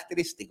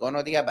χαρακτηριστικό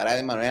ότι για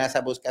παράδειγμα ο ένας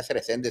από τους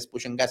καθαιρεσέντες που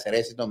είχε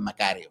καθαιρέσει τον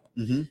Μακάριο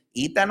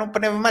ήταν ο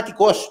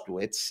πνευματικός του,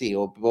 έτσι,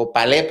 ο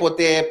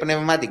παλέποτε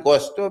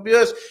πνευματικός του, ο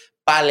οποίος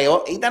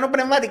ήταν ο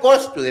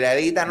πνευματικός του,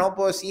 δηλαδή ήταν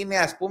όπως είναι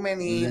ας πούμε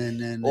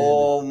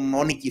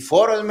ο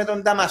Νικηφόρος με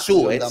τον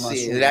Ταμασού,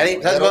 έτσι, δηλαδή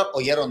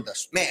ο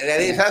γέροντας. Ναι,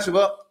 δηλαδή θα σου πω,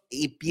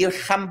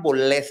 υπήρχαν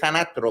πολλές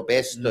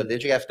ανατροπές τότε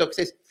και γι' αυτό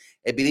ξέρεις,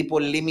 επειδή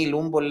πολλοί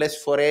μιλούν πολλές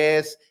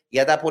φορές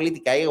για τα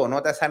πολιτικά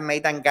γεγονότα σαν να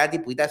ήταν κάτι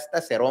που ήταν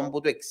σταθερό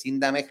από το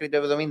 60 μέχρι το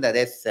 74.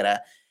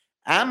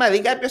 Άμα δει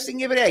κάποιος στην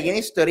κυπριακή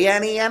ιστορία,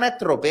 αν οι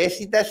ανατροπές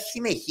ήταν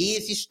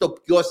συνεχείς στο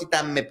ποιος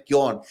ήταν με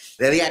ποιον.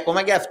 Δηλαδή,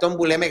 ακόμα και αυτό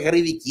που λέμε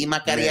Γρηβική,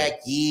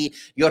 Μακαριακή,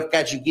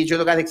 Γιορκατσική και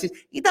το καθεξής,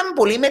 ήταν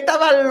πολύ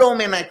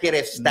μεταβαλλόμενα και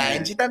ρευστά.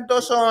 Ήταν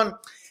τόσο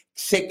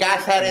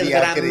ξεκάθαρες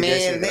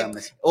γραμμές,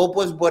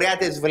 όπως μπορεί να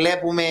τις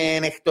βλέπουμε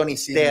εκ των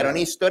υστέρων.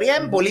 Η ιστορία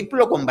είναι πολύ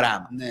πλοκό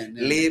πράγμα.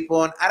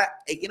 Λοιπόν,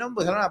 άρα, εκείνο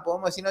που θέλω να πω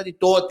όμως είναι ότι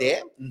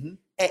τότε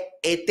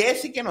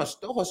ετέθηκε ο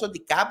στόχος ότι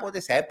κάποτε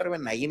θα έπρεπε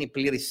να γίνει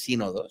πλήρης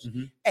σύνοδος.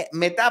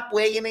 Μετά που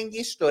έγινε και η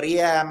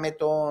ιστορία με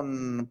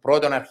τον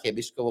πρώτον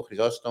Αρχιεπίσκοπο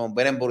Χρυσόστομο,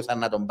 που δεν μπορούσαν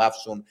να τον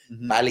πάυσουν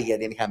πάλι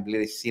γιατί δεν είχαν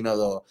πλήρη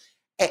σύνοδο,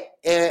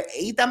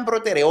 ήταν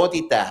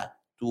προτεραιότητα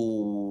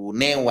του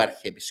νέου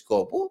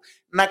Αρχιεπισκόπου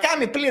να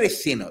κάνει πλήρη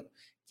σύνοδο.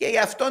 Και γι'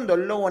 αυτόν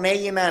τον λόγο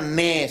έγιναν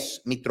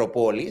νέες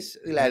Μητροπόλεις,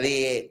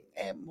 δηλαδή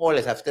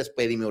όλες αυτές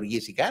που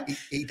δημιουργήθηκαν.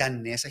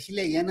 Ήταν νέες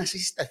Αχιλλέα να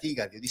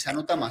συσταθήκα, διότι σαν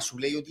ο Ταμασού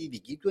λέει ότι η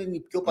δική του είναι η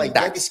πιο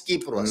παγιά της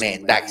Κύπρου. Ναι,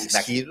 εντάξει.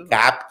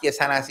 Κάποιες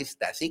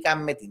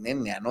ανασυσταθήκαν με την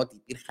έννοια ότι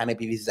υπήρχαν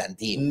επί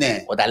Βυζαντίου.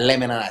 Ναι. Όταν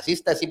λέμε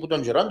ανασύσταση που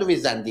των καιρών του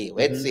Βυζαντίου,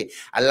 έτσι.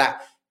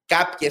 Αλλά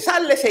κάποιες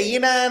άλλες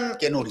έγιναν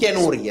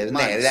καινούργιες.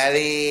 Ναι,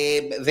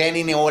 δηλαδή δεν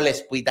είναι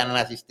όλες που ήταν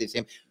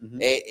ανασύσταση.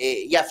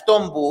 Γι'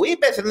 αυτό που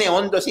είπες, ναι,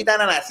 όντως ήταν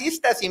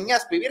ανασύσταση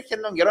μιας που υπήρχε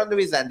των καιρών του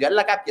Βυζαντίου.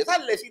 Αλλά κάποιες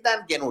άλλες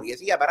ήταν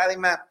καινούργιες. Για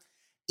παράδειγμα,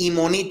 η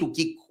Μονή του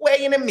Κίκου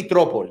έγινε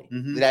Μητρόπολη.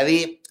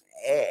 Δηλαδή,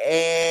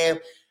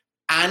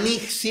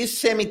 ανοίξει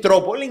σε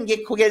Μητρόπολη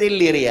Κίκου και τη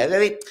Λυρία.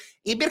 Δηλαδή,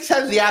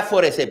 υπήρξαν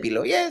διάφορες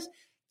επιλογές.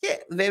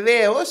 Και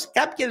βεβαίως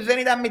κάποιες δεν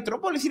ήταν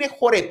Μητροπόλεις, είναι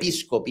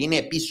χωρεπίσκοποι. Είναι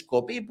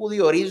επίσκοποι που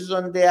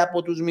διορίζονται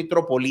από τους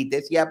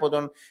Μητροπολίτες ή από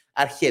τον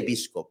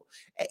Αρχιεπίσκοπο.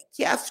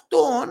 Και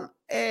αυτόν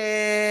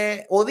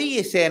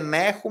οδήγησε να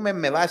έχουμε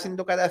με βάση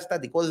το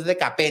καταστατικό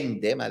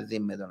 15 μαζί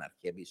με τον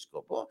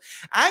Αρχιεπίσκοπο.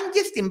 Αν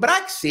και στην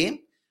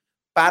πράξη,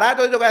 παρά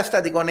το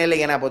καταστατικό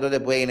έλεγε από τότε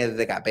που έγινε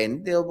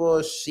 15,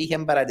 όπως είχε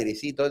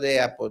παρατηρηθεί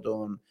τότε από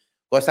τον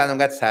Κώστα των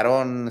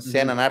Κατσαρών σε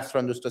έναν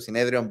άρθρο του στο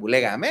συνέδριο που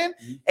λέγαμε,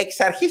 εξ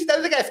αρχής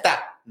ήταν 17.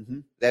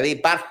 Δηλαδή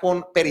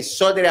υπάρχουν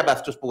περισσότεροι από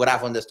αυτούς που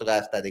γράφονται στο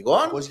καταστατικό.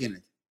 Πώς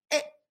γίνεται?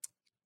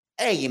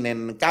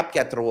 Έγινε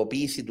κάποια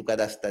τροποποίηση του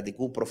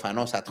καταστατικού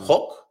προφανώς ad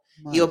hoc,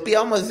 η οποία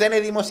όμως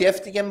δεν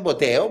δημοσιεύτηκε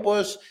ποτέ,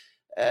 όπως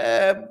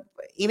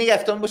είναι για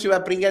αυτό που σου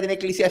είπα πριν για την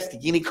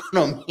εκκλησιαστική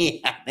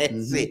οικονομία.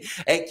 Έτσι.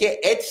 Και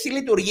έτσι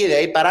λειτουργεί.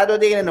 Δηλαδή, παρά το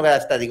ότι έγινε το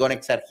καταστατικό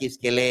εξ αρχής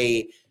και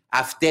λέει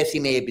αυτές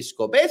είναι οι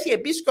επισκοπές, οι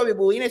επίσκοποι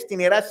που είναι στην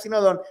Ιερά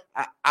Σύνοδο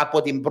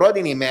από την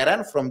πρώτη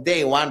ημέρα, from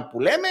day one που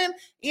λέμε,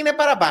 είναι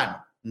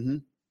παραπάνω.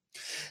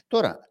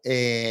 Τώρα,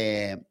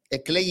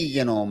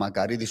 εκλέγηκε ο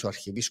Μακαρίδης ο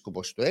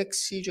Αρχιεπίσκοπος το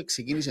 6 και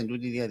ξεκίνησε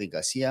τούτη η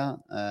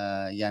διαδικασία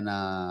για να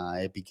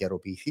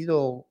επικαιροποιηθεί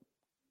το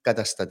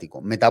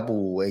καταστατικό, μετά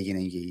που έγινε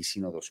και η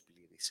Σύνοδος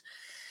Πλήρης.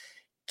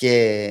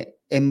 Και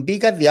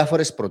εμπήκαν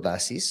διάφορες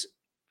προτάσεις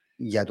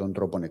για τον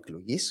τρόπο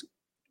εκλογής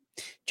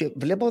και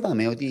βλέπω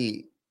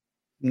ότι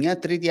μια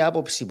τρίτη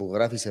άποψη που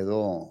γράφεις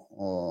εδώ,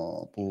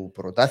 που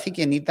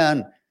προτάθηκε,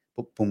 ήταν,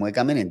 που μου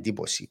έκαμε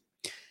εντύπωση.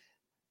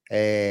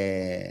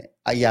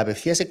 Η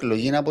απευθείας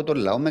εκλογή από τον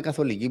λαό με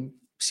καθολική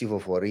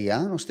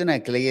ψηφοφορία, ώστε να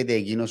εκλέγεται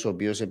εκείνος ο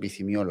οποίος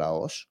επιθυμεί ο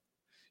λαός.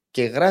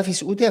 Και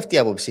γράφεις ούτε αυτή η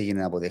άποψη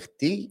έγινε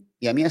αποδεκτή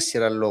για μια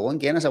σειρά λόγων,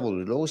 και ένας από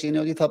τους λόγους είναι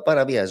ότι θα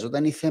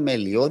παραβιαζόταν η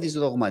θεμελιώδης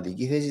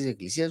δογματική θέση της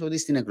Εκκλησίας ότι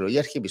στην εκλογή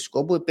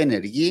Αρχιεπισκόπου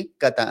επενεργεί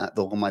κατά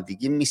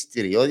δογματική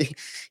μυστηριώδη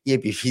η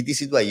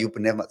επιφύτηση του Αγίου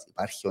Πνεύματος.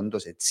 Υπάρχει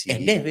όντως έτσι?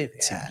 Ναι, βέβαια.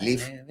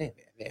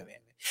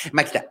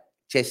 Μα κοιτά,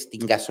 και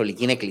στην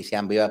Καθολική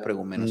Εκκλησία που είπα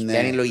προηγουμένως, ποια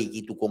είναι η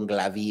λογική του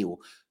κογκλαβίου?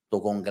 Το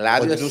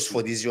κογκλάβιο. Ότι τους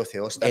φωτίζει ο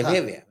Θεός.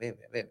 Βέβαια.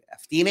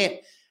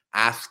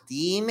 Αυτή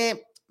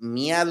είναι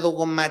μια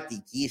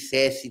δογματική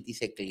θέση της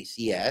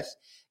Εκκλησίας,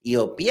 η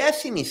οποία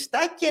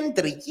συνιστά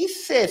κεντρική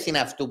θέση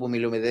αυτού που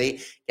μιλούμε. Δηλαδή,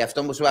 και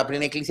αυτό που σου είπα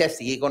πριν,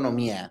 εκκλησιαστική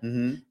οικονομία.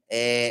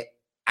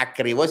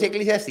 Ακριβώς η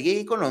εκκλησιαστική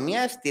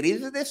οικονομία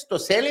στηρίζεται στο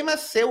σέλιμα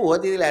Θεού.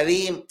 Ότι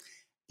δηλαδή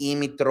οι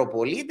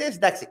Μητροπολίτες,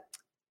 εντάξει,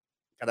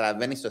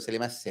 καταλαβαίνεις, το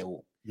σέλιμα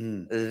Θεού.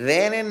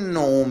 Δεν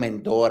εννοούμε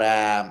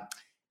τώρα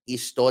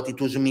στο ότι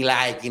τους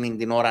μιλάει εκείνη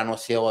την ώρα ο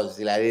Θεός.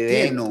 Δηλαδή, τι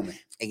εννοούμε?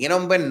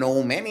 Εκείνο που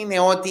εννοούμε είναι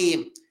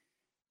ότι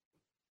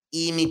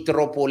οι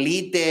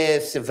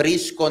Μητροπολίτες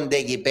βρίσκονται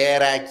εκεί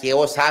πέρα και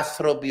ως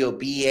άνθρωποι οι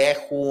οποίοι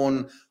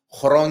έχουν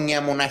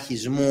χρόνια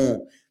μοναχισμού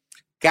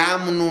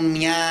κάνουν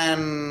μια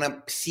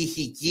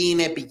ψυχική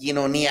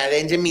επικοινωνία,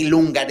 δεν και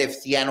μιλούν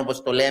κατευθείαν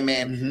όπως το λέμε,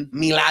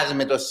 μιλάς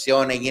με το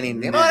Θεό εκείνη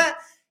την ώρα,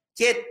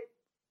 και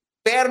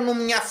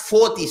παίρνουν μια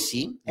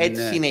φώτιση,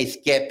 έτσι είναι η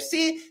σκέψη,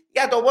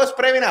 για το πώς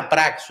πρέπει να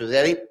πράξουν.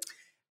 Δηλαδή,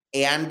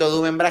 εάν το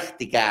δούμε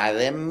πρακτικά,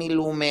 δεν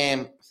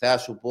μιλούμε, θα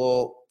σου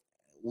πω,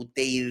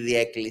 ούτε η ίδια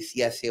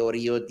Εκκλησία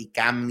θεωρεί ότι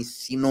κάνει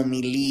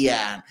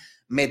συνομιλία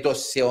με το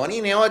Θεό.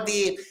 Είναι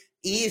ότι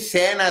είσαι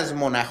ένας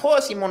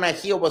μοναχός. Οι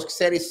μοναχοί, όπως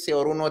ξέρεις,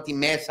 θεωρούν ότι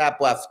μέσα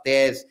από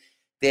αυτές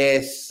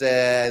τις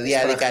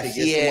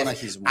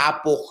διαδικασίες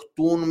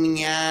αποκτούν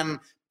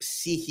μια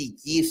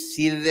ψυχική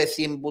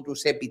σύνδεση που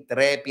τους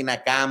επιτρέπει να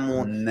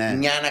κάνουν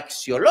μια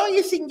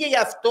αξιολόγηση, και γι'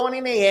 αυτό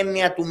είναι η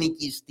έννοια του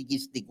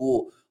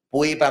μικιστικιστικού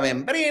που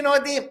είπαμε πριν,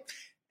 ότι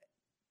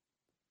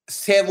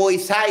σε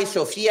βοηθάει η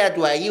σοφία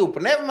του Αγίου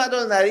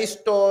Πνεύματος να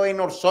δεις την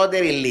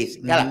ορθότερη λύση.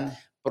 Καλά,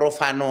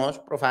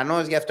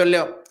 προφανώς, γι' αυτό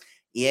λέω,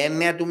 η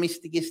έννοια του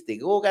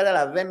μυστικιστικού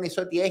καταλαβαίνεις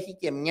ότι έχει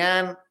και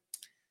μια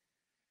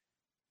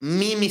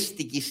μη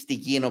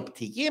μυστικιστική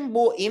οπτική,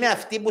 που είναι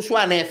αυτή που σου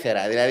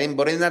ανέφερα. Δηλαδή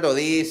μπορείς να το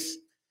δεις,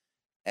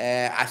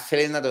 αν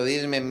θέλεις να το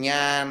δεις με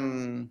μια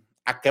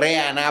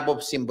ακραία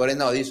άποψη, μπορείς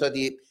να το δεις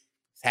ότι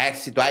θα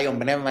έρθει το Άγιο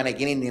Πνεύμα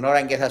εκείνη την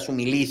ώρα και θα σου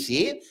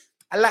μιλήσει.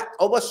 Αλλά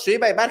όπως σου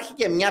είπα, υπάρχει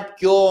και μια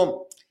πιο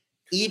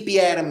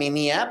ήπια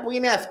ερμηνεία, που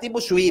είναι αυτή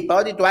που σου είπα,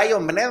 ότι το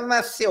Άγιο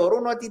Πνεύμα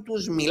θεωρούν ότι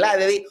τους μιλά.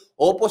 Δηλαδή,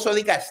 όπως ο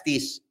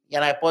δικαστής, για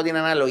να πω την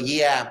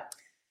αναλογία,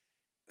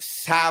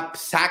 θα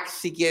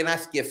ψάξει και να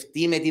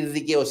σκεφτεί με τη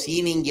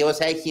δικαιοσύνη και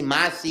όσα έχει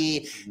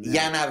μάθει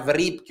για να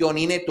βρει ποιον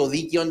είναι το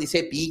δίκαιο της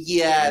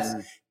επίκειας.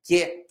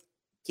 Και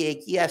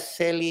εκεί ας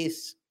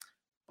θέλεις,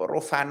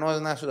 προφανώς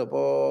να σου το πω,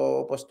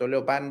 όπως το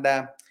λέω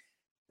πάντα,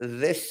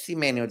 δεν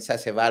σημαίνει ότι θα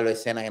σε βάλω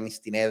εσένα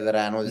στην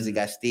έδρα ως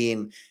δικαστή,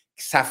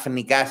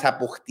 ξαφνικά θα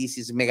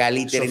αποκτήσεις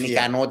μεγαλύτερη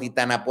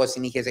ικανότητα να πω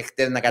συνήθειες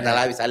εχθές να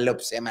καταλάβεις αν λέω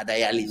ψέματα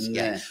ή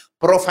αλήθεια.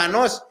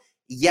 Προφανώς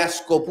για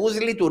σκοπούς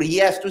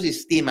λειτουργίας του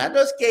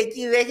συστήματος και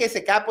εκεί δέχεσαι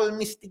κάπως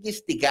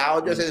μυστικιστικά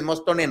ότι ο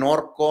θεσμός των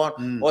ενόρκων,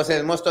 ο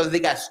θεσμός των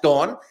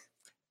δικαστών,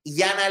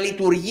 για να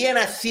λειτουργεί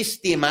ένα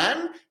σύστημα,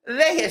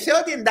 δέχεσαι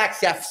ότι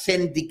εντάξει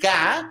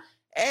αυθεντικά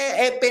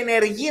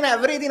επενεργεί να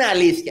βρει την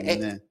αλήθεια.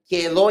 Και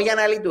εδώ για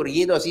να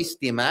λειτουργεί το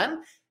σύστημα,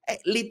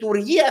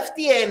 λειτουργεί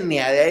αυτή η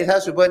έννοια. Δηλαδή θα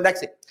σου πω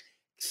εντάξει,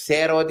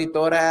 ξέρω ότι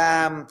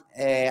τώρα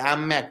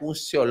αν με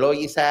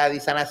ακούσιολόγοι θα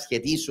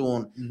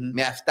δυσανασχετήσουν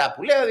με αυτά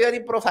που λέω,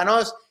 διότι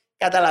προφανώς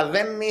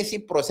καταλαβαίνεις η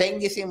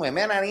προσέγγιση μου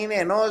εμένα είναι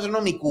ενός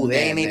νομικού,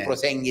 δεν είναι η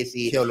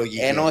προσέγγιση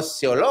ενός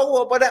θεολόγου,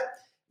 οπότε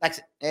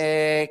εντάξει,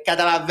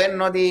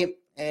 καταλαβαίνω ότι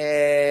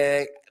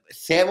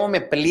σέβομαι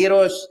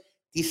πλήρως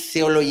τη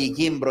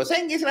θεολογική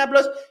προσέγγιση,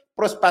 απλώς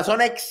προσπαθώ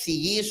να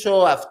εξηγήσω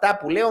αυτά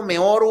που λέω με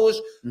όρους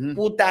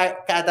που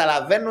τα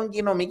καταλαβαίνουν και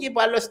οι νομικοί,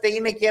 που άλλωστε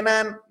είναι και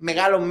ένα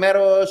μεγάλο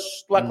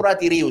μέρος του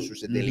ακροατηρίου σου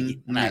σε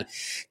τελική.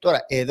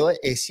 Τώρα, εδώ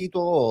εσύ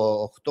το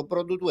 8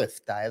 πρώτου του 7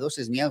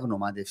 έδωσες μια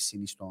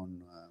γνωμάτευση στον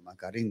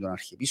Μακαρίν, τον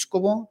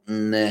Αρχιεπίσκοπο,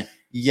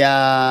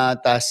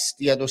 για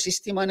το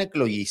σύστημα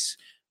εκλογής.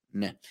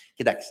 Ναι,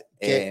 κοιτάξτε,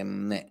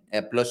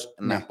 απλώς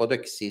να πω το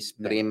εξής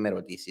πριν με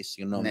ρωτήσεις,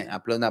 συγγνώμη.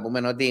 Απλώς να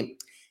πούμε ότι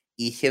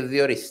είχε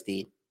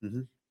διοριστεί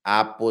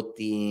από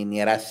την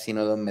Ιερά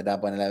Σύνοδο μετά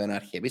που ανέλαβε ο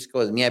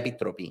Αρχιεπίσκοπος μια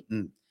επιτροπή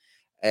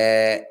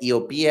η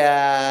οποία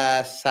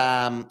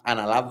θα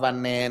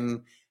αναλάβανε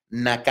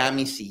να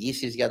κάνει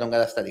εισηγήσεις για τον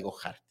καταστατικό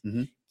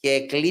χάρτη.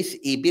 Και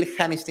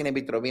υπήρχαν στην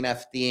επιτροπή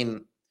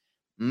αυτή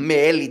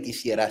μέλη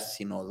της Ιεράς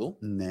Συνόδου.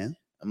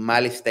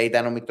 Μάλιστα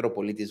ήταν ο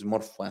Μητροπολίτης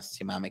Μόρφου, αν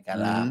θυμάμαι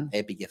καλά,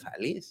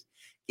 επικεφαλής.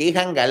 Και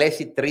είχαν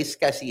καλέσει 3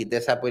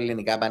 καθηγητές από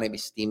ελληνικά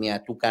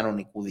πανεπιστήμια του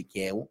κανονικού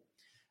δικαίου.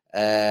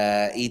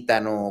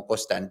 Ήταν ο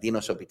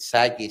Κωνσταντίνος ο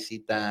Πιτσάκης,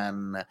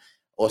 ήταν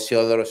ο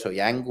Σιόδωρος ο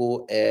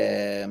Γιάνγκου,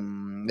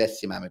 δεν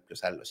θυμάμαι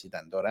ποιος άλλος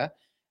ήταν τώρα,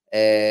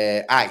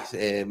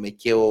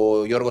 και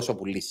ο Γιώργος ο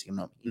Πουλής,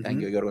 συγγνώμη, ήταν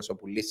και ο Γιώργος ο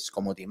Πουλής της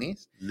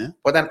Κομοτηνής.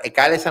 Όταν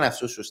κάλεσαν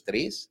αυτούς τους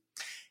 3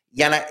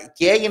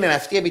 και έγινε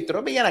αυτή η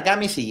επιτροπή για να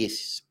κάνει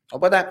εισηγήσεις.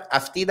 Οπότε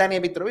αυτή ήταν η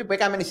επιτροπή που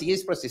έκαμε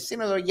εισηγήσεις προς τη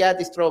Σύνοδο για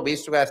τις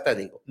τροποποιήσεις του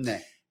καταστατικού.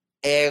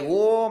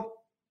 Εγώ,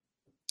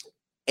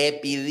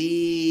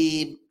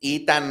 επειδή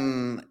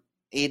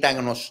ήταν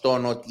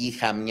γνωστό ότι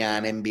είχα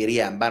μια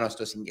εμπειρία πάνω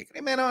στο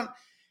συγκεκριμένο,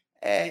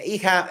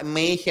 με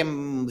είχε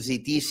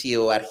ζητήσει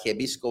ο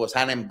Αρχιεπίσκοπος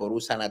αν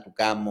μπορούσα να του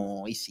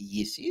κάνω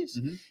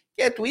εισηγήσεις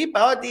και του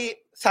είπα ότι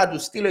θα του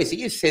στείλω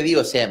εισηγήσεις σε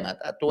 2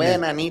 θέματα. Το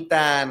έναν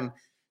ήταν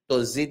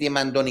το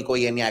ζήτημα των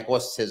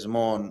οικογενειακών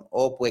θεσμών,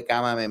 όπου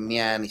έκαναμε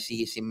μια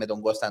εισήγηση με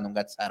τον Κώστα των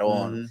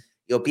Κατσαρών,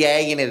 η οποία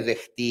έγινε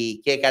δεχτή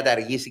και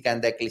καταργήθηκαν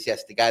τα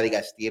εκκλησιαστικά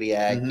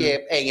δικαστήρια και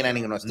έγιναν οι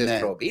γνωστές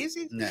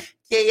τροποποιήσεις.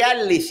 Και η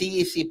άλλη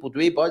εισήγηση που του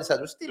είπα ότι θα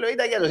του στείλω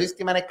ήταν για το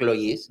σύστημα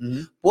εκλογής,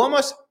 που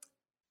όμως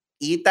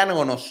ήταν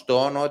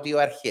γνωστό ότι ο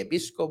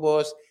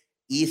Αρχιεπίσκοπος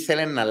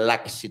ήθελε να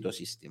αλλάξει το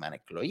σύστημα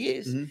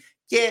εκλογής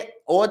και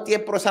ότι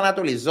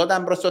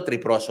προσανατολιζόταν προς το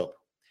τριπρόσωπο.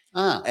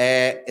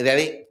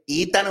 Δηλαδή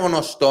ήταν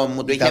γνωστό,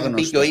 μου το είχε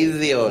πει και ο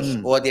ίδιος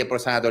ότι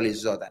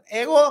προσανατολιζόταν.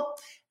 Εγώ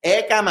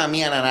έκανα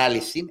μια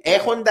ανάλυση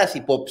έχοντας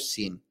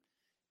υπόψη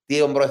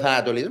τον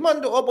προσανατολισμό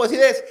του. Όπως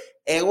είδες,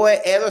 εγώ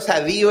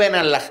έδωσα 2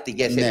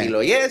 εναλλακτικές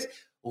επιλογές,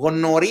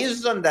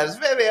 γνωρίζοντας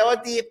βέβαια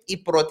ότι η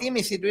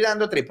προτίμηση του ήταν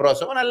το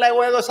τριπρόσωπο, αλλά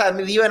εγώ έδωσα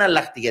 2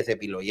 εναλλακτικές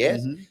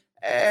επιλογές,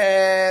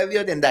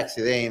 διότι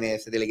εντάξει, δεν είναι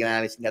σε τελική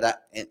ανάλυση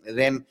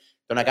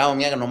το να κάνω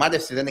μια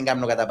γνωμάτευση δεν την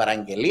κάνω κατά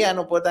παραγγελία,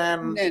 οπότε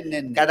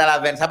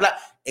καταλαβαίνεις. Απλά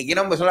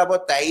εκείνο που θέλω να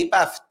πω, τα είπα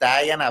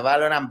αυτά για να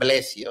βάλω έναν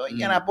πλαίσιο,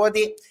 για να πω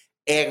ότι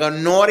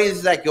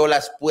εγνώριζα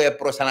κιόλας που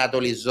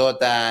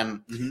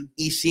προσανατολιζόταν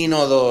η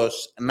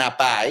Σύνοδος να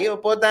πάει,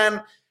 οπότε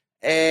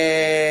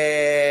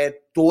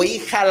το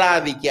είχα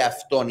λάβει και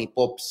αυτόν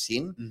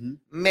υπόψη,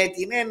 με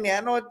την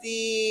έννοια ότι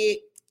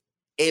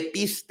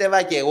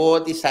επίστευα κι εγώ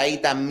ότι θα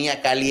ήταν μια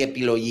καλή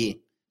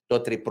επιλογή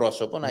το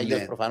τριπρόσωπο,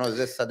 αλλιώς προφανώς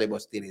δεν θα το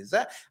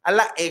υποστήριζα,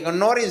 αλλά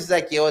εγνώριζα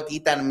και ότι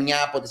ήταν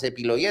μια από τις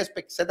επιλογές που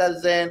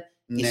εξέταζε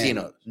η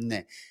Σύνοδος.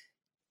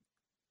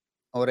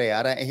 Ωραία,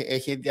 άρα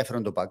έχει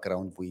ενδιαφέρον το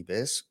background που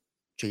είπες,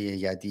 και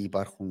γιατί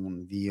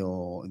υπάρχουν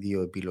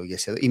δύο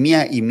επιλογές εδώ.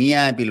 Η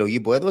μία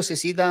επιλογή που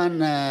έδωσες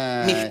ήταν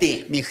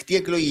μειχτή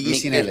εκλογική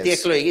συνέλευση. Μειχτή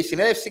εκλογική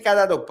συνέλευση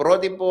κατά το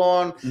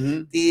πρότυπο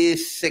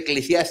της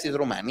Εκκλησίας της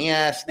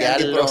Ρουμανίας και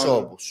άλλων.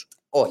 Αντιπροσώπους.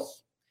 Όχι.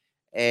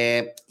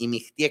 Η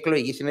μειχτή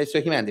εκλογική συνέλευση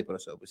όχι με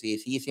αντιπροσώπους. Η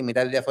εισήγηση μου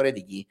ήταν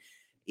διαφορετική.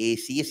 Η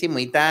εισήγηση μου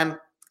ήταν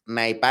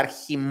να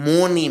υπάρχει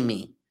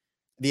μόνιμη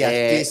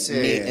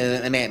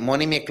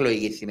μόνιμη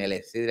εκλογική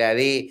συνέλευση.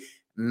 Δηλαδή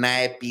να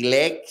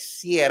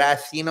επιλέξει η Ιερά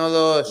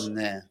Σύνοδος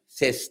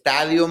σε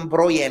στάδιο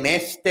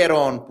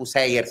προγενέστερων που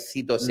θα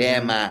γερθεί το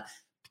θέμα,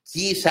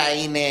 ποιοι θα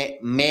είναι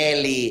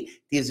μέλη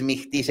της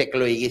μειχτής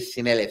εκλογικής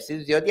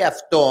συνέλευσης, διότι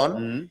αυτόν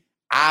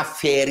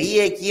αφαιρεί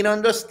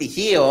εκείνων των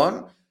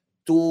στοιχείων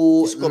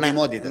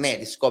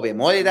της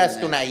σκοπιμότητας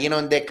του να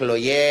γίνονται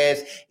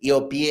εκλογές οι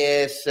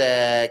οποίες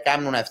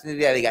κάνουν αυτή τη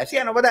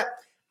διαδικασία. Οπότε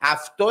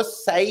αυτό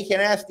θα είχε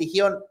ένα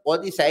στοιχείο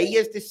ότι θα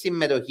είχε στη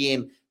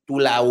συμμετοχή του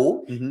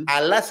λαού,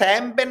 αλλά θα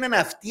έμπαινε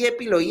αυτή η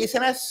επιλογή σε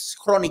ένα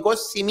χρονικό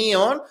σημείο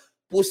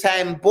που θα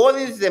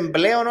εμπόδιζε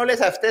πλέον όλες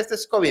αυτές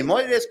τις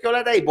σκοπιμότητες και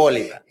όλα τα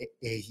υπόλοιπα.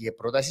 Η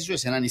πρόταση σου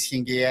εσένα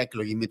ισχύει και για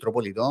εκλογή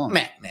Μητροπολιτών.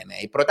 Ναι.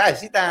 Η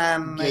πρόταση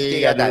ήταν και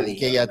για τα δύο.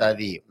 Και για τα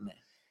δύο. Ναι.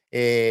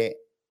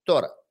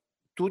 Τώρα,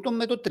 τούτο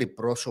με το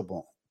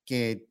τριπρόσωπο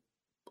και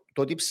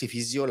το ότι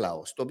ψηφίζει ο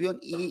λαός, το οποίο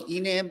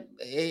είναι,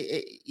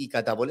 οι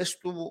καταβολές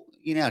του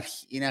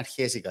είναι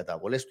αρχές οι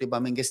καταβολές του,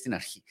 είπαμε και στην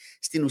αρχή.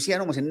 Στην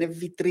ουσία όμως είναι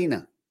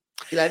βιτρίνα.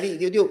 Δηλαδή,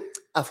 διότι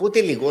αφού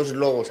τελικός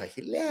λόγος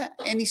Αχιλλέα,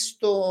 είναι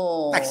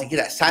στο... Εντάξει,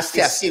 κοίτα,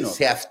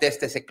 σε αυτές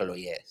τις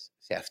εκλογές.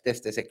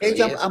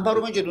 Αν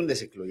πάρουμε και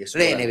τούντες εκλογές.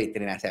 Δεν είναι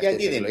βιτρίνα σε αυτές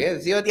τις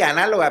εκλογές, διότι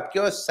ανάλογα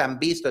ποιος θα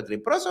μπει στο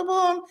τριπρόσωπο,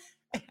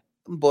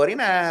 μπορεί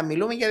να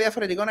μιλούμε για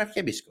διαφορετικό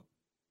αρχιεπίσκοπο.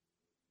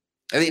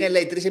 Είναι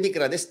λέει τρεις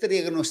επικρατέστεροι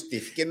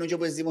γνωστοί και ενώ και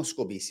όπως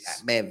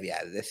δημοσκοπήσεις. Με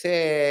βιάζεσαι.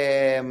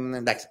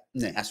 Εντάξει,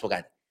 ας πω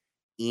κάτι.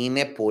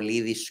 Είναι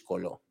πολύ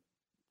δύσκολο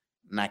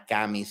να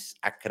κάνεις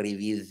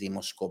ακριβείς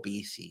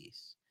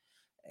δημοσκοπήσεις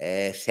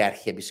σε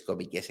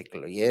αρχιεπισκοπικές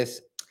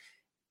εκλογές.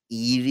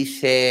 Ήδη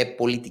σε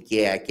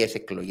πολιτικές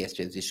εκλογές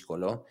είναι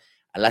δύσκολο,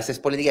 αλλά στις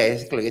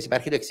πολιτικές εκλογές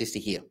υπάρχει το εξής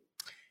στοιχείο.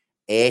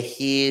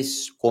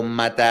 Έχεις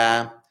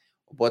κόμματα,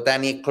 οπότε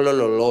οι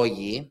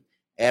εκλογολόγοι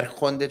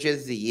έρχονται και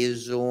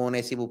ζυγίζουν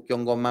εσύ που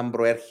ποιον κόμμα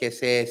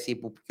προέρχεσαι, εσύ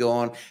που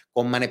ποιον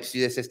κόμμα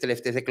ψήφισες στις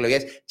τελευταίες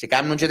εκλογές και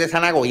κάνουν και τις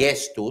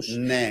αναγωγές τους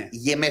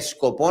με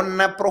σκοπό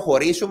να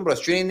προχωρήσουν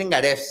προς την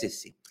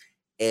κατεύθυνση.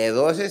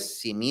 Εδώ σε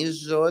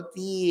θυμίζω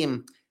ότι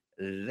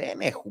δεν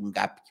έχουν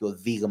κάποιο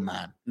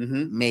δείγμα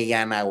με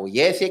για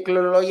αναγωγές οι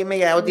εκλογολόγοι, με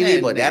για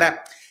οτιδήποτε.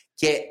 Άρα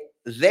και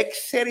δεν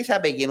ξέρεις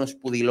από εκείνους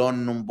που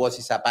δηλώνουν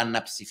πόσοι θα πάνε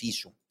να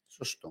ψηφίσουν.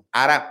 Σωστό.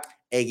 Άρα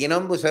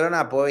εκείνο που θέλω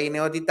να πω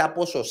είναι ότι τα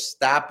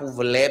ποσοστά που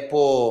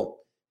βλέπω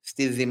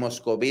στις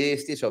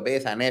δημοσκοπήσεις τις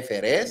οποίες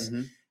ανέφερες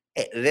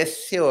δεν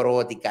θεωρώ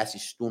ότι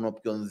καθιστούν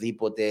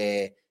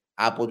οποιονδήποτε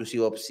από τους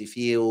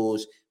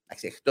υποψηφίους,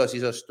 εκτός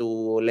ίσως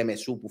του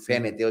Λεμεσού που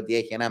φαίνεται ότι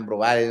έχει ένα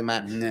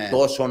προβάδισμα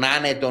τόσο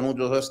άνετον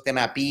ούτως ώστε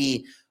να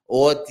πει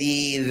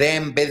ότι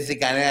δεν παίζει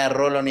κανένα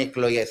ρόλο οι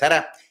εκλογές.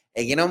 Άρα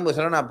εκείνο που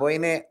θέλω να πω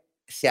είναι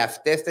σε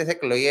αυτές τις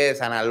εκλογές,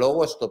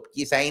 αναλόγως το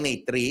ποιοι θα είναι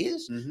οι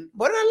τρεις,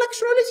 μπορεί να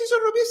αλλάξουν όλες οι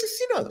ισορροπίες στη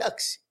Σύνοδο.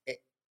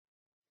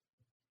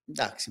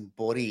 Εντάξει,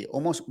 μπορεί.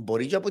 Όμως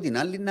μπορεί και από την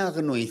άλλη να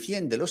αγνοηθεί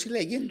εντελώς η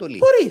λαϊκή εντολή.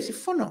 Μπορεί,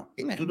 συμφωνώ.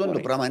 Τούτο το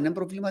πράγμα είναι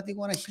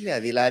προβληματικό, Αχιλλέα.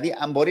 Δηλαδή,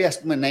 αν μπορεί ας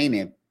πούμε, να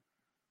είναι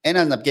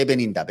ένας να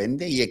πιάνει 55%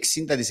 ή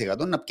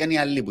 60% να πιάνει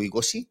άλλη που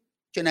 20%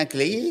 και να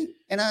εκλεγεί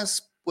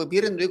ένας που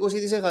πήρε το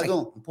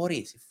 20%.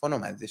 Μπορεί, συμφωνώ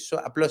μαζί σου.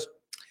 Απλώς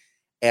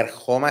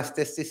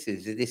ερχόμαστε στη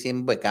συζήτηση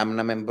που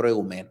έκαναμε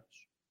προηγουμένως.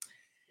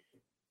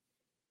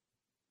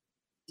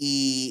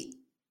 Οι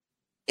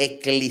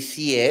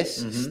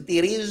εκκλησίες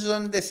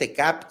στηρίζονται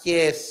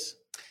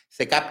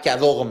σε κάποια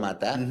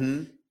δόγματα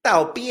τα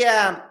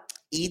οποία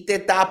είτε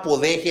τα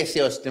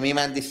αποδέχεσαι ως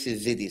τμήμα της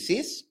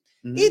συζήτησης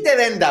είτε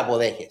δεν τα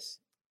αποδέχεσαι.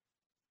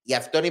 Γι'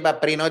 αυτό είπα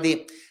πριν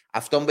ότι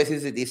αυτό που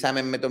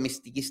συζητήσαμε με το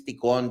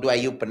μυστικιστικό του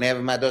Αγίου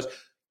Πνεύματος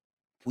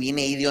που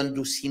είναι ίδιο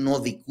του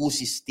συνοδικού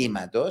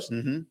συστήματος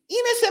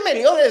είναι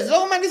θεμελιώδες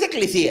δόγμα της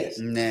Εκκλησίας.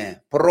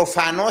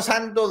 Προφανώς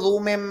αν το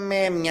δούμε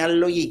με μια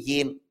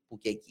λογική που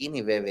και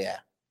εκείνη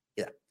βέβαια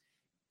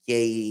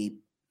και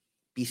η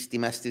πίστη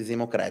μας στη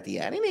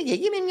δημοκρατία είναι και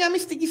εκείνη μια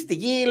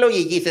μυστικιστική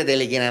λογική σε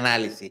τελική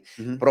ανάλυση.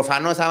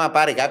 Προφανώς άμα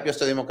πάρει κάποιος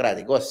το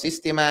δημοκρατικό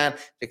σύστημα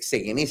και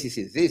ξεκινήσει η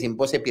συζήτηση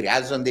πώς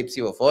επηρεάζονται οι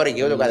ψηφοφόροι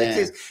και ούτω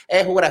καθεξής,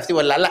 έχουν γραφτεί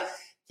πολλά, αλλά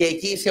και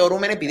εκεί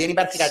θεωρούμε, επειδή δεν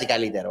υπάρχει κάτι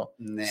καλύτερο,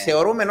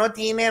 θεωρούμε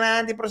ότι είναι ένα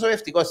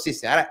αντιπροσωπευτικό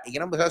σύστημα. Άρα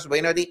εκείνο που θέλω να σου πω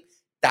είναι ότι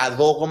τα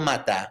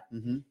δόγματα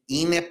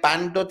είναι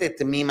πάντοτε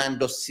τμήμα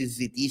των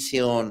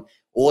συζητήσεων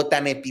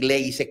όταν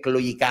επιλέγεις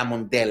εκλογικά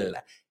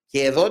μοντέλα.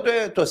 Και εδώ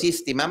το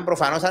σύστημα,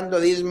 προφανώς αν το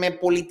δεις με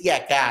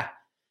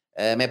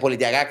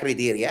πολιτιακά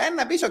κριτήρια,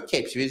 να πεις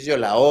ok, ψηφίζει ο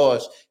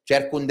λαός και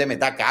έρχονται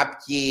μετά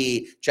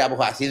κάποιοι και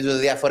αποφασίζουν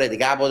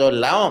διαφορετικά από τον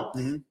λαό.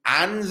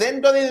 Αν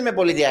δεν το δεις με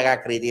πολιτιακά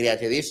κριτήρια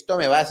και δεις το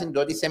με βάση το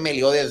ότι σε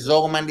μελιώδες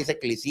δόγμα της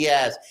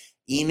Εκκλησίας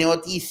είναι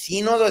ότι η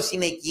Σύνοδος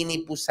είναι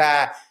εκείνη που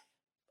θα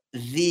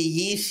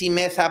διηγήσει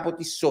μέσα από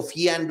τη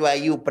σοφία του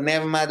Αγίου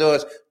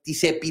Πνεύματος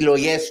τις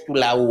επιλογές του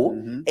λαού,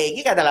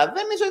 εκεί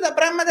καταλαβαίνεις ότι τα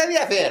πράγματα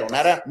διαφέρουν.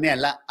 Άρα... Ναι,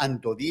 αλλά αν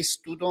το δεις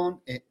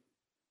τούτον,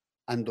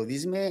 αν το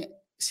δεις με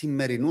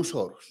σημερινούς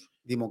όρους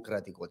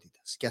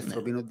δημοκρατικότητας και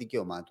ανθρωπίνων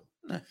δικαιωμάτων,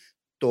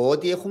 το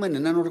ότι έχουμε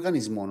έναν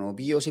οργανισμό ο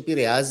οποίος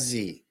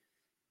επηρεάζει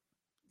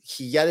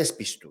χιλιάδες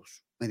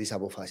πιστούς με τις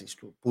αποφάσεις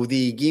του, που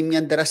διοικεί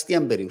μια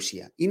τεράστια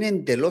περιουσία, είναι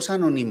εντελώς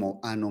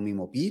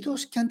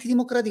ανομιμοποιητός και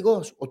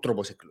αντιδημοκρατικός ο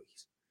τρόπος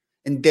εκλογής.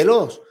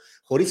 Εντελώς.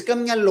 χωρίς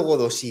καμιά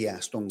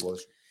λογοδοσία στον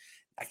κόσμο.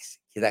 Εντάξει,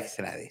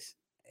 κοιτάξτε να δεις.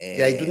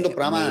 Δηλαδή, το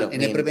πράγμα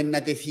δεν έπρεπε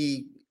να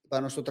τεθεί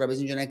πάνω στο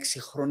τραπέζι για να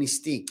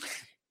εξυγχρονιστεί.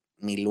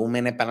 Μιλούμε,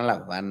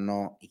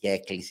 επαναλαμβάνω, για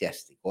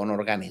εκκλησιαστικών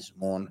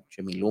οργανισμών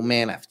και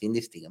μιλούμε αυτή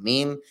τη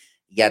στιγμή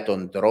για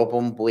τον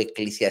τρόπο που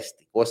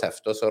εκκλησιαστικός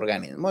αυτός ο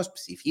οργανισμός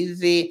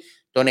ψηφίζει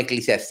τον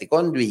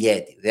εκκλησιαστικό του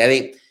ηγέτη.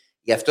 Δηλαδή,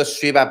 γι' αυτό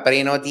σου είπα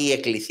πριν ότι η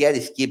Εκκλησία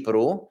της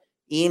Κύπρου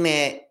είναι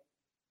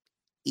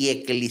η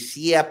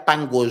εκκλησία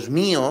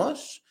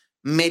παγκοσμίως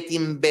με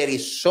την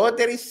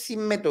περισσότερη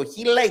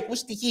συμμετοχή λαϊκού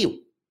στοιχείου.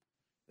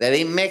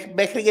 Δηλαδή,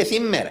 μέχρι και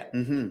σήμερα.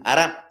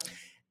 Άρα,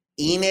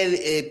 είναι,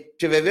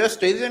 και βεβαίως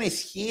το ίδιο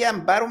ισχύει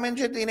αν πάρουμε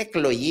και την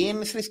εκλογή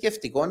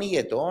θρησκευτικών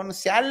ηγετών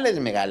σε άλλες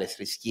μεγάλες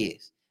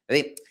θρησκείες.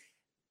 Δηλαδή,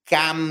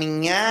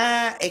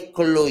 καμιά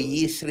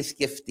εκλογή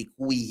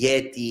θρησκευτικού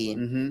ηγέτη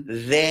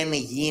δεν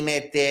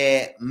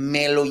γίνεται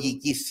με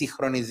λογική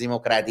σύγχρονη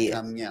δημοκρατία.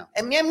 Καμιά.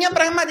 Μια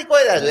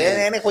πραγματικότητα του.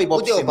 Δεν έχω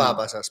υπόψη. Ούτε ο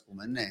Πάπας, ας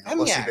πούμε. Ναι,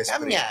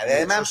 καμιά.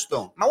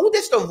 Μα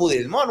ούτε στον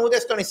Βουδισμό, ούτε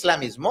στον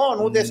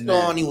Ισλαμισμό, ούτε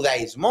στον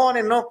Ιουδαϊσμό.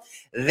 Ενώ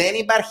δεν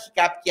υπάρχει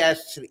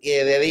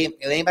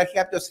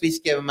κάποιο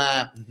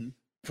θρήσκευμα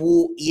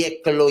που η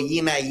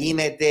εκλογή να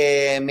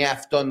γίνεται με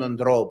αυτόν τον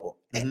τρόπο.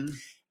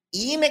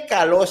 Είναι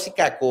καλός ή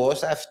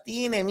κακός, αυτή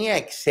είναι μια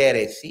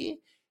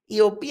εξαίρεση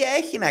η οποία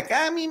έχει να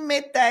κάνει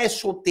με τα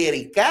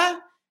εσωτερικά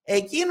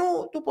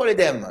εκείνου του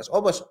πολιτεύματος.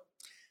 Όπως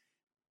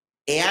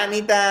εάν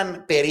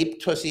ήταν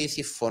περίπτωση,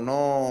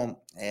 συμφωνώ,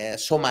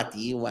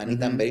 σωματείου, αν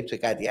ήταν περίπτωση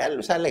κάτι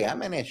άλλο, θα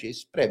λέγαμε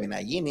εσείς πρέπει να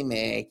γίνει με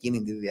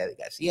εκείνη τη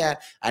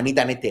διαδικασία. Αν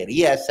ήταν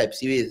εταιρεία, θα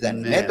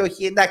ψήφιζαν οι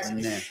μέτοχοι. Εντάξει.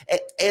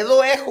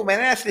 Εδώ έχουμε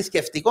ένα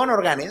θρησκευτικό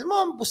οργανισμό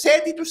που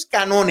θέτει τους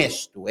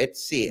κανόνες του.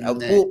 Έτσι,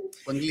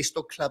 που είναι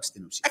λιστό κλαμπ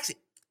στην ουσία.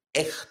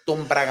 Εκ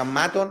των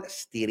πραγμάτων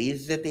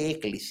στηρίζεται η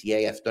Εκκλησία,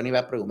 γι' αυτό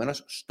είπα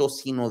προηγουμένως, στο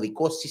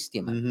συνοδικό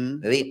σύστημα.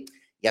 Δηλαδή,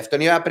 γι' αυτό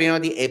είπα πριν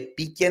ότι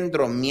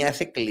επίκεντρο μιας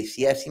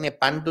εκκλησίας είναι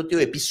πάντοτε ο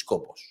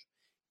επίσκοπος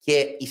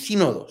και η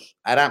σύνοδος.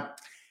 Άρα,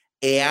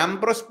 εάν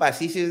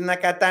προσπαθήσεις να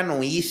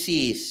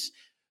κατανοήσεις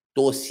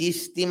το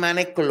σύστημα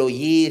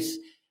εκλογής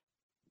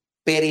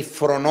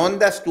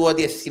περιφρονώντας του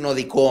ότι είναι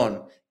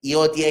συνοδικό ή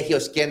ότι έχει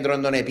ως κέντρο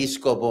των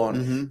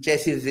επίσκοπων και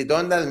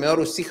συζητώντας με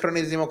όρους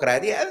σύγχρονης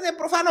δημοκρατίας, είναι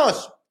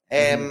προφανώς.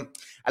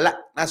 Αλλά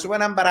να σου πω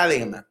ένα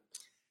παράδειγμα.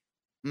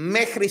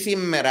 Μέχρι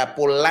σήμερα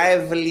πολλά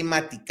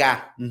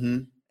ευληματικά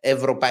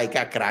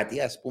ευρωπαϊκά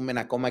κράτη, ας πούμε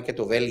ακόμα και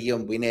το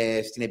Βέλγιο που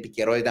είναι στην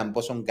επικαιρότητα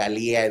πόσο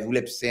Γαλλία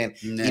δούλεψε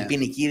η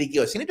ποινική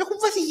δικαιοσύνη, το έχουν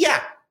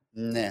βασιλιά.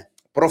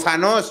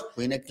 Προφανώς,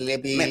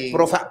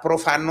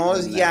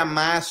 προφανώς για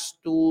μας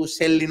τους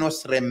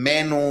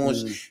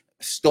Ελληνοσρεμμένους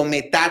στο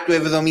μετά του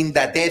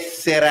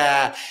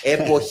 1974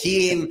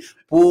 εποχή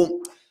που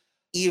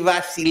η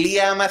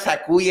βασιλεία μας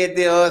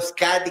ακούγεται ως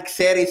κάτι,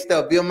 ξέρεις, το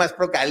οποίο μας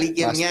προκαλεί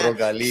και μια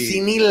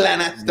συνήλα,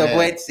 να το πω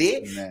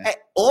έτσι.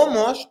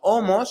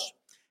 Όμως,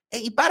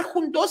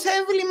 υπάρχουν τόσα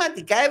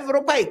εμβληματικά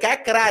ευρωπαϊκά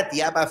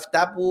κράτη από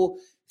αυτά που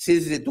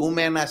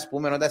συζητούμε, ας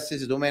πούμε, όταν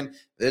συζητούμε,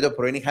 δηλαδή το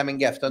πρωί είχαμε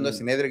και αυτό το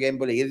συνέδριο για την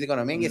πολιτική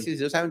δικονομία και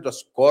συζητούσαμε το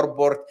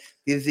scoreboard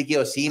της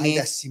δικαιοσύνης.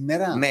 Για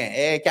σήμερα.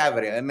 Ναι, και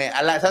αύριο. Ναι.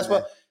 Αλλά σας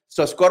πω,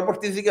 στο scoreboard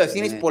της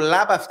δικαιοσύνης,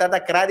 πολλά από αυτά τα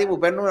κράτη που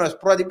παίρνουμε ως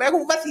πρότυπα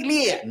έχουν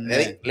βασιλεία.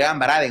 Δηλαδή, λέω ένα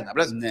παράδειγμα.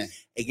 Απλώς,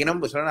 εκείνο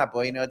που θέλω να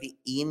πω είναι ότι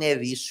είναι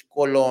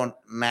δύσκολο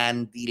να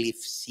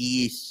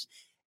αντιληφθείς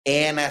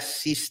ένα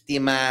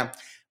σύστημα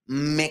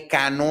με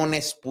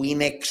κανόνες που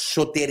είναι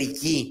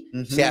εξωτερικοί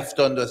σε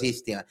αυτό το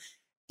σύστημα.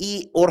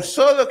 Η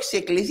Ορθόδοξη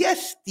Εκκλησία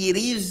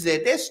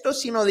στηρίζεται στο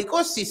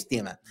συνοδικό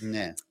σύστημα.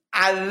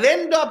 Αν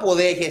δεν το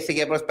αποδέχεσαι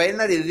και προσπαθείς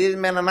να τη δεις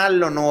με έναν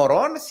άλλον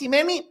όρο,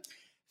 σημαίνει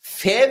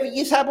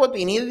φεύγεις από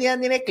την ίδια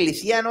την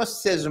Εκκλησία ενός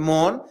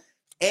θεσμών,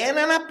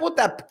 έναν από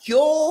τα πιο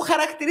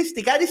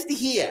χαρακτηριστικά της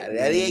στοιχεία.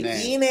 Δηλαδή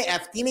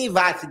αυτή είναι η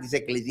βάση της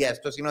Εκκλησίας,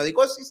 το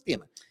συνοδικό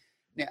σύστημα.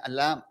 Ναι,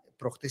 αλλά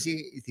προχτές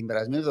την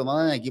περασμένη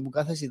εβδομάδα εκεί που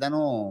κάθεσαι ήταν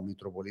ο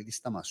Μητροπολίτης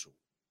Σταμασού,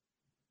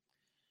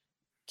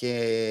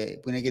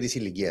 που είναι και της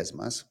ηλικίας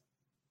μας,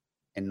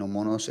 ενώ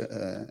μόνος...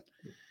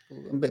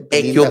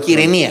 και ο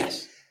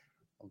Κυρηνίας.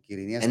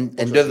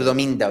 Εν το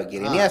 70 ο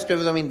Κυρηνίας, το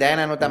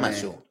 71 ο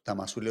Ταμασού.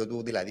 Ταμασού λέω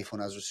του, δηλαδή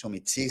φωνάζω ο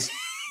Μιτσής.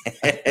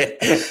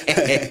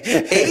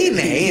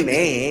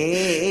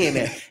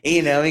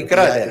 Είναι ο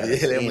μικρότερος.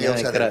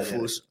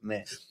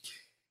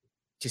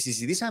 Και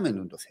συζητήσαμε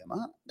το θέμα.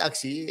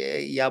 Εντάξει,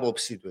 η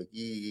άποψη του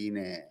εκεί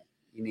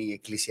είναι η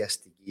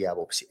εκκλησιαστική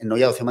άποψη. Ενώ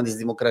για το θέμα της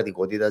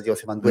δημοκρατικότητας, για το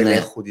θέμα του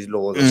ελέγχου, της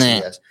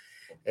λογοδοσίας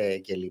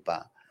κλπ.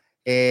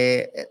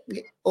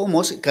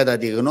 Όμως, κατά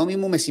τη γνώμη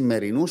μου, με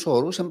σημερινούς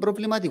όρους είναι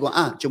προβληματικό.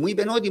 Και μου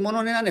είπε ότι μόνο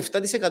έναν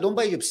 7%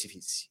 πάει και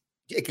ψηφίσει.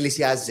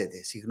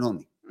 Εκκλησιάζεται,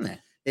 συγγνώμη.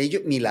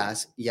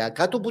 Μιλάς για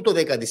κάτω από το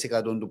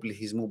 10% του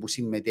πληθυσμού που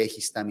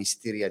συμμετέχει στα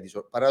μυστήρια της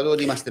ορθόδοξης. Παρά το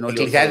ότι είμαστε όλοι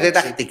ορθόδοξοι.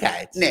 Εκκλησιάζεται τακτικά,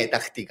 έτσι. Ναι,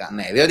 τακτικά.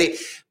 Ναι, διότι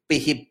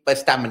π.χ.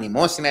 στα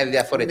μνημόσυνα είναι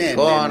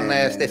διαφορετικών,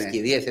 στις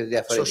κηδείες είναι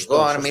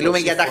διαφορετικών. Μιλούμε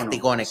για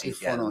τακτικών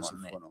εκκλησιασμών.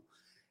 Συμφωνώ.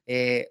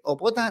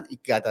 Οπότε,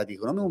 κατά τη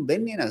γνώμη μου,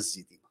 μπαίνει ένα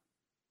ζήτημα.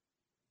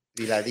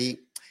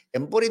 Δηλαδή,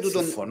 δεν μπορεί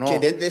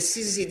και δεν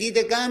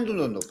συζητείτε καν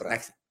το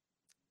πράγμα.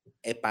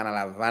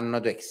 επαναλαμβάνω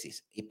το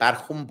εξής.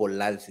 Υπάρχουν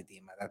πολλά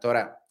ζητήματα.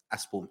 Τώρα,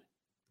 ας πούμε,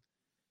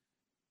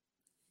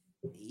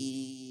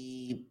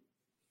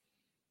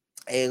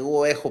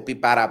 εγώ έχω πει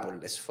πάρα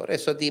πολλές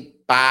φορές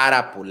ότι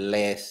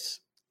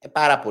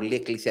πάρα πολλοί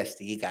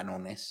εκκλησιαστικοί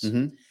κανόνες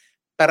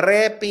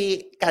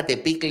πρέπει κατ'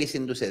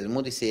 επίκληση του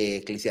θεσμού της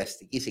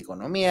εκκλησιαστικής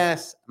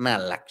οικονομίας να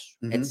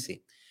αλλάξουν.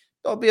 Έτσι.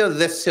 Το οποίο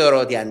δεν θεωρώ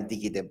ότι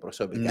αντίκειται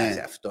προσωπικά σε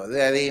αυτό.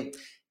 Δηλαδή,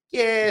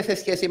 και σε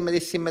σχέση με τη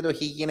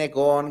συμμετοχή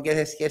γυναικών και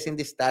σε σχέση με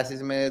τις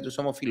στάσεις με τους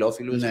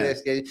ομοφυλόφιλους, και σε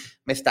σχέση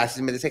με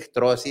στάσεις με τις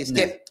εκτρώσεις.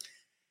 Και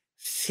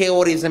σε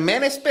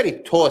ορισμένες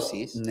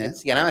περιπτώσεις,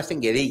 για να είμαστε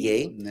και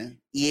δίκαιοι,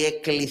 η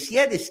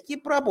Εκκλησία της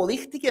Κύπρου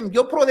αποδείχτηκε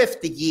πιο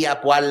προοδευτική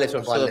από άλλες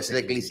ορθόδοξες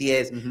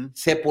εκκλησίες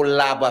σε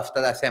πολλά από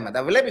αυτά τα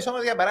θέματα. Βλέπεις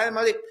όμως, για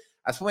παράδειγμα, ότι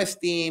ας πούμε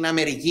στην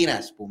Αμερική,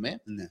 ας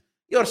πούμε,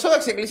 η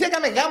Ορθόδοξη Εκκλησία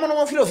έκανε γάμο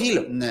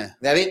ομοφυλοφίλων.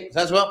 Δηλαδή,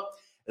 θα σου πω,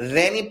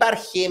 δεν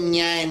υπάρχει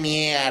μια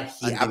ενιαία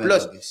αρχή.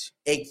 Απλώς,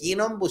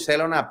 εκείνο που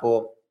θέλω να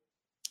πω,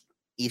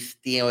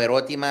 στο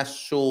ερώτημα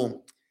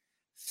σου,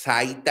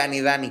 θα ήταν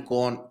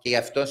ιδανικό, και γι'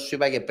 αυτό σου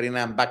είπα και πριν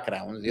ένα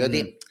background,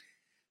 διότι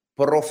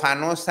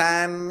προφανώς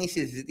αν η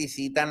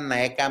συζήτηση ήταν να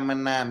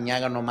έκανα μια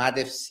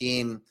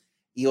γνωμάτευση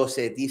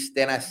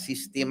υιοθετήστε ένα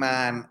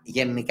σύστημα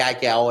γενικά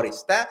και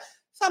αόριστα,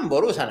 θα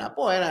μπορούσα να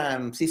πω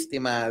ένα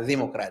σύστημα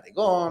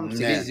δημοκρατικό,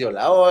 ψηφίζει ο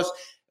λαός,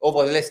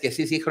 όπως λες και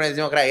εσύ, σύγχρονες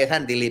δημοκρατικές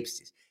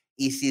αντιλήψεις.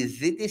 Η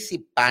συζήτηση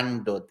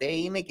πάντοτε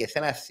είναι και σε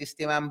ένα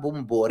σύστημα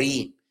που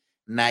μπορεί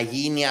να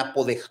γίνει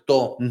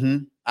αποδεκτό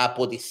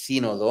από τη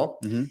Σύνοδο,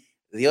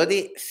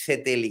 διότι σε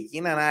τελική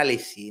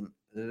ανάλυση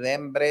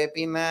δεν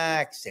πρέπει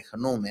να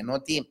ξεχνούμε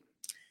ότι,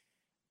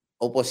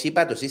 όπως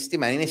είπα, το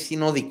σύστημα είναι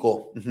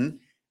συνοδικό.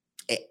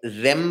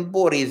 Δεν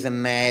μπορείς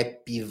να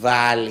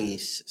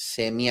επιβάλλεις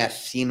σε μια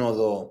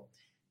σύνοδο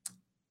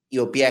η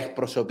οποία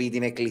εκπροσωπεί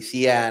την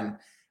Εκκλησία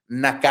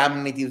να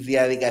κάνει τη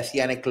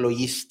διαδικασία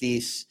εκλογής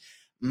της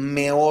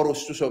με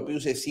όρους τους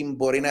οποίους εσύ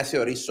μπορεί να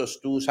θεωρείς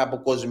σωστούς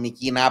από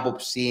κοσμική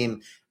άποψη,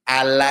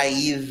 αλλά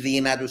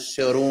ήδη να τους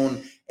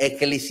θεωρούν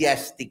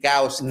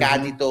εκκλησιαστικά ως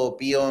κάτι το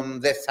οποίο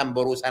δεν θα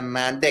μπορούσαν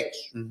να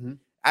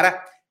αντέξουν.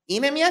 Άρα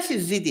είναι μια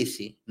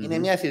συζήτηση. Είναι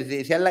μια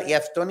συζήτηση, αλλά γι'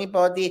 αυτόν είπα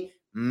ότι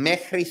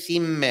μέχρι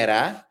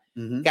σήμερα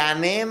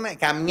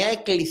καμιά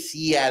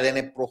εκκλησία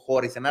δεν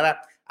προχώρησε. Άρα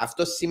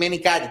αυτό σημαίνει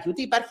κάτι. Και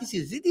ούτε υπάρχει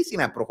συζήτηση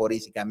να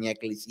προχωρήσει καμιά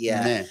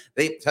εκκλησία.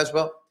 Δηλαδή, θα σου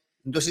πω,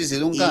 το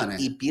συζητούν καν.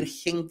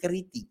 Υπήρχε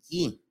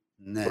κριτική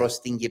προς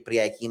την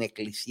Κυπριακή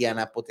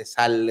Εκκλησία από τις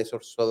άλλες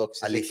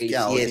Ορθόδοξες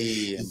εκκλησίες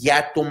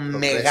για το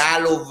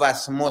μεγάλο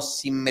βαθμό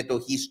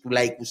συμμετοχής του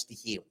λαϊκού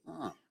στοιχείου.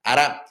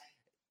 Άρα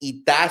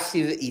η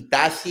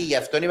τάση, γι'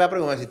 αυτόν είπα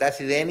προηγουμένως, η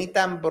τάση δεν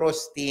ήταν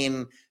προς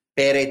την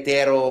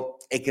περαιτέρω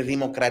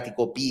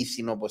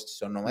εκδημοκρατικοποίηση όπως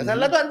τις ονόμαζα,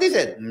 αλλά το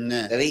αντίθετο.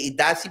 Δηλαδή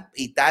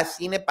η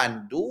τάση είναι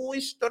παντού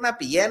στο να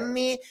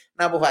πηγαίνει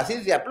να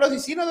αποφασίζει απλώς η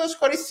Σύνοδος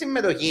χωρίς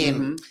συμμετοχή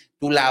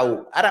του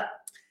λαού. Άρα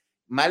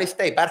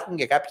μάλιστα υπάρχουν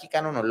και κάποιοι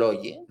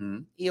κανονολόγοι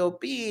οι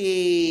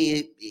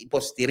οποίοι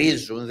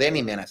υποστηρίζουν, δεν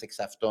είμαι ένας εξ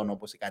αυτών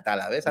όπως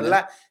κατάλαβες,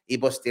 αλλά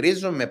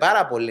υποστηρίζουν με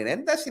πάρα πολύ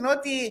ένταση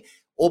ότι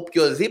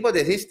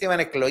οποιοδήποτε σύστημα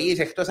εκλογής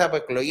εκτός από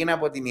εκλογή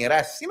από την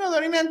Ιερά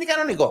Σύνοδο είναι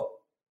αντικανονικό.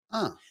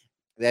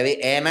 Δηλαδή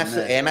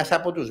ένας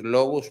από τους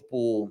λόγους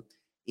που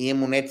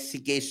ήμουν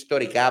έτσι και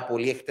ιστορικά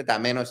πολύ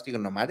εκτεταμένος στη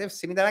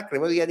γνωμάτευση ήταν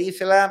ακριβώς γιατί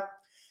ήθελα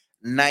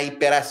να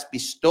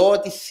υπερασπιστώ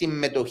τη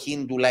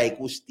συμμετοχή του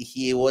λαϊκού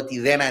στοιχείου, ότι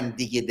δεν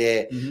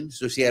αντίκειται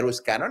στους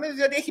ιερούς κανόνες,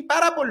 διότι έχει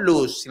πάρα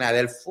πολλούς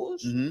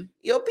συναδέλφους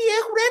οι οποίοι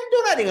έχουν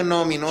έντονα τη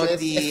γνώμη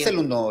ότι δεν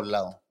θέλουν το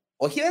λαό.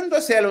 Όχι, δεν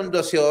το θέλουν,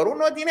 το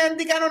θεωρούν ότι είναι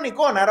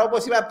αντικανονικό. Άρα,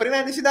 όπως είπα πριν,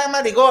 είναι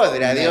αντισυνταγματικό,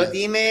 δηλαδή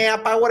ότι είναι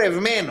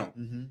απαγορευμένο.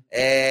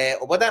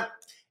 Οπότε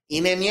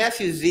είναι μια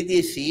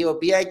συζήτηση η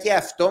οποία και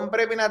αυτόν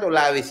πρέπει να το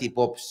λάβεις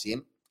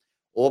υπόψη.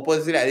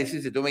 Όπως δηλαδή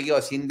συζητούμε για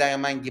το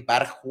Σύνταγμα και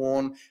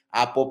υπάρχουν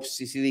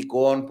απόψεις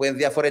ειδικών που είναι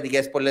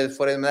διαφορετικές πολλές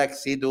φορές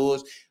μεταξύ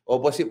τους.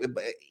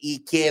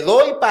 Και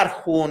εδώ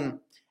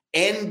υπάρχουν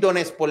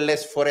έντονες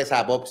πολλές φορές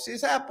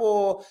απόψεις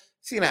από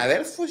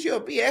συναδέλφους οι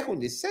οποίοι έχουν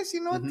τη θέση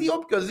ότι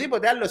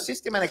οποιοδήποτε άλλο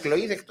σύστημα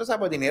εκλογής εκτός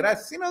από την Ιερά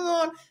Σύνοδο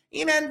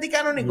είναι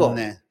αντικανονικό.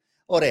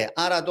 Ωραία.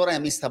 Άρα τώρα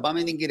εμείς θα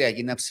πάμε την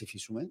Κυριακή να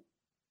ψηφίσουμε.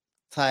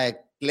 Θα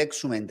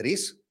εκλέξουμε 3.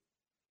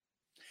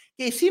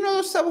 Και η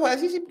Σύνοδος θα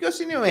αποφασίσει ποιος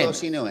είναι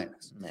ο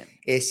ένας.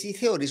 Εσύ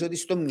θεωρείς ότι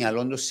στο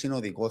μυαλό του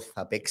συνοδικό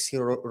θα παίξει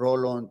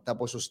ρόλο τα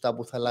ποσοστά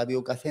που θα λάβει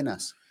ο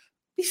καθένας?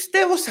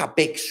 Πιστεύω θα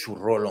παίξουν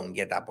ρόλο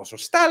και τα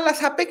ποσοστά, αλλά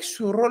θα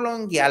παίξουν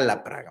ρόλο και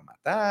άλλα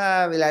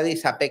πράγματα. Δηλαδή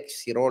θα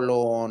παίξει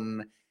ρόλο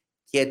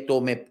και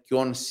το με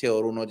ποιον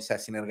θεωρούν ότι θα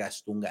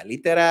συνεργαστούν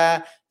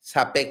καλύτερα.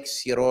 Θα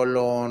παίξει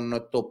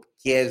ρόλο το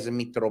ποιες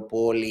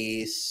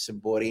Μητροπόλεις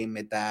μπορεί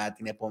μετά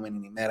την επόμενη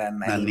ημέρα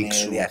να είναι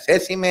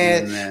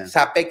διαθέσιμες.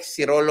 Θα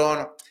παίξει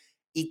ρόλο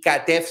η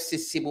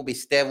κατεύθυνση που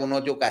πιστεύουν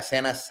ότι ο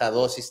καθένας θα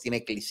δώσει στην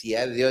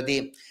Εκκλησία,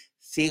 διότι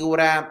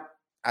σίγουρα,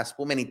 ας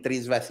πούμε, οι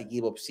 3 βασικοί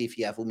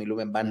υποψήφοι, αφού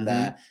μιλούμε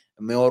πάντα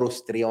με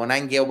όρους τριών,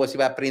 αν και όπως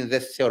είπα πριν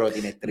δεν θεωρώ ότι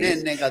είναι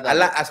 3,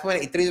 αλλά ας πούμε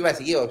οι 3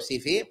 βασικοί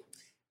υποψήφοι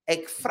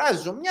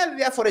εκφράζουν μια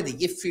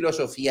διαφορετική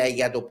φιλοσοφία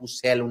για το που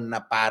θέλουν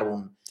να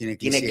πάρουν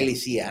την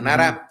Εκκλησία.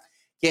 Άρα,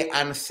 και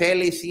αν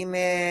θέλεις,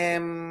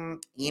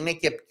 είναι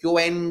και πιο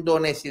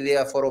έντονες οι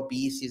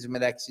διαφοροποιήσεις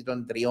μεταξύ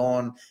των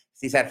τριών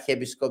στις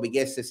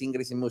αρχιεπισκοπικές σε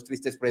σύγκριση με τις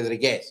 3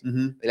 προεδρικές.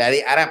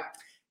 Δηλαδή, άρα,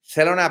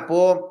 θέλω να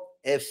πω,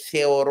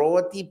 θεωρώ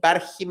ότι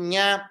υπάρχει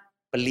μια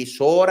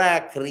πληθώρα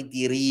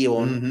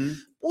κριτηρίων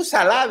που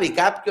θα λάβει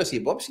κάποιος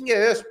υπόψη και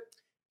βεβαίως.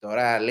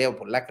 Τώρα λέω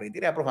πολλά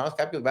κριτήρια, προφανώς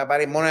κάποιος θα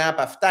πάρει μόνο ένα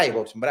από αυτά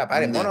υπόψη. Μπορεί να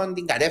πάρει μόνο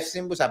την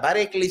κατεύθυνση που θα πάρει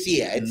η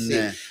Εκκλησία. Έτσι.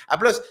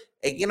 Απλώς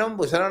εκείνο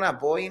που θέλω να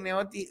πω είναι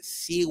ότι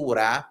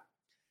σίγουρα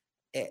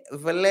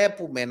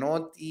βλέπουμε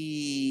ότι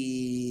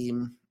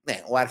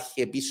ο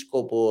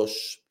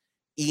Αρχιεπίσκοπος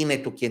είναι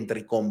το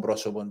κεντρικό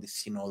πρόσωπο της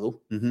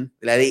Συνόδου.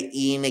 Δηλαδή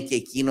είναι και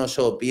εκείνος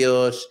ο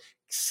οποίος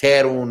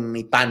ξέρουν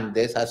οι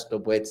πάντες, ας το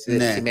πω έτσι,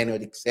 δεν σημαίνει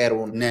ότι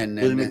ξέρουν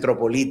τους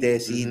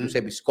Μητροπολίτες ή τους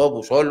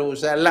Επισκόπους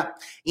όλους, αλλά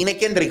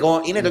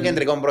είναι το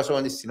κεντρικό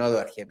πρόσωπο της Συνόδου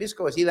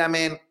Αρχιεπίσκοπος.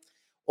 Είδαμε,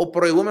 ο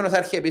προηγούμενος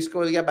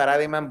Αρχιεπίσκοπος, για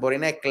παράδειγμα, μπορεί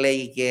να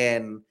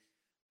εκλέγηκε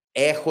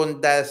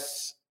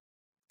έχοντας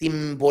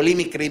την πολύ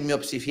μικρή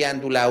μειοψηφία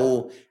του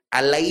λαού,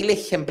 αλλά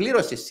ήλεγχε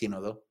πλήρως στη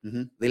Σύνοδο.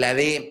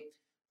 Δηλαδή,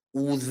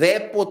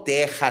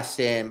 ουδέποτε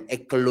έχασε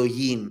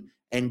εκλογή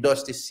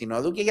εντός της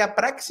Συνόδου και για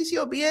πράξεις οι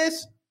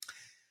οποίες.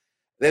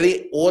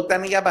 Δηλαδή,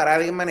 όταν για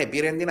παράδειγμα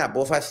πήρε την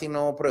απόφαση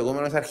ο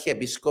προηγούμενος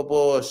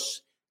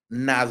Αρχιεπίσκοπος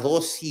να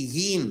δώσει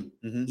γη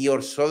η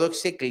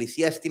Ορθόδοξη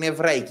Εκκλησία στην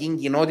εβραϊκή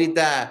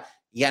κοινότητα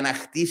για να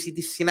χτίσει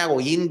τη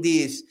συναγωγή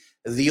της,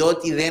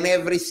 διότι δεν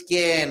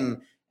έβρισκε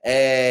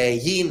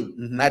γη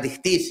να τη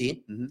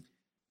χτίσει,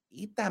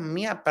 ήταν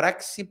μια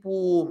πράξη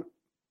που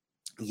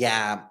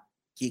για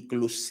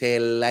κύκλους σε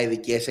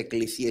λαϊκές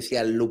εκκλησίες ή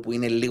αλλού που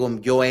είναι λίγο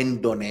πιο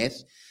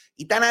έντονες,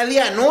 ήταν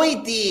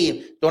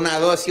αδιανόητη το να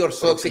δώσει η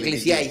Ορθόδοξη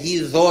Εκκλησία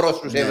γη δώρο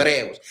στους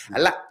Εβραίους.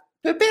 Αλλά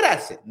το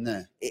επέρασε.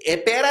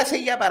 Επέρασε,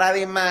 για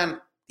παράδειγμα,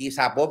 τις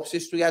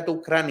απόψεις του για το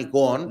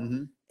Ουκρανικό,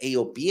 οι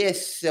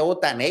οποίες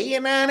όταν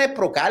έγιναν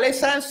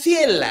προκάλεσαν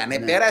σιέλαν.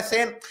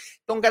 Επέρασε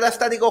τον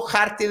καταστατικό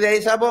χάρτη,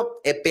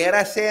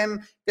 επέρασε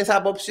τις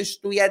απόψεις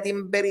του για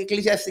την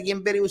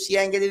εκκλησιαστική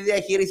περιουσία και τη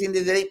διαχείριση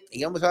της. Δηλαδή,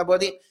 εγώ θα πω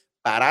ότι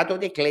παρά το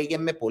ότι εκλέγε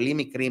με πολύ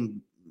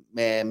μικρή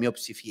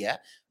μειοψηφία,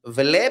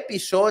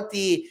 βλέπεις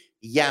ότι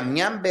για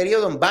μια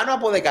περίοδο πάνω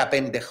από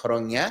 15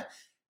 χρόνια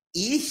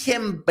είχε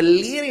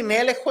πλήρη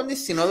έλεγχο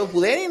της Συνόδου, που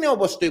δεν είναι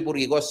όπως το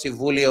Υπουργικό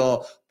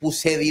Συμβούλιο που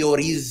σε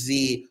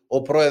διορίζει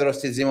ο πρόεδρος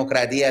της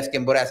Δημοκρατίας και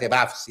μπορεί να σε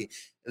πάυσει.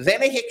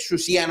 Δεν έχει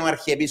εξουσία ο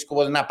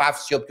Αρχιεπίσκοπος να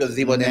πάυσει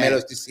οποιοδήποτε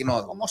μέλος της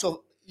Συνόδου.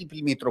 Όμως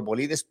οι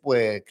Μητροπολίτες που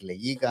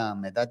εκλεγήκαν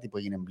μετά την που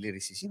έγινε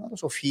πλήρης η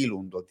Σύνοδος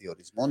οφείλουν το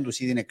διορισμό τους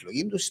ή την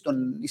εκλογή τους στον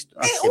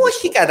Αρχιεπίσκοπο.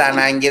 Όχι κατά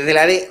ανάγκη.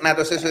 Δηλαδή, να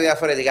το θέσω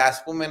διαφορετικά,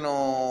 ας πούμε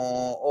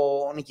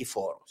ο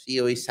Νικηφόρος ή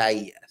ο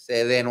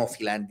Ισαΐας δεν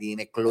όφυλαν την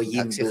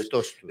εκλογή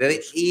τους. Δηλαδή,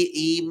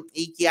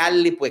 ή και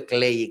άλλοι που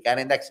εκλέγηκαν,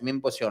 εντάξει, μην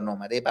πω σε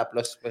ονόματα, είπα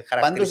απλώς χαρακτηριστικά.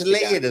 Πάντως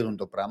λέγεται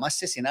το πράγμα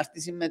σε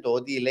συνάρτηση με το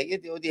ότι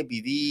λέγεται ότι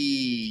επειδή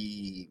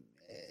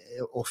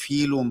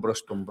οφείλουν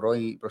προς τον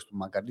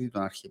μακαρίτη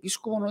τον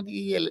Αρχιεπίσκοπο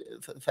ότι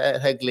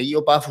θα εκλεγεί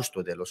ο Πάφος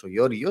στο τέλος, ο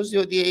Γεώργιος,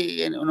 διότι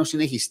είναι ο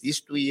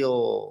συνεχιστής του ή ο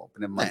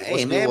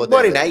πνευματικός του.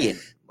 Μπορεί να γίνει.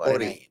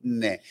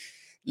 Ναι.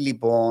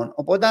 Λοιπόν,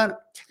 οπότε.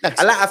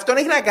 Αλλά αυτό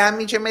έχει να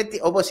κάνει και με,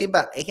 όπως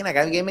είπα, έχει να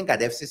κάνει και με την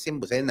κατεύθυνση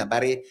που θέλει να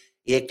πάρει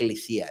η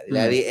Εκκλησία.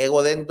 Δηλαδή,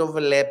 εγώ δεν το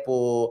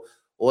βλέπω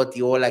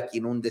ότι όλα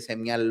κινούνται σε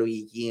μια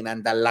λογική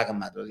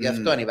ανταλλάγματος. Γι'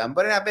 αυτό είπα.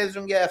 Μπορεί να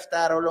παίζουν και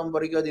αυτά ρόλο,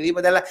 μπορεί και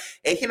οτιδήποτε, αλλά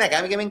έχει να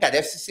κάνει και με την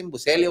κατεύθυνση που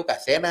θέλει ο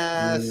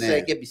καθένας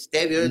και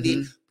πιστεύει ότι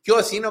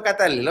ποιος είναι ο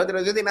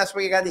καταλληλότερος. Διότι να σου πω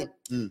και κάτι.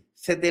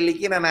 Σε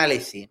τελική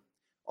ανάλυση,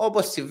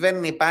 όπως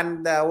συμβαίνει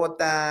πάντα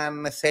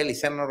όταν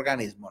θέλεις έναν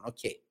οργανισμό.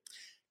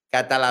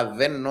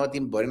 Καταλαβαίνω ότι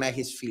μπορεί να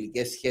έχεις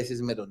φιλικές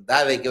σχέσεις με τον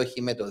τάδε και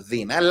όχι με τον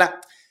δίνα, αλλά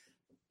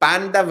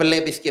πάντα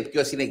βλέπεις και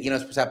ποιος είναι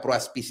εκείνος που θα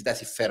προασπίσει τα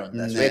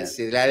συμφέροντα σου,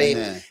 έτσι. Δηλαδή,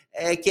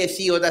 και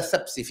εσύ όταν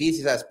θα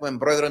ψηφίσεις, ας πούμε,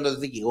 πρόεδρο των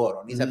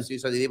δικηγόρων ή θα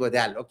ψηφίσεις οτιδήποτε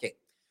άλλο,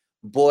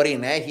 μπορεί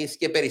να έχεις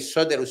και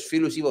περισσότερους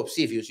φίλους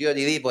υποψήφιους ή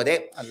οτιδήποτε,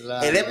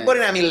 δεν μπορεί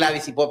να μην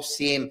λάβεις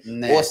υπόψη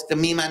ως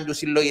τμήμα του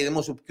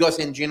συλλογισμού σου ποιος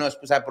είναι εκείνος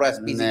που θα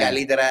προασπίσει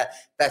καλύτερα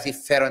τα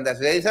συμφέροντα σου.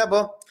 Δηλαδή, θα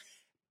πω,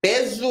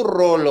 παίζουν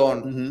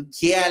ρόλο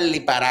και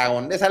άλλοι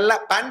παράγοντες,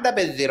 αλλά πάντα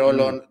παίζει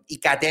ρόλο η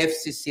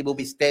κατεύθυνση που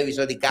πιστεύεις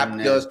ότι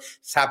κάποιος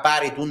θα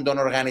πάρει τον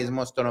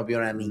οργανισμό στον οποίο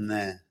ανήκει.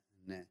 Ναι.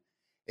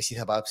 Εσύ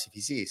θα πάω να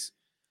ψηφίσεις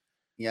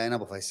για να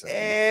αποφάσεις?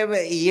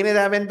 Γίνεται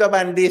να μην το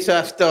απαντήσω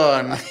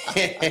αυτόν.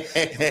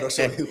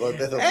 Προσωπικό,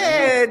 δεν το πω.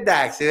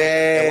 Εντάξει.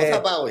 Εγώ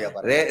θα πάω για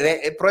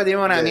παράδειγμα.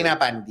 Προτιμώ να μην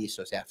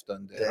απαντήσω σε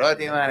αυτόν το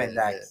ερώτημα,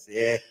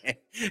 εντάξει.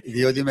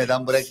 Διότι μετά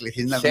μπορεί να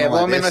κληθείς να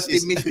γνωματεύσεις. Σεβόμενος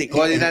τη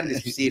μυστικότητα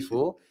της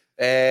ψήφου,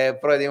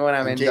 προτιμώ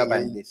να μην το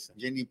απαντήσω.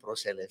 Δεν είναι η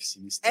προσέλευση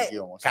μυστική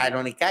όμως.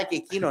 Κανονικά και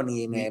εκείνον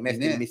είναι μέσα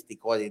στη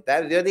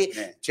μυστικότητα, διότι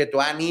και το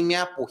αν είναι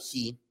μια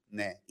αποχή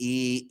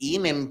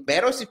είναι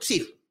μέρος της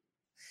ψήφου.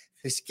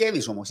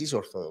 Θρησκεύεις όμως, είσαι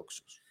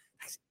Ορθόδοξος.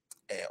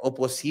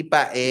 Όπως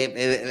είπα,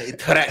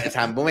 τώρα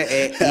θα πούμε,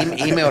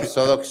 είμαι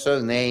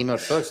Ορθόδοξος, ναι, είμαι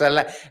Ορθόδοξος,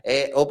 αλλά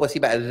όπως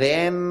είπα,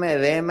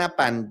 δεν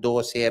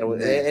απαντώ σε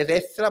ερωτήσεις, δεν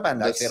θέλω να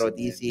απαντώ σε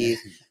ερωτήσεις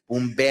που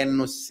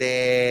μπαίνουν σε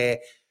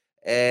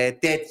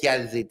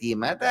τέτοια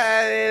ζητήματα.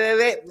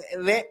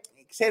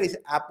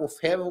 Ξέρεις,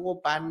 αποφεύγω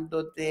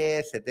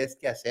πάντοτε σε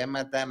τέτοια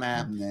θέματα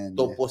να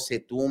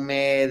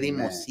τοποθετούμε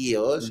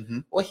δημοσίως,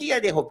 όχι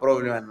γιατί έχω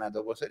πρόβλημα να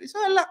τοποθετήσω,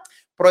 αλλά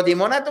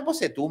προτιμώ να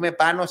τοποθετούμε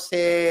πάνω σε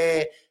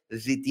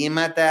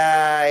ζητήματα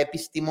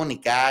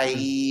επιστημονικά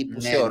ή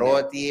που θεωρώ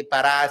ότι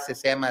παρά σε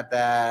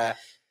θέματα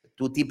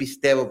του τι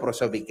πιστεύω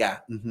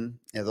προσωπικά.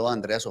 Εδώ ο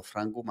Ανδρέας ο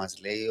Φράγκου μας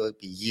λέει ότι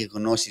πηγή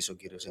γνώσης ο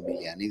κύριος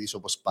Εμιλιανίδης,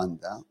 όπως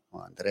πάντα. Ο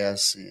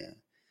Ανδρέας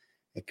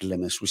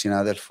Εκλεμεσού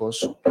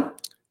συνάδελφος,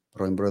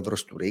 πρώην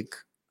πρόεδρος του ΡΙΚ.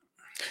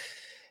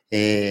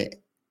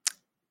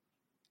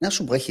 Να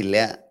σου πω,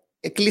 Αχιλλέα,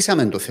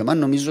 κλείσαμε το θέμα,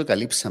 νομίζω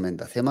καλύψαμε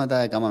τα θέματα,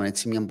 έκαναμε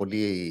έτσι μια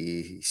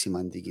πολύ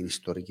σημαντική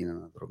ιστορική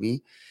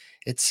αναδρομή.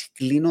 Έτσι,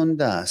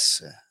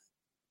 κλείνοντας,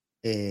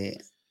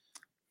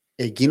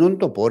 εκείνον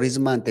το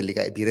πόρισμα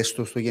τελικά πήρες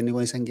το στο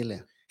Γενικό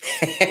Εισαγγελέα.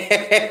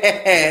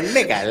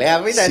 Ναι, καλέ,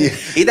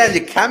 ήταν και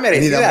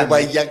κάμερες. Ήταν από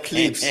παγιά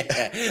κλιπς.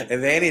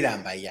 Δεν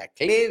ήταν παγιά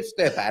κλιπς,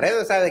 το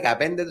επαρέδωσα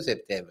 15 του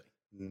Σεπτέμβρη.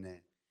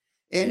 Ναι.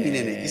 Έμεινε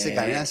εκεί σε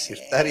κανένα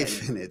σιρτάρι,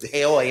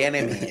 φαίνεται. Όχι,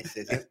 έμεινε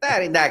σε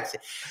σιρτάρι, εντάξει.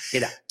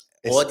 Κοίτα,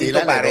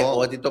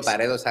 ότι το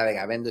παρέδωσα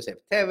 15 του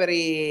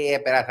Σεπτέμβρη,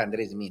 επέρασαν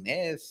 3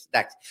 μήνες,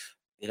 εντάξει.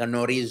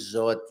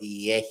 Γνωρίζω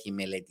ότι έχει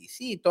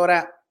μελετηθεί.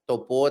 Τώρα το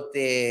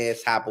πότε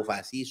θα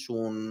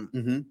αποφασίσουν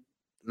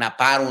να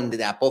πάρουν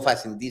την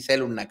απόφαση τι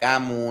θέλουν να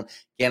κάνουν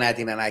και να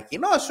την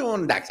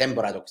ανακοινώσουν, εντάξει, δεν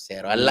μπορώ να το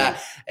ξέρω. Αλλά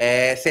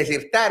σε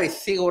σιρτάρι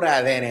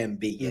σίγουρα δεν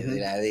εμπήκε.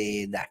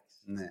 Δηλαδή,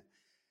 εντάξει.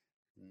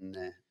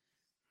 Ναι.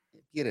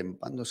 Κύριε,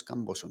 πάντως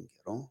κάμποσον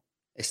καιρό.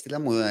 Έστειλα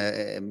μου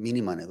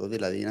μήνυμα εδώ,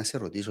 δηλαδή να σε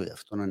ρωτήσω γι'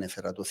 αυτό να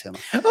ανέφερα το θέμα.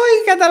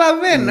 Όχι,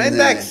 καταλαβαίνω.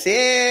 Εντάξει,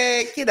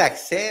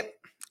 κοίταξε,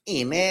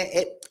 είναι...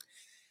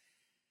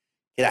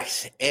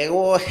 Κοιτάξτε,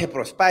 εγώ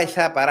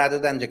προσπάθησα παρά το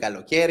ήταν και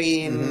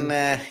καλοκαίρι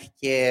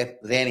και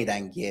δεν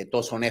ήταν και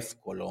τόσο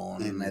εύκολο,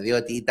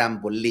 διότι ήταν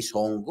πολύ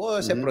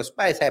όγκος.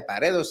 Προσπάθησα,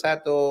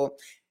 επαρέδωσα το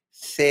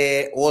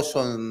σε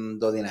όσον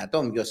το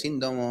δυνατόν πιο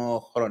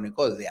σύντομο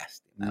χρονικό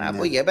διάστημα.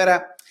 Από εκεί και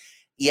πέρα,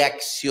 η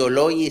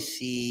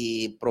αξιολόγηση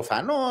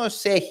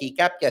προφανώς έχει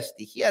κάποια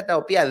στοιχεία τα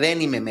οποία δεν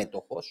είμαι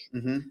μέτοχος.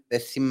 Δεν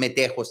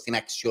συμμετέχω στην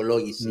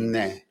αξιολόγηση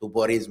του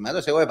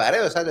πορίσματος. Εγώ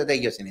επαρέδωσα, το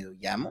τέλειωσε η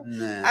δουλειά μου.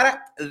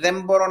 Άρα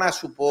δεν μπορώ να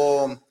σου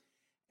πω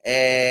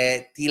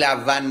τι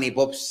λαμβάνει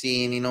υπόψη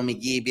η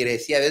νομική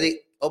υπηρεσία,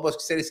 διότι όπως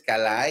ξέρεις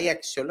καλά η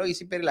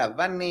αξιολόγηση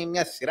περιλαμβάνει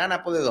μια σειρά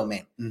από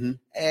δεδομένα.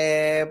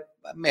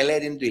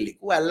 Μελέτη του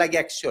υλικού αλλά και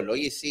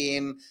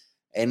αξιολόγηση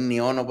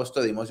ενιών όπως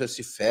το δημόσιο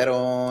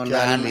συμφέρον,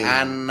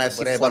 αν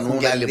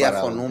συμφωνούν, αν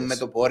διαφωνούν με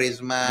το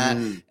πόρισμα,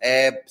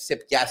 σε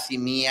ποια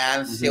σημεία,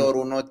 αν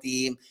θεωρούν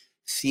ότι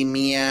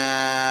σημεία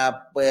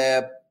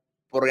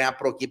μπορεί να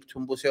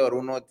προκύπτουν που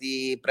θεωρούν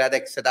ότι πρέπει να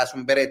τα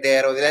εξετάσουν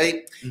περαιτέρω.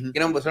 Δηλαδή,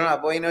 εκείνο που θέλω να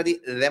πω είναι ότι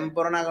δεν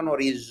μπορώ να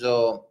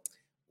γνωρίζω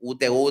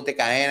ούτε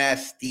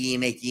κανένας τι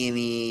είναι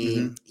εκείνη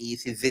η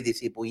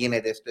συζήτηση που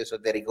γίνεται στο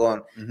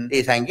εσωτερικό της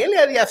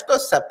εισαγγελίας, γι' αυτό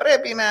θα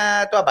πρέπει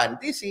να το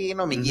απαντήσει η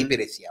νομική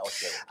υπηρεσία.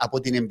 Από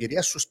την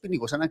εμπειρία σου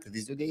ποινικός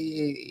ανακριτής,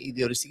 διότι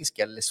διορίστηκες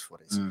και άλλες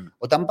φορές.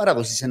 Όταν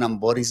παραδώσεις ένα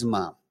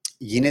πόρισμα,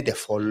 γίνεται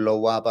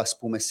follow-up, ας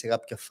πούμε, σε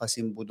κάποια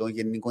φάση που το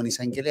Γενικό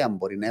Εισαγγελέα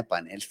μπορεί να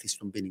επανέλθει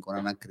στον ποινικό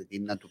ανακριτή,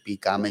 να του πει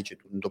κάμε και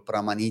το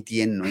πράγμα ή τι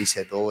εννοείς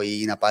εδώ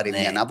ή να πάρει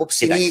μια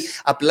άποψη ή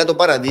απλά το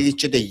παραδίδει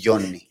και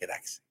τελειώνει.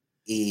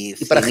 Η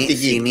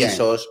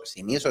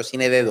συνήθως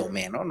είναι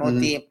δεδομένο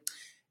ότι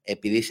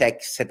επειδή θα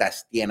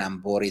εξεταστεί ένα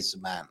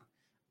πόρισμα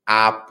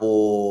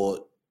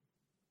από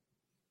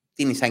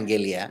την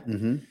εισαγγελία,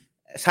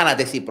 θα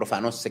ανατεθεί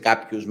προφανώς σε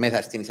κάποιους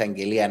μέσα στην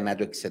εισαγγελία να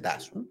το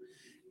εξετάσουν.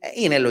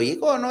 Είναι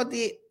λογικό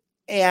ότι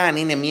εάν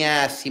είναι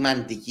μια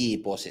σημαντική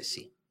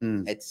υπόθεση,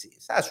 έτσι,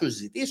 θα σου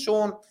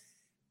ζητήσουν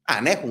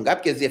αν έχουν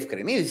κάποιες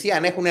διευκρινήσεις ή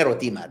αν έχουν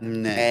ερωτήματα.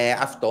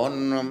 Αυτόν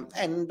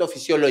είναι το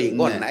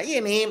φυσιολογικό να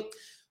γίνει.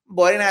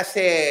 Μπορεί να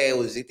σε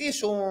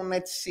ζητήσουν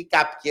έτσι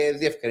κάποιες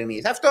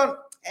διευκρινήσεις. Αυτό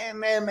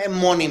είναι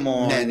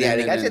μόνιμο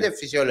διαδικασία, είναι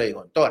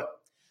φυσιολογικό. Τώρα,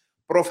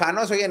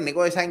 προφανώς ο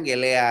Γενικός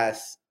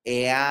Εισαγγελέας,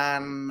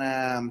 εάν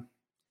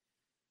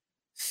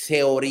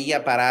θεωρεί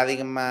για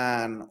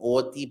παράδειγμα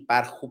ότι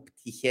υπάρχουν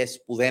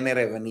πτυχές που δεν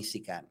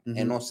ερευνήθηκαν,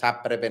 ενώ θα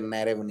έπρεπε να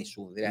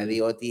ερευνηθούν,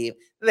 δηλαδή ότι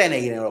δεν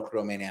έγινε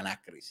ολοκληρωμένη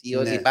ανάκριση ή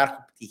ότι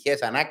υπάρχουν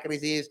πτυχές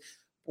ανάκρισης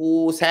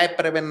που θα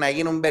έπρεπε να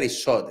γίνουν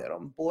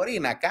περισσότερο, μπορεί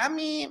να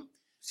κάνει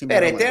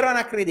περαιτέρω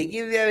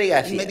ανακριτική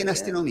διαδικασία. Με την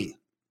αστυνομία.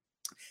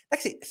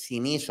 Εντάξει,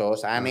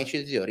 συνήθως, αν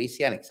έχεις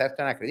διορίσει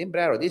ανεξάρτητο ανακριτή,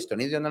 πρέπει να ρωτήσεις τον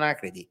ίδιο τον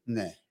ανακριτή.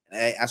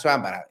 Ας πούμε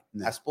ένα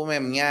παράδειγμα. Ας πούμε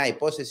μια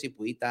υπόθεση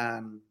που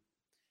ήταν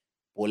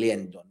πολύ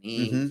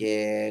έντονη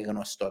και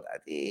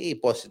γνωστότατη, η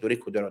υπόθεση του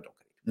Ρίκου του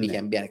Ερωτοκρίτου.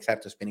 Είχε μπει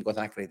ανεξάρτητος ποινικός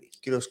ανακριτής.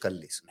 Κύριος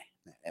Καλλής.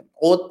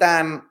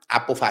 Όταν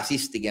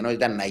αποφασίστηκε ότι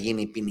ήταν να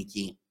γίνει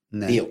ποινική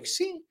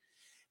δίωξη,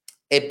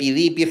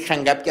 επειδή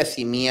υπήρχαν κάποια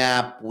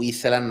σημεία που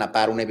ήθελαν να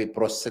πάρουν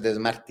επιπρόσθετες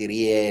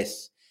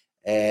μαρτυρίες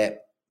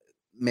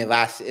Με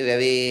βάση,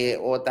 δηλαδή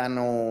όταν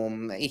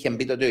είχε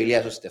μπει τότε ο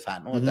Ηλίας ο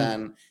Στεφάνου,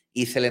 όταν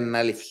ήθελε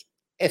να ληφθεί,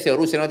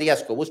 θεωρούσε ότι για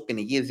σκοπούς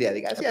ποινικής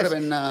διαδικασίας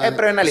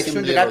έπρεπε να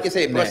ληφθούν και κάποιες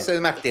επιπρόσθετες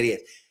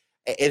μαρτυρίες.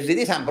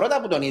 Ζητήσαν πρώτα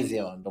από τον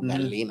ίδιο τον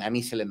Καλή, αν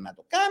ήθελε να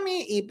το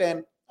κάνει,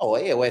 είπε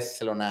όχι, εγώ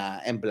θέλω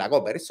να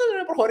εμπλακώ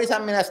περισσότερο,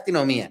 προχωρήσαμε με την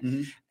αστυνομία.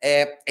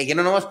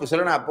 Εκείνο όμως που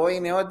θέλω να πω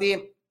είναι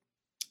ότι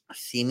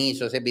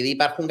συνήθως, επειδή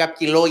υπάρχουν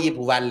κάποιοι λόγοι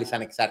που βάλεις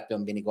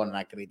ανεξάρτητων ποινικών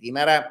ανακριτή,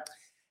 άρα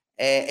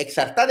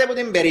εξαρτάται από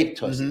την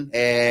περίπτωση.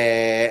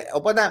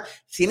 Οπότε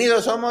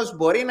συνήθως όμως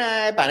μπορεί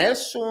να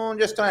επανέλθουν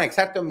και στον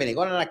ανεξάρτητο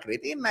ποινικό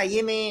ανακριτή να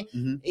γίνει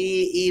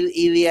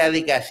η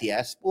διαδικασία.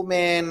 Ας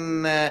πούμε,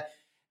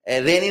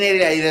 δεν είναι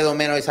δηλαδή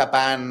δεδομένο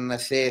εισαπάν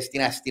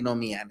στην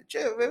αστυνομία. Και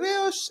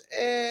βεβαίως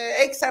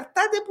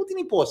εξαρτάται από την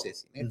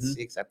υπόθεση.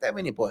 Εξαρτάται από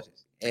την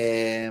υπόθεση.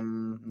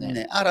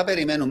 Ναι. Άρα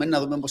περιμένουμε να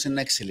δούμε πώς είναι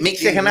να εξελιχθεί. Μην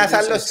ξεχνάς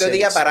άλλωστε ότι,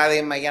 για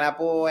παράδειγμα, για να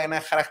πω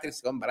ένα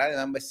χαρακτηριστικό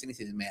παράδειγμα που είναι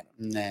συνηθισμένο.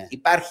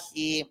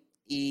 Υπάρχει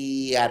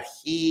η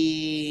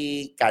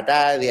αρχή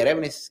κατά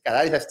διερεύνησης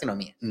κατά της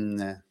αστυνομίας.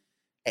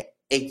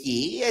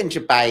 Εκεί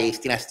δεν πάει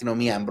στην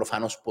αστυνομία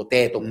προφανώς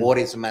ποτέ το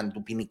πόρισμα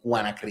του ποινικού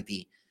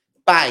ανακριτή.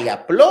 Πάει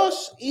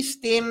απλώς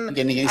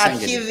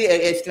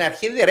στην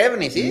αρχή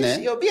διερεύνησης,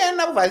 η οποία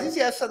να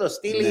αποφασίσει αν θα το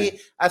στείλει,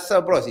 αν θα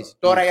το πρόσθεσει.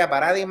 Τώρα, για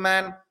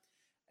παράδειγμα,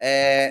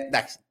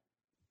 εντάξει,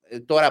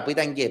 τώρα που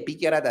ήταν και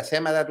επίκαιρα τα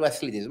θέματα του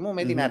αθλητισμού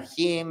με την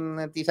αρχή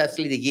της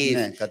αθλητικής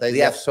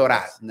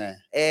διαφθοράς.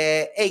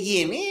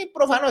 Εκείνη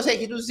προφανώς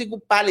έχει τους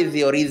δικού πάλι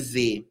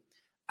διορίζει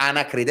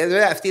ανακριτές.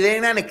 Βέβαια, αυτοί δεν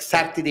είναι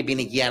ανεξάρτητοι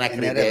ποινικοί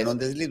ανακριτές.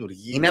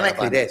 Είναι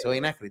ανακριτές, όχι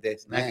είναι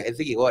ανακριτές.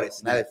 Δικηγόρες,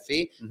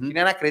 συνάδελφοι,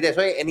 είναι ανακριτές.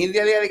 Όχι, είναι η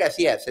ίδια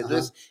διαδικασία.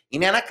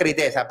 Είναι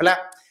ανακριτές. Απλά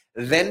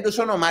δεν τους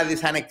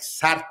ονομάζεις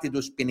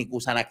ανεξάρτητους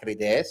ποινικούς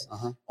ανακριτές.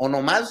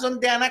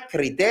 Ονομάζονται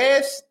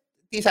ανακριτές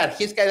της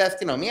αρχής και της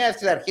αστυνομίας,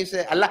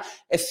 αλλά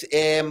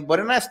μπορεί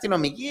να είναι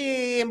αστυνομικοί,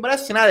 μπορεί να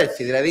είναι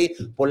συνάδελφοι. Δηλαδή,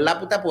 πολλά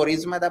από τα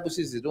πορίσματα που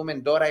συζητούμε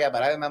τώρα, για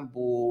παράδειγμα,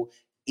 που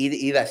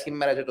είδα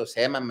σήμερα και το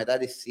θέμα μετά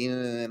τη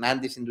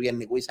συνάντηση του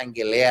Γενικού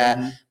Εισαγγελέα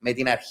με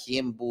την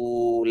αρχή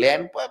που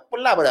λένε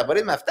πολλά από τα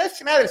πορίσματα αυτά είναι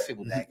συνάδελφοι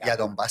που τα έκαναν. Για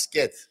τον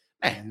μπάσκετ.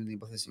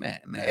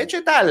 Ναι.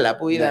 Έτσι τα άλλα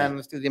που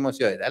είδαν στη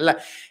δημοσιότητα. Αλλά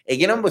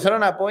εκείνο που θέλω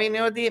να πω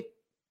είναι ότι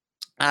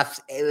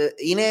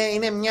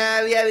είναι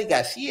μια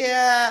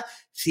διαδικασία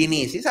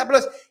συνήθις.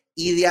 Απλώς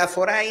η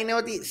διαφορά είναι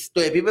ότι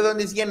στο επίπεδο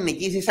της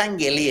Γενικής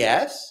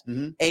Εισαγγελίας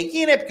εκεί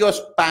είναι πιο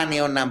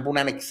σπάνιο να μπουν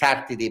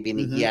ανεξάρτητοι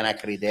ποινικοί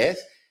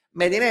ανακριτές,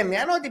 με την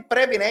έννοια ότι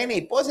πρέπει να είναι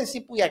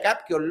υπόθεση που για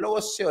κάποιο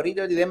λόγο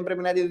θεωρείται ότι δεν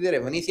πρέπει να τη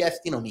διερευνήσει η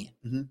αστυνομία.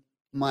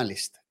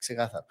 Μάλιστα,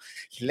 ξεκάθαρο.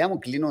 Χιλιά μου,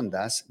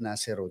 κλείνοντας, να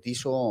σε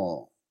ρωτήσω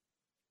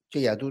και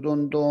για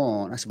τούτον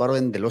να σε πάρω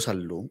εντελώς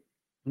αλλού,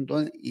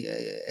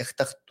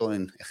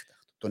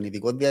 τον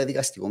ειδικό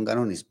διαδικαστικό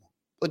κανονισμό.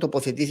 Που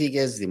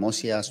τοποθετήθηκες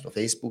δημόσια στο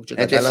Facebook και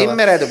κατάλαβα...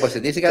 Σήμερα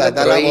τοποθετήθηκα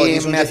το πρωί,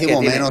 είμαι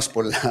θυμωμένος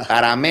πολλά.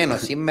 Παραμένω,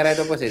 σήμερα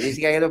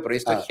τοποθετήθηκα για το πρωί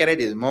στο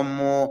χαιρετισμό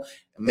μου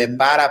με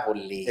πάρα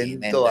πολύ ένταση.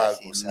 Δεν το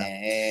άκουσα.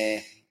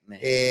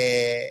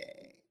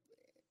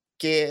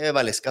 Και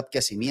έβαλες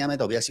κάποια σημεία με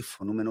τα οποία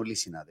συμφωνούμε όλοι οι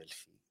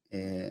συνάδελφοι.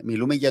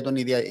 Μιλούμε για τον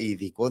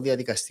ειδικό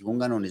διαδικαστικό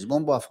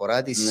κανονισμό που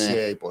αφορά τις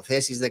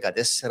υποθέσεις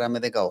 14 με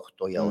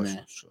 18 για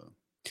όσους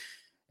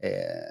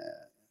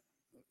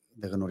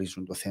δεν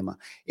γνωρίζουν το θέμα.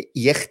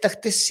 Οι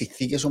έκτακτες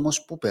συνθήκες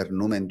όμως που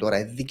περνούμε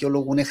τώρα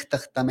δικαιολογούν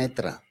έκτακτα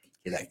μέτρα.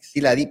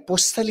 Δηλαδή,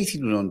 πώς θα λυθεί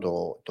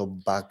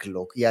το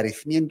backlog, οι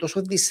αριθμοί είναι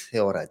τόσο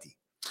δυσθεώρατοι.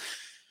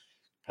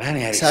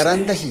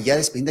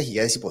 40.000,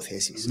 50.000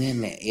 υποθέσεις.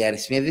 Ναι, οι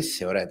αριθμοί είναι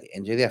δυσθεώρατοι.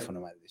 Εν και διαφωνώ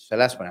μαζί σου. Θα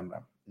λάσω ένα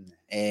πράγμα.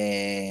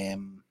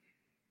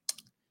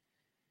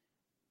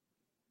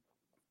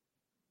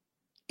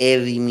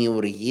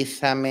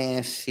 Δημιουργήσαμε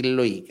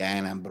συλλογικά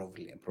ένα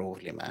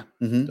πρόβλημα,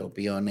 το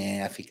οποίο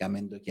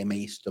αφήκαμε το και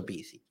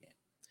μεγιστοποιήθηκε.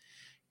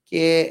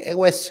 Και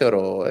εγώ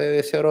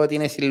θεωρώ ότι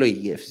είναι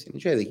συλλογική ευθύνη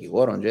και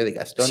δικηγόρων και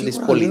δικαστών της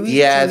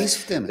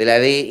πολιτείας.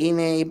 Δηλαδή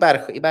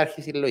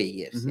υπάρχει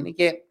συλλογική ευθύνη.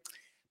 Και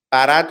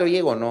παρά το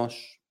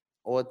γεγονός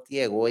ότι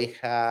εγώ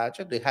είχα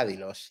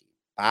δηλώσει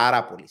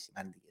πάρα πολύ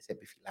σημαντικές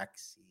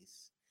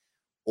επιφυλάξεις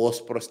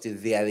ως προς τη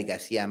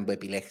διαδικασία που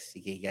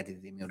επιλέχθηκε για τη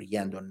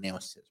δημιουργία των νέων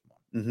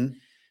θεσμών.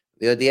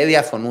 Διότι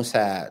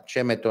διαφωνούσα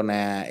και με το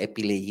να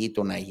επιλεγεί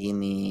το να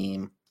γίνει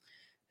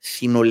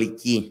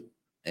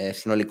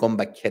συνολικό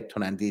πακέτο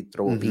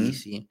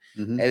αντιτροποποίηση.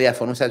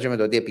 Διαφωνούσα και με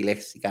το ότι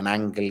επιλέχθηκαν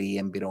Άγγλοι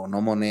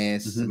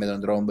εμπειρογνώμονες με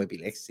τον τρόπο που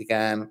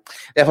επιλέχθηκαν.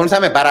 Διαφωνούσα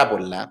με πάρα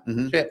πολλά.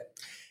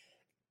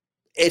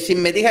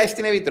 Συμμετείχα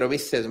στην Επιτροπή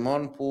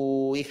Θεσμών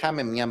που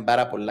είχαμε μια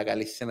πάρα πολλά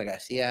καλή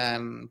συνεργασία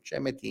και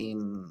με την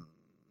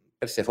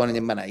Περσεφόνη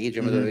την Παναγή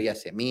και με τον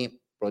Γιασεμί,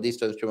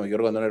 πρωτίστως και με τον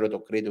Γιώργο τον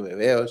Ερωτοκρίτου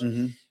βεβαίως.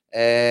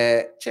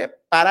 Και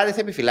παρά τις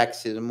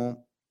επιφυλάξεις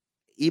μου,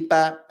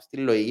 είπα στη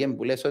λογική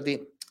που λες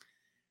ότι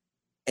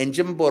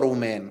δεν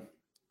μπορούμε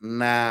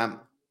να...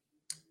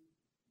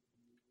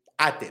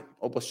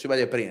 όπως σου είπα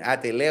και πριν,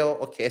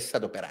 λέω, θα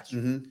το περάσω.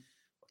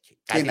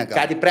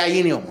 Κάτι πρέπει να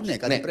γίνει όμως.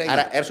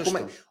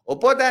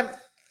 Οπότε,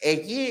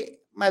 εκεί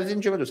μαζί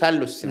και με τους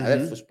άλλους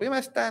συναδέλφους που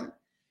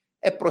ήμασταν,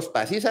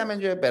 Προσπαθήσαμε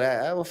και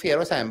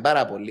αφιερώσαμε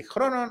πάρα πολύ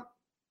χρόνο,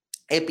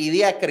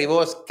 επειδή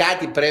ακριβώς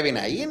κάτι πρέπει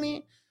να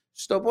γίνει,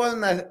 στο πώς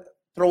να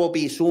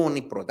τροποποιηθούν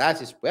οι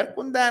προτάσεις που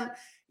έρχονταν,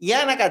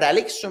 για να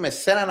καταλήξουμε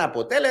σε έναν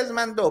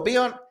αποτέλεσμα το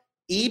οποίο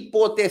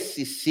υπό τις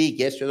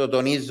συνθήκες, και το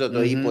τονίζω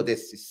το υπό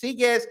τις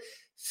συνθήκες,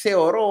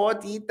 θεωρώ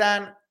ότι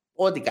ήταν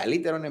ό,τι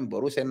καλύτερο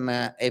μπορούσε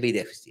να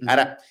επιτευχθεί.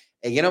 Άρα,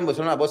 εκείνο που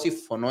θέλω να πω,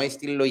 συμφωνώ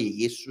στη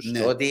λογική σου,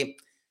 στο ότι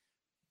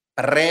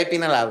πρέπει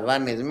να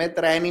λαμβάνεις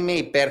μέτρα. Δεν είμαι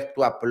υπέρ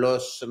του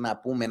απλώς να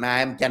πούμε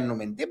να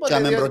πιάνουμε τίποτα.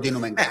 Και να μην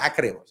προτείνουμε κάτι.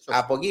 Ακριβώς.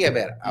 Από εκεί και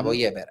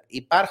πέρα.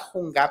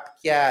 Υπάρχουν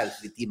κάποια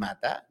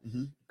ζητήματα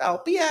τα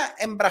οποία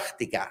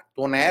εμπρακτικά.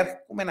 Το να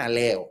έρχομαι να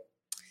λέω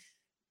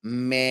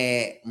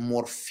με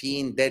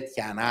μορφή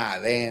τέτοια να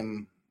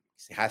δεν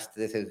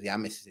ξεχάσετε σε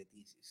διάμεσες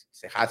αιτήσεις,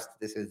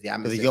 ξεχάσετε σε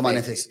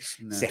διάμεσες θέσεις,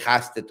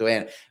 ξεχάσετε το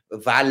ένα.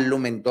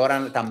 Βάλουμε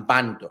τώρα τα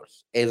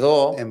bundles.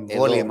 Εδώ,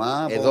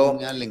 εμβόλυμα από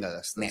μια άλλη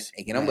κατάσταση. Ναι,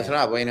 εκείνο που θέλω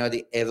να πω είναι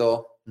ότι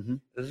εδώ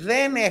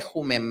δεν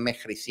έχουμε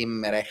μέχρι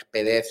σήμερα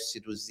εκπαιδεύσει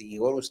τους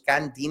δικηγόρους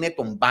καν τι είναι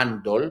το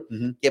bundle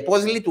και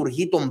πώς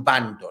λειτουργεί το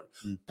bundle.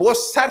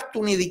 Πώς θα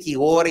έρθουν οι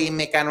δικηγόροι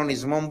με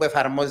κανονισμό που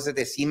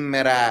εφαρμόζεται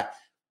σήμερα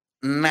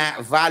να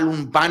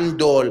βάλουν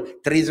bundle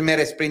 3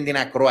 μέρες πριν την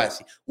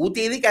ακρόαση.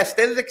 Ούτε οι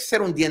δικαστές δεν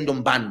ξέρουν τι είναι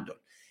το bundle.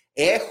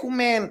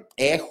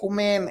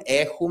 Έχουμε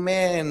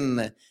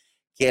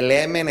και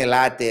λέμε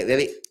ελάτε.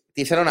 Δηλαδή,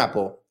 τι θέλω να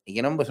πω.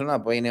 Εκείνο που θέλω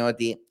να πω είναι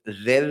ότι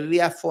δεν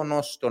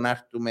διαφωνώ στο να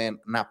έρθουμε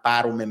να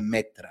πάρουμε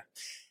μέτρα.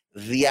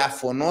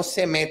 Διαφωνώ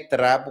σε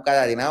μέτρα που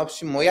κατά την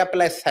άποψη μου όχι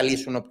απλά θα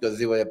λύσουν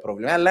οποιοδήποτε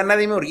πρόβλημα, αλλά να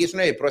δημιουργήσουν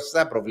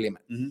επιπρόσθετα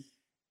προβλήματα.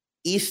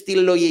 Ή στη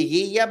λογική,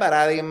 για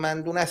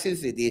παράδειγμα, του να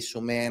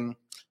συζητήσουμε,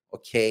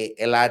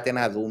 ελάτε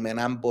να δούμε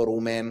αν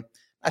μπορούμε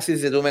να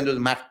συζητούμε τους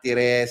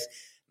μάρτυρες,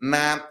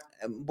 να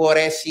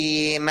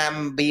μπορέσει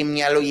να μπει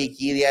μια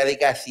λογική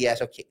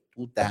διαδικασία.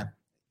 Τούτα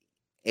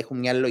έχουν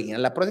μια λογική,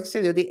 αλλά πρόσεξε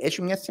διότι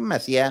έχει μια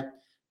σημασία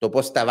το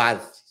πώς τα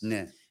βάζεις.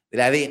 Ναι.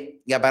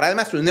 Δηλαδή, για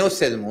παράδειγμα, στους νέους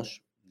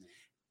θεσμούς.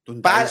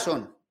 Τον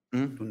Dyson.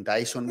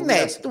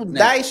 Ναι, τον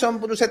Dyson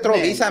που τους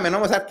ετροπήσαμε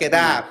όμως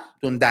αρκετά,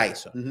 τον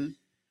Dyson.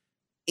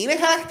 Είναι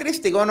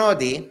χαρακτηριστικό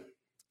ότι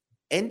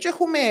δεν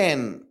έχουμε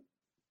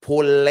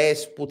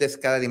πολλές που τις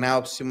κατά την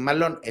άποψη,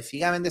 μάλλον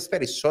εφήγαμε τις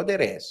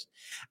περισσότερες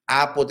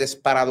από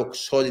τις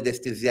παραδοξότητες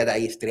της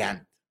διαταγής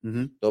 30.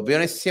 Το οποίο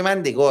είναι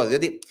σημαντικό,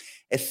 διότι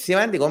είναι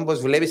σημαντικό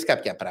πως βλέπεις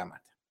κάποια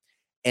πράγματα.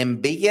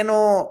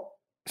 Εμπήγαινο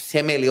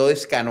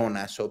θεμελιώδης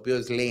κανόνας, ο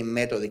οποίος λέει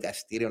ναι, το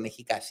δικαστήριο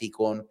έχει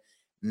καθήκον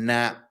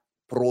να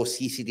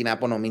προωθήσει την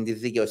απονομή της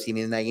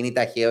δικαιοσύνης, να γίνει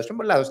ταχαίως, είναι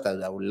πολλά σωστά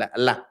τα ούλα,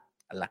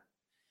 αλλά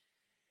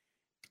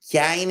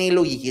ποια είναι η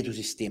λογική του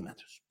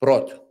συστήματος?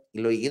 Πρώτο, η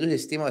λογική του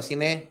συστήματος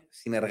είναι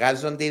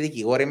συνεργάζονται οι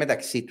δικηγόροι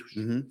μεταξύ τους.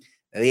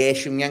 Δηλαδή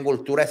έχει μια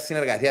κουλτούρα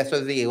συνεργασίας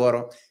των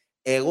δικηγόρων.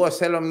 Εγώ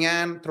θέλω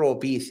μια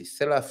τροποποίηση,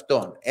 θέλω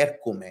αυτόν,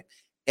 έρχομαι.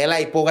 Έλα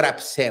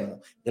υπόγραψέ μου.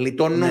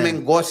 Γλιτώνουμε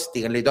κόστη,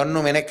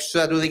 γλιτώνουμε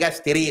έξοδα του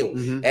δικαστηρίου.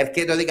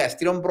 Έρχεται το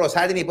δικαστήριο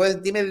μπροστά την υπόθεση,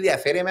 τι με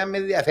ενδιαφέρει, εμένα με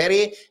ενδιαφέρει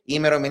η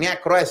ημερομηνία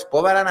ακρόασης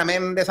πόβαρα να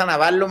μην τις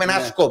αναβάλουμε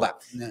άσκοπα.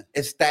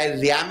 Στα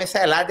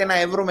ενδιάμεσα ελάτε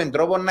να βρούμε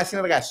τρόπο να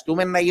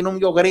συνεργαστούμε, να γίνουν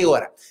πιο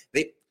γρήγορα.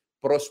 Δηλαδή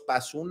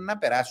προσπαθούν να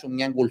περάσουν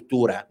μια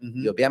κουλτούρα,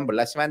 η οποία είναι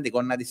πολύ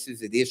σημαντικό να τη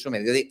συζητήσουμε,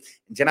 διότι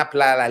δεν είναι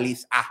απλά να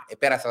λες,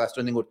 επέρασα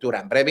αυτήν την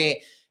κουλτούρα.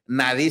 Πρέπει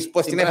να δεις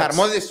πώς την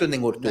εφαρμόζεις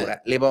την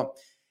κουλτούρα. Λοιπόν,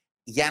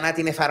 για να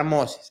την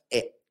εφαρμόσεις.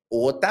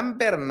 Όταν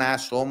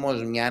περνάς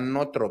όμως μια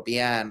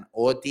νοοτροπία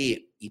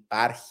ότι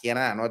υπάρχει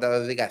ένα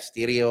ανώτατο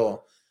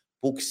δικαστήριο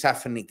που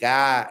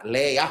ξαφνικά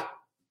λέει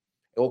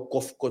εγώ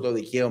κόφκω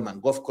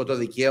το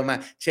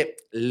δικαίωμα και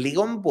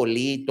λίγο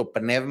πολύ το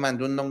πνεύμα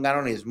των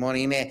κανονισμών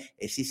είναι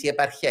εσείς οι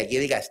επαρχιακοί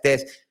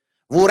δικαστές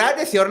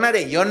βουράτε σε ώρα να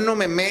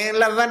τελειώνουμε με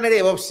λαμβάνετε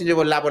υπόψη και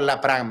πολλά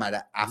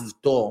πράγματα.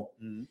 Αυτό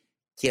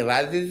και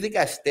βάζει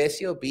δικαστές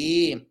οι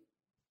οποίοι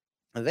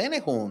δεν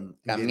έχουν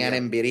καμιά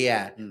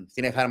εμπειρία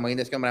στην εφαρμογή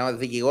των πραγμάτων,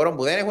 δικηγόρων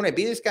που δεν έχουν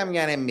επίσης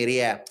καμιά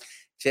εμπειρία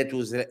και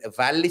τους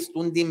βάλεις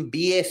την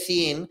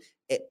πίεση,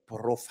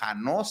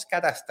 προφανώς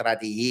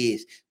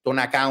καταστρατηγείς το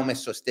να κάνουμε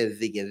σωστές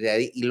δίκες.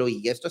 Δηλαδή, οι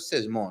λογικές των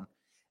θεσμών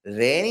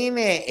δεν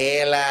είναι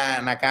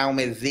έλα να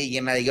κάνουμε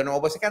δίκες, να δικαιώνουμε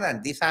όπως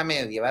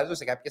καταντήσαμε, διαβάζω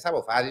σε κάποιες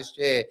αποφάσεις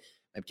και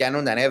με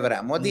πιάνουν τα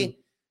νεύρα μου, ότι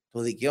το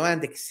δικαίωμα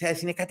αντεξαίρεση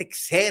είναι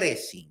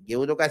κατεξαίρεση και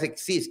ούτω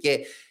καθεξής. Και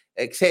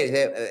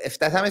ξέρεις,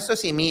 φτάσαμε στο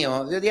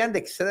σημείο, διότι η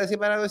αντεξέταση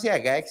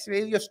παραδοσιακά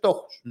έχει δύο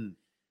στόχους.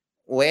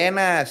 Ο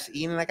ένας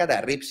είναι να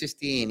καταρρύψεις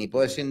την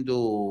υπόθεση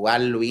του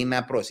άλλου ή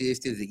να προσθέσεις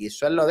τη δική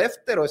σου, αλλά ο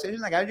δεύτερος έχει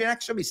να κάνει και μια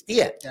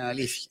αξιοπιστία.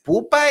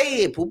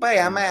 Πού πάει,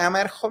 άμα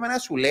έρχομαι να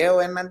σου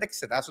λέω να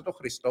αντεξετάσω το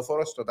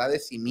Χριστόφορο στο τάδε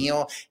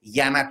σημείο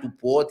για να του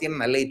πω ότι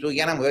να λέει του,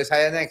 για να μου δώσεις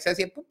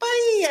αντεξέταση, πού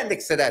πάει η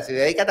αντεξέταση,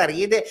 δηλαδή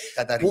καταργείται,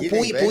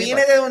 πού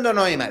γίνεται το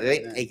νόημα.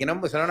 Δηλαδή, εκείνο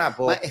που θέλω να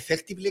πω. Μα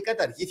effectively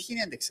καταργήθηκε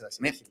η αντεξέταση.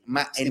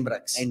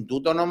 Εν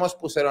τούτον όμως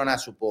που θέλω να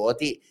σου πω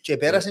ότι. Και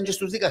πέρασαν και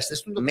στους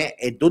δικαστές του.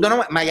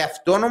 Μα γι'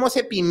 αυτόν όμως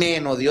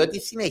επιμένω, διότι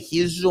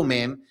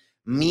συνεχίζουμε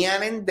Μια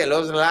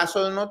εντελώς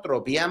λάθος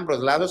νοοτροπία προς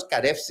λάθος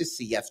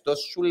κατεύθυνση. Γι' αυτό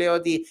σου λέω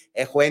ότι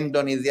έχω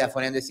έντονη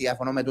διαφωνία,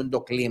 διαφωνώ με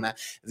το κλίμα.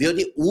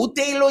 Διότι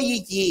ούτε η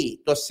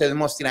λογική των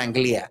σεσμών στην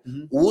Αγγλία,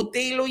 ούτε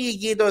η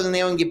λογική των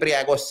νέων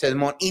κυπριακών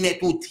σεσμών είναι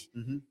τούτη.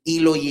 Η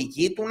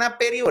λογική του να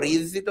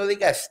περιορίζει το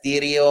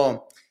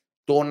δικαστήριο,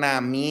 το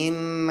να μην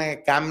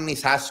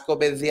κάνεις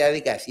άσκοπες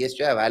διαδικασίες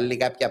και να βάλει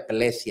κάποια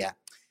πλαίσια.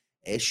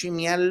 Έχει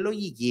μια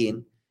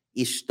λογική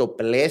στο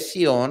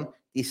πλαίσιο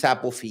της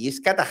αποφυγής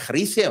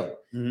καταχρήσεων.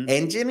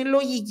 Έτσι είναι η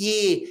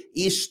λογική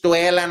στο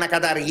έλα να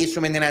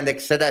καταργήσουμε την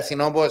αντεξέταση,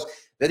 όπως,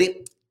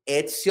 δηλαδή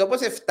έτσι όπως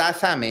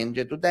φτάσαμε,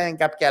 και τούτα είναι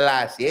κάποια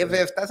λάση,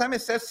 φτάσαμε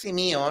σε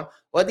σημείο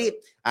ότι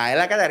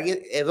έλα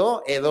καταργήσουμε,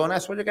 εδώ να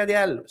σου πω και κάτι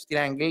άλλο. Στην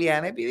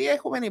Αγγλία, επειδή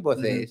έχουμε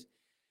υποθέσεις,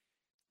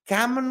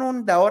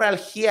 κάνουν τα oral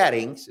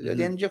hearings, διότι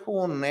δεν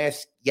έχουν,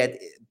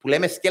 που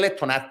λέμε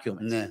skeleton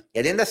arguments.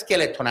 Γιατί είναι τα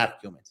skeleton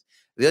arguments?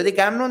 Διότι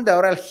κάνουν τα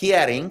oral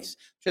hearings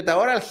και τα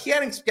oral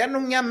hearings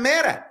πιάνουν μια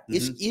μέρα ή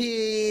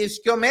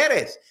 2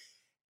 μέρες.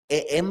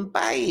 Εν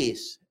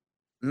πάεις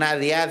να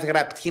διάς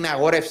γραπτή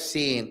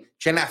αγόρευση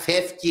και να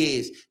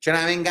φεύγεις και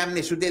να μην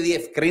κάνεις ούτε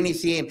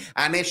διευκρίνηση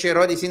αν έχει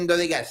ερώτηση το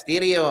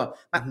δικαστήριο.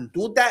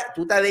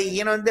 Τούτα δεν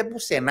γίνονται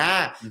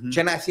πουθενά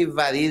και να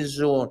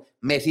συμβαδίζουν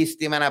με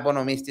σύστημα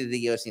απονομής της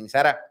δικαιοσύνης.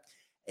 Άρα,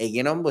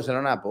 εκείνο που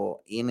θέλω να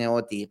πω είναι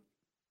ότι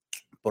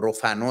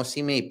προφανώς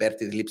είμαι υπέρ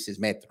της λήψης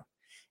μέτρων.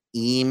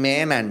 Είμαι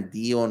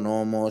εναντίον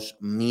όμως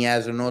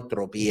μιας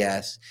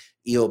νοοτροπίας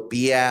η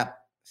οποία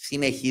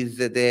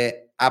συνεχίζεται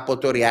από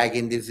το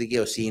ριάκι της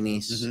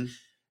δικαιοσύνης,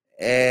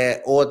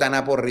 όταν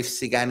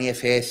απορρίφθηκαν οι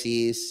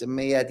εφέσεις,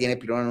 γιατί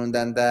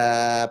πληρώνονταν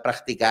τα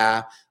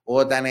πρακτικά,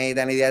 όταν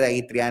ήταν η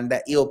διαταγή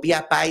 30, η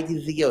οποία πάει τη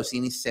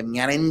δικαιοσύνη σε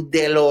μια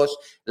εντελώς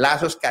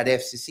λάθος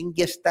κατεύθυνση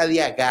και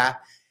σταδιακά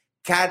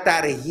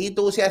καταργεί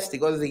το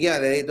ουσιαστικό δικαίωμα.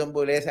 Δηλαδή, τον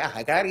που λες,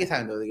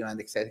 καταργήσαμε το δικαίωμα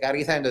αντεξέτασης,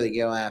 καταργήσαμε το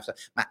δικαίωμα αυτό.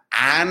 Μα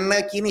αν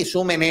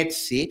κινηθούμε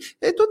έτσι,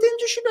 τότε δεν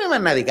έχει νόημα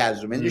να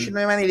δικάζουμε, δεν έχει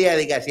νόημα η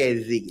διαδικασία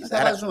της δίκης.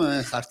 Θα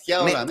βάζουμε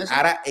χαρτιά όλα μέσα.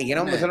 Άρα,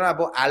 εκείνο που θέλω να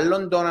πω,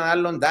 άλλον τον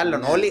άλλον τ'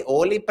 άλλον.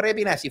 Όλοι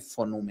πρέπει να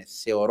συμφωνούμε,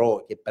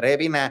 θεωρώ, και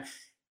πρέπει να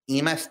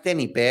είμαστε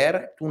υπέρ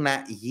του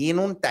να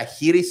γίνουν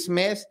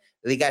ταχύρισμες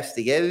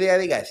δικαστικές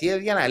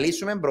διαδικασίες για να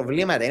λύσουμε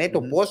προβλήματα. Είναι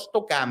το πώς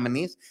το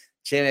κάνεις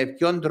και με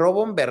ποιον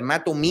τρόπο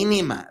περνά το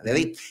μήνυμα.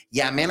 Δηλαδή,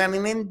 για μένα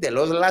είναι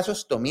εντελώς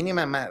λάθος το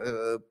μήνυμα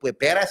που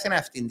επέρασε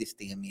αυτή τη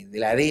στιγμή.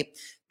 Δηλαδή,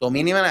 το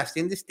μήνυμα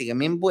αυτή τη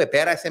στιγμή που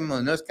επέρασε με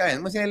τους νέους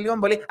κανονισμούς είναι λίγο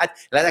πολύ.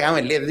 Δηλαδή, θα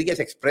κάνουμε λίγες δίκες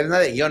εξπρές να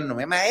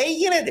τελειώνουμε. Μα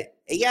έγινε.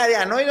 Έγινε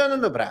αδιανόητο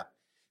το πράγμα.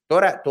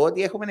 Τώρα, το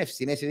ότι έχουμε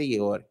ευθύνες οι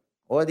δικηγόροι,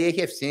 ότι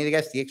έχει ευθύνη η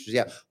δικαστική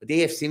εξουσία, ότι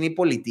έχει ευθύνη η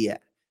πολιτεία,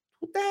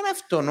 τούτα είναι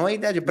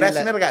αυτονόητα και πρέπει να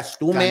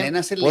συνεργαστούμε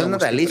πώς να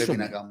τα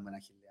λύσουμε.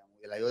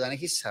 Δηλαδή, όταν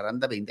έχεις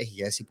 40-50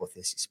 χιλιάδες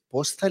υποθέσεις,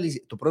 πώς θα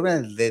λύσει? Το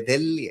πρόβλημα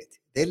δεν λύεται.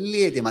 Δεν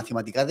λύεται,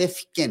 μαθηματικά δεν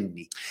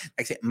φκένει.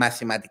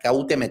 Μαθηματικά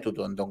ούτε με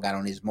τούτον των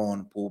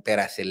κανονισμών που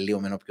πέρασε λίγο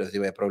με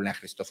οποιοδήποτε πρόβλημα,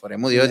 Χριστόφορε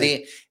μου,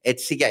 διότι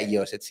έτσι κι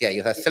αλλιώς.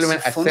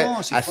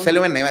 Ας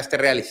θέλουμε να είμαστε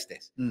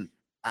ρεαλιστές.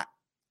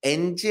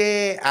 Εν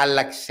και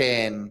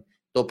άλλαξε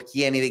το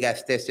ποιοι είναι οι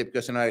δικαστές και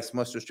ποιος είναι ο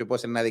αριθμός τους και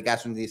πώς είναι να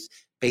δικάσουν τις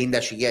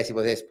 50.000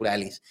 υποθέσεις που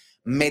λαλείς.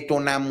 Με το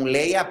να μου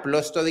λέει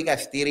απλώς στο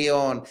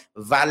δικαστήριο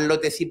βάλω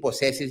τις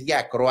υποθέσεις για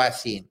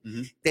ακρόαση,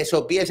 τις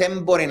οποίες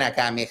δεν μπορεί να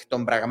κάνει εκ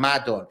των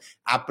πραγμάτων,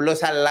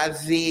 απλώς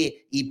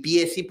αλλάζει η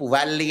πίεση που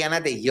βάλει για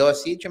να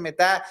τελειώσει και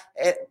μετά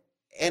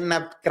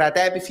να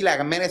κρατά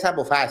επιφυλαγμένες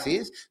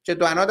αποφάσεις και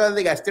το ανώτατο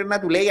δικαστήριο να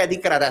του λέει γιατί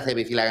κρατάς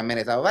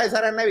επιφυλαγμένες αποφάσεις,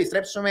 άρα να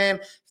επιστρέψουμε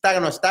στα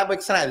γνωστά που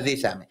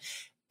ξαναδύσαμε.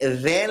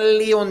 Δεν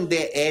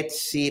λύονται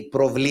έτσι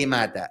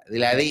προβλήματα.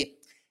 Δηλαδή,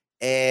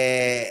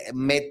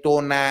 με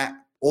το να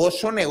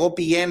όσον εγώ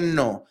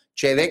πηγαίνω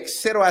και δεν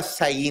ξέρω αν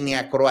θα γίνει η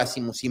ακρόαση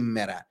μου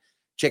σήμερα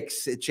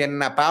και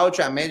να πάω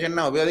και αμέσως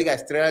να μου πει ο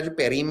δικαστήριο και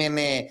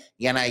περίμενε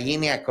για να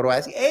γίνει η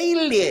ακρόαση,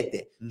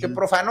 λύεται. Και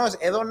προφανώς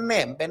εδώ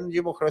μπαίνουν και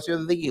υποχρεώσεις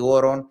των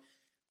δικηγόρων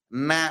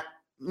να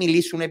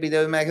μιλήσουν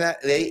επιτέλους.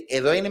 Δηλαδή,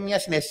 εδώ είναι μια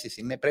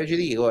συναίσθηση. Πρέπει και οι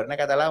δικηγόροι να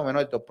καταλάβουμε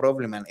ότι το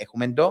πρόβλημα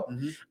έχουμε το.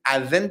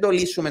 Αν δεν το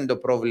λύσουμε το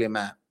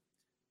πρόβλημα,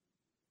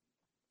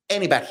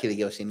 δεν υπάρχει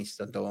δικαιοσύνη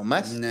στον τόπο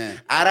μας.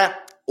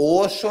 Άρα,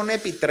 όσον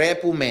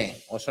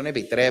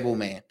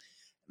επιτρέπουμε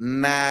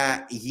να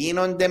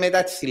γίνονται με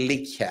τα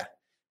τσιλίκια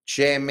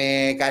και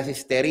με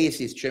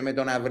καθυστερήσεις και με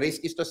το να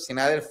βρίσκεις τον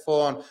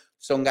συνάδελφο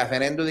στον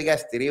καφενέ του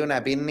δικαστηρίου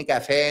να πίνει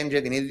καφέ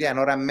και την ίδια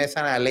ώρα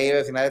μέσα να λέει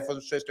ο συνάδελφος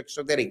του στο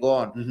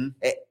εξωτερικό,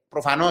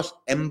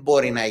 προφανώς δεν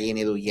μπορεί να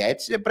γίνει δουλειά.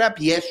 Έτσι πρέπει να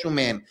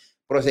πιέσουμε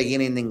προς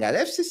εκείνη την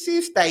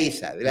κατεύθυνση στα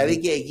ίσα. Δηλαδή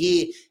και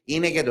εκεί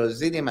είναι και το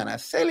ζήτημα να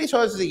θέλεις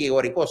ως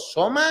δικηγορικό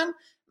σώμα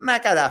να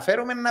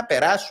καταφέρουμε να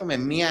περάσουμε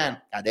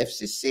μια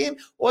κατεύθυνση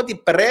ότι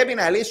πρέπει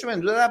να λύσουμε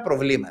τούτα τα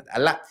προβλήματα.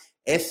 Αλλά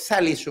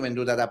θα λύσουμε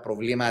τούτα τα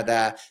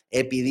προβλήματα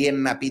επειδή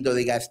να πει το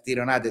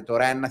δικαστήριο «Άτε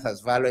τώρα να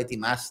σας βάλω,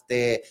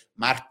 ετοιμάστε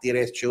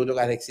μάρτυρες και ούτω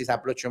καθεξής»,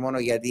 απλώς και μόνο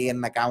γιατί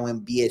να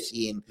κάνουμε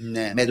πίεση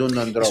με τον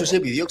τρόπο. Ίσως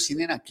επιδίωξη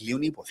είναι να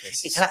κλείουν οι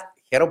υποθέσεις.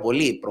 Χαίρομαι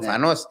πολύ.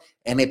 Προφανώς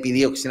είναι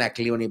επιδίωξη να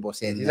κλείουν οι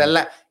υποθέσεις.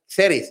 Αλλά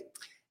ξέρεις,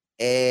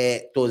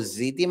 το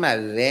ζήτημα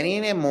δεν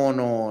είναι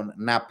μόνο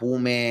να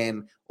πούμε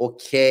 «ΟΚ,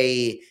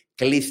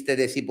 κλείστε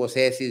τις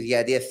υποθέσεις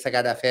γιατί θα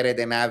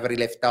καταφέρετε να βρει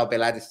λεφτά ο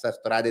πελάτης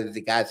σας τώρα να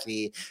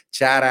δικάσει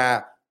και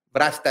άρα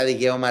βράστα τα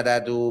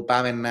δικαιώματα του,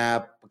 πάμε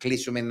να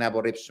κλείσουμε, να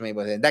απορρίψουμε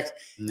υποθέσεις». Εντάξει,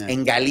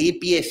 εγκαλεί η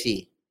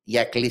πίεση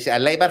για κλείσει,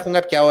 αλλά υπάρχουν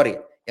κάποια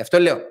όρια. Γι' αυτό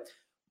λέω,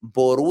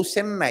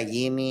 μπορούσε να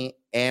γίνει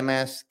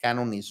ένας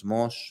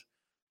κανονισμός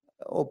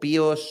ο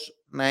οποίος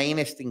να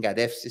είναι στην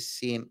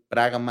κατεύθυνση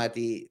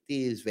πράγματι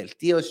της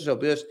βελτίωσης, ο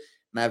οποίος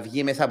να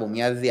βγει μέσα από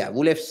μια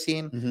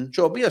διαβούλευση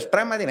και ο οποίος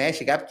πράγματι να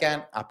έχει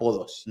κάποια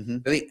απόδοση.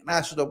 Δηλαδή,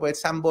 να σου το πω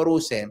έτσι, αν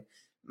μπορούσε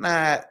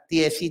να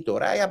τι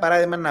τώρα, για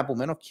παράδειγμα να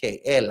πούμε, «ΟΚ,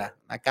 έλα,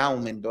 να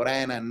κάνουμε τώρα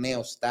ένα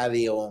νέο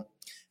στάδιο,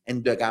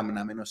 εν το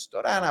έκαναμε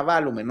τώρα, να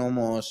βάλουμε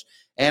όμως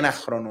ένα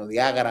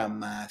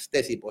χρονοδιάγραμμα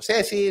στις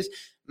υποθέσεις,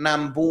 να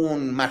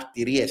μπουν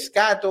μαρτυρίες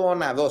κάτω,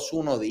 να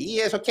δώσουν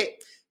οδηγίες, οκ».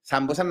 Θα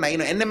μπορούσαν να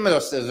γίνουν, είναι με το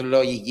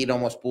λογική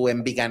όμως που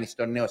εμπήκαν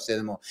στον νέο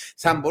θεσμό.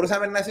 Θα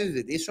μπορούσαμε να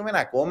συζητήσουμε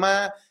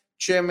ακόμα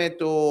και με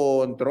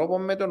τον τρόπο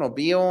με τον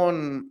οποίο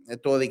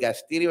το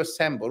δικαστήριο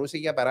θα μπορούσε,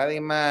 για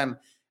παράδειγμα,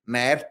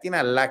 να έρθει να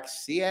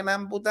αλλάξει ένα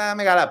από τα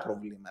μεγάλα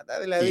προβλήματα.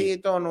 Δηλαδή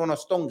των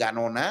γνωστών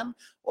κανόνων,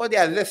 ότι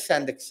αν δεν θα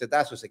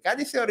αντεξετάσω σε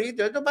κάτι,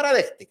 θεωρείται ότι το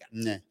παραδέχτηκα.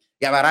 Ναι.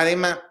 Για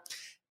παράδειγμα,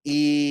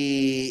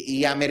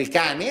 οι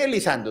Αμερικάνοι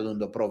έλυσαν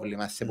το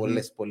πρόβλημα σε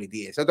πολλές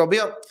πολιτείες. Το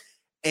οποίο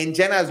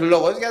είναι ένας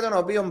λόγος για τον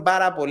οποίο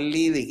πάρα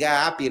πολλοί,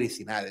 ειδικά άπειροι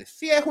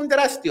συνάδελφοι, έχουν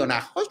τεράστιο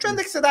άγχος και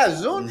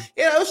αντεξετάζουν,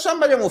 όσο αν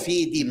δεν μου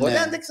φύγει τίποτε,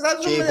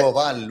 αντεξετάζουν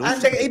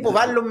και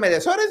υποβάλλουν με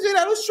τις ώρες,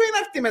 δηλαδή σου είναι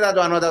αυτή μετά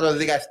το ανώτατο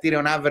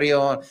δικαστήριο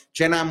αύριο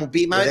και να μου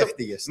πει,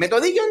 με το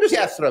δίκαιο τους οι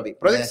άνθρωποι.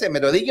 Πρόσεξε, με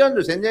το δίκαιο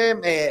τους,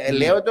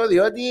 λέω το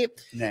διότι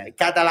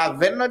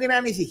καταλαβαίνω την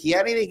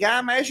ανησυχία,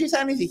 ειδικά μα έχεις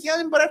ανησυχία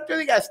ότι μπορεί ο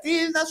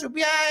δικαστής να σου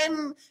πει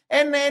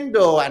εν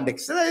το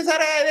αντεξετάζεις,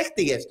 άρα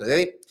δέχτηκες το.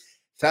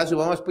 Θα σου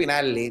πω όμως που είναι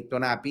άλλη, το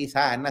να πεις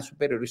να σου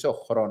περιορίσω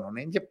χρόνο.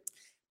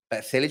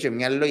 Θέλει και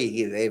μια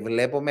λογική.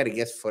 Βλέπω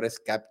μερικές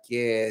φορές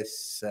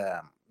κάποιες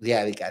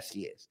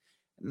διαδικασίες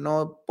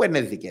που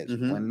είναι δικές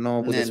μου,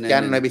 ενώ που τις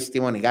πιάνω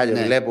επιστημονικά και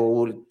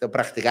βλέπω το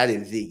πρακτικά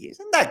της δίκης.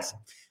 Εντάξει,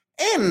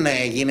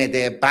 δεν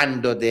γίνεται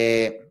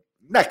πάντοτε.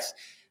 Εντάξει,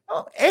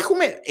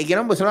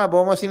 εκείνο που θέλω να πω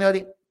όμως είναι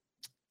ότι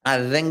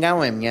αν δεν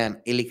κάνουμε μια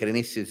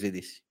ειλικρινή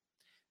συζήτηση,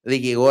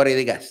 δικηγόροι,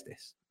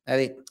 δικαστές,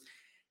 δηλαδή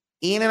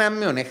είναι ένα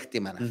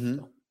μειονέκτημα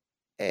αυτό.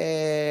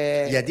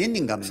 Γιατί δεν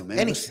την κάνουμε?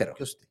 Δεν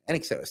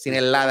ξέρω. Στην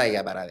Ελλάδα,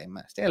 για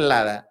παράδειγμα. Στην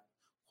Ελλάδα,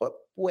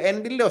 που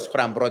δεν λέω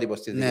χωράν πρότυπο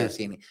στη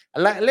δικαιοσύνη,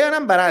 αλλά λέω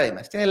ένα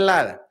παράδειγμα. Στην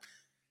Ελλάδα,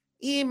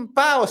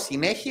 πάω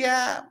συνέχεια,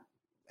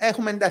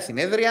 έχουμε τα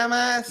συνέδρια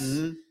μας,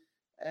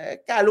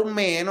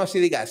 καλούμε ενός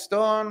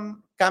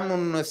δικαστών,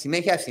 κάνουν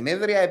συνέχεια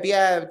συνέδρια,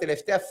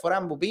 τελευταία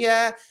φορά που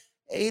πήγα,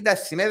 ήταν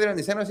συνέδριο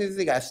της Ένωσης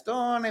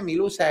Δικαστών,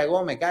 μιλούσα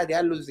εγώ με κάτι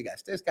άλλους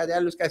δικαστές, κάτι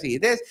άλλους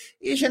καθηγητές,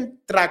 είχαν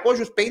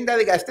 350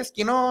 δικαστές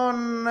κοινών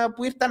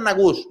που ήρθαν να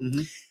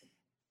ακούσουν.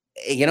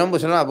 Εκείνο που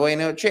θέλω να πω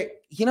είναι ότι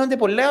γίνονται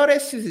πολλές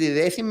ώρες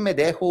συζητήσεις,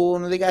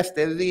 συμμετέχουν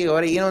δικαστές,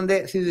 δικηγόροι,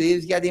 γίνονται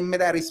συζητήσεις για τη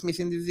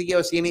μεταρρύθμιση της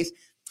δικαιοσύνης.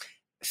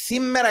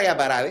 Σήμερα, για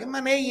παράδειγμα,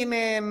 έγινε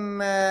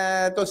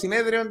το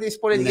συνέδριο της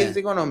πολιτικής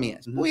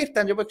οικονομίας, που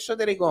ήρθαν και από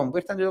εξωτερικό, που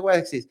ήρθαν και από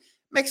εξής.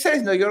 Με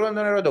ξέρεις τον Γιώργο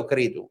τον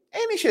Ερωτοκρίτου,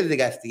 δεν είχε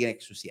δικαστική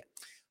εξουσία.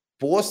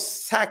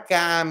 Πώς θα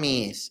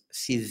κάνεις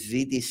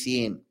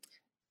συζήτηση,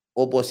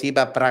 όπως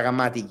είπα,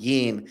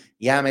 πραγματική,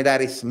 για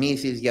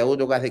μεταρρυθμίσεις, για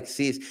ούτω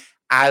καθεξής,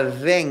 αν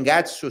δεν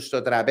κάτσουν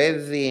στο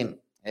τραπέζι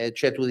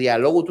και του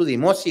διαλόγου του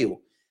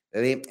δημόσιου.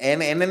 Δηλαδή,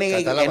 δεν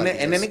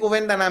είναι η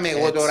κουβέντα να είμαι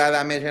εγώ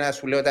τώρα να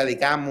σου λέω τα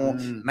δικά μου,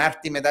 να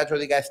έρθει μετά και ο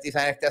δικαστής,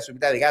 αν έρθει να σου πει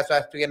τα δικά σου, να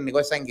έρθει ο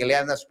Γενικός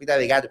Εισαγγελέας να σου πει τα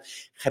δικά του.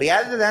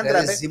 Χρειάζεται ένα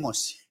τραπέζι.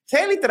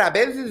 Θέλει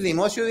τραπέζι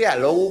δημόσιου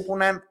διαλόγου που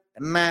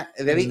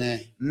δηλαδή,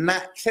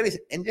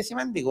 ξέρεις, είναι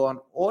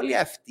σημαντικό, όλοι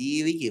αυτοί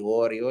οι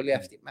δικηγόροι, όλοι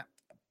αυτοί,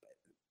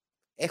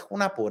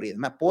 έχουν απορίες.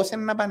 Πώς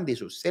να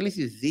απαντήσουν, θέλει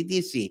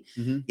συζήτηση.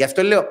 Γι'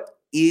 αυτό λέω,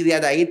 η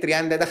διαταγή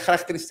 30 ήταν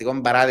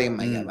χαρακτηριστικό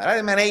παράδειγμα. Για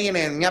παράδειγμα,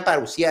 έγινε μια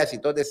παρουσίαση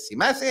τότε,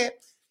 θυμάσαι,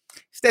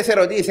 στις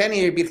ερωτήσεις δεν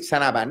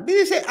υπήρξαν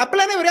απαντήσεις,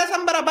 απλά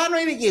νευριάσαν παραπάνω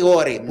οι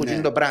δικηγόροι που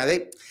είναι το πράγμα.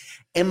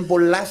 Είναι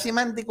πολλά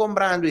σημαντικό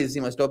πράγμα του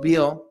Δήμου, το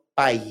οποίο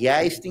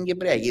παγιά στην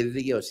Κυπριακή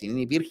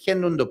δικαιοσύνη υπήρχε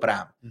το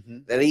πράγμα.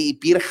 Δηλαδή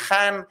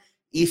υπήρχαν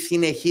οι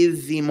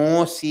συνεχείς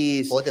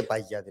δημόσεις. Πότε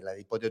παγιά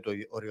δηλαδή, πότε το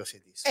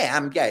οριοθετείς?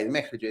 Αν πιάει,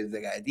 μέχρι τη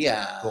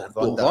δεκαετία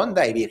του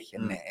 80 υπήρχε.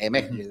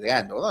 Μέχρι τη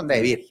δεκαετία του 80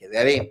 υπήρχε.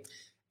 Δηλαδή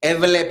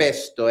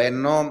έβλεπες το,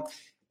 ενώ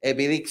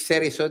επειδή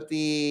ξέρεις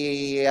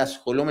ότι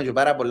ασχολούμαι και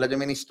πάρα πολλά με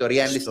την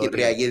ιστορία της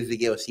Κυπριακής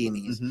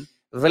δικαιοσύνης,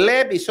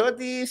 βλέπεις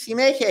ότι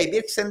συνέχεια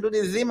υπήρξε τούτη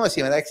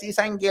δήμωση μεταξύ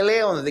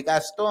εισαγγελέων,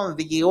 δικαστών,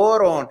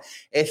 δικηγόρων,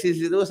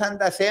 συζητούσαν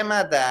τα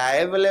θέματα,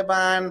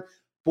 έβλεπαν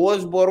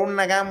πώς μπορούν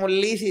να κάνουν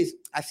λύσεις,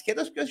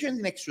 ασχέτως ποιος είναι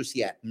την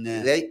εξουσία.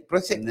 Δηλαδή,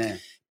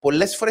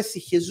 πολλές φορές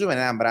συγχύζουμε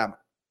ένα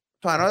πράγμα.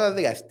 Το ανώτατο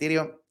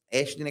δικαστήριο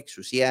έχει την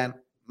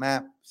εξουσία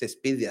να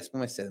θεσπίζει, ας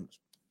πούμε, σε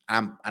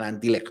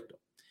αναντίλεκτο.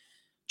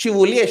 Και η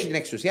Βουλή έχει την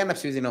εξουσία να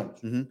ψηφίζει νόμους.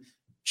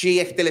 Και η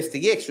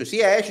εκτελεστική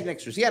εξουσία έχει την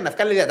εξουσία να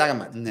βγάλει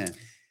διατάγματα.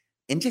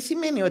 δεν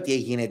σημαίνει ότι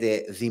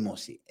γίνεται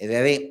δήμωση.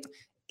 Δηλαδή,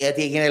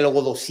 ότι έγινε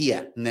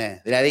λογοδοσία.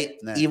 Ναι. Δηλαδή,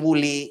 Ναι. η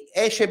Βουλή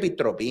έχει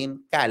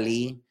επιτροπή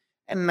καλή,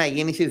 να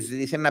γίνει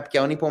συζήτηση, να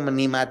πιάνουν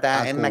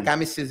υπομνήματα, να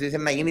κάνει συζήτηση,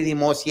 να γίνει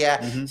δημόσια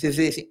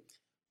συζήτηση.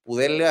 Που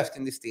δεν λέω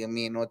αυτή τη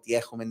στιγμή ότι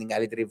έχουμε την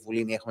καλύτερη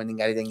Βουλή ή έχουμε την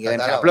καλύτερη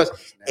κυβέρνηση. Απλώς,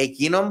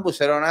 εκείνο που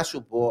θέλω να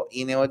σου πω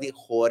είναι ότι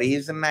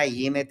χωρίς να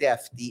γίνεται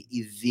αυτή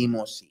η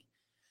δήμωση,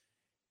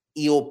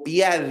 η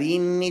οποία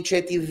δίνει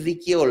και τη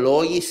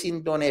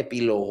δικαιολόγηση των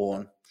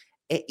επιλογών,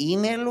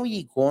 είναι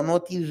λογικό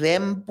ότι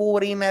δεν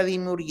μπορεί να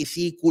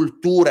δημιουργηθεί η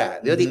κουλτούρα.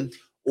 Διότι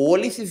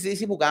όλη η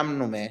συζήτηση που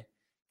κάνουμε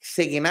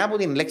ξεκινά από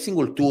την λέξη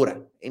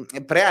κουλτούρα.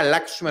 Πρέπει να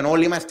αλλάξουμε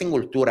όλοι μας την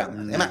κουλτούρα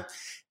μας.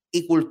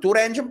 Η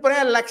κουλτούρα δεν μπορεί να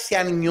αλλάξει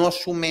αν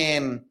νιώσουμε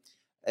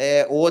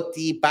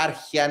ότι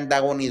υπάρχει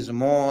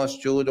ανταγωνισμός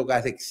και ούτω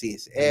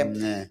καθεξής.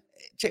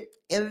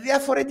 Είναι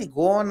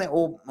διαφορετικό.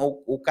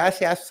 Ο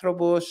κάθε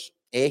άνθρωπος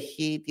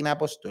έχει την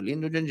αποστολή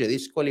του και είναι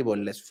δύσκολη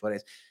πολλές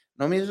φορές.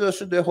 Νομίζω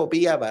σου το έχω πει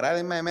για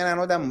παράδειγμα,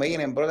 εμένα όταν μου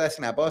έγινε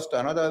πρόταση να πάω στο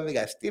ανώτατο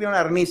δικαστήριο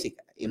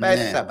αρνήθηκα. Είπα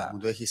έτσι θα πάω. Μου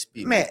το έχεις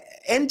πει. Ναι,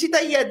 δεν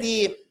ήταν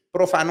γιατί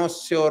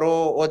προφανώς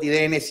θεωρώ ότι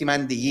δεν είναι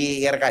σημαντική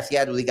η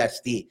εργασία του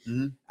δικαστή.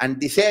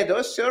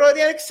 Αντιθέτως, θεωρώ ότι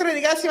είναι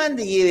εξαιρετικά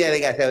σημαντική η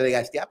διαδικασία του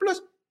δικαστή.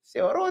 Απλώς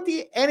θεωρώ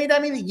ότι δεν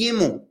ήταν η δική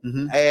μου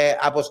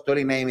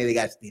αποστολή να είμαι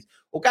δικαστής.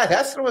 Ο κάθε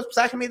άνθρωπος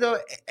ψάχνει το.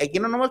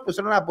 Εκείνο όμως που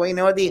θέλω να πω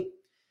είναι ότι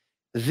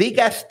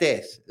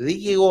δικαστές,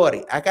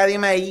 δικηγόροι,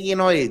 ακαδημαϊκή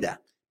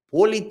κοινότητα,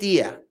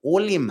 πολιτεία,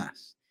 όλοι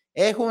μας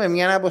έχουμε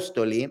μια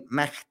αποστολή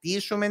να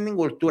χτίσουμε την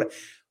κουλτούρα.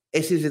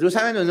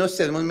 Συζητούσαμε τους νέους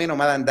θεσμούς με την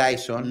ομάδα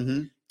Dyson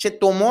και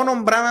το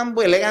μόνο πράγμα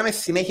που λέγαμε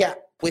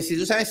συνέχεια, που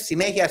συζητούσαμε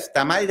συνέχεια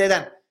στα μάτια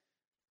ήταν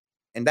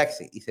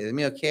εντάξει, οι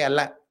θεσμοί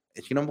αλλά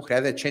εκείνο που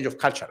χρειάζεται change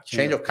of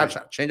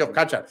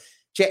culture.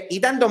 Και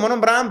ήταν το μόνο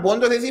πράγμα που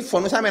όντως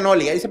συμφωνούσαμε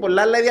όλοι, γιατί σε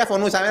πολλά άλλα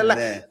διαφωνούσαμε, αλλά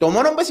το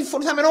μόνο που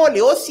συμφωνούσαμε όλοι,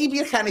 όσοι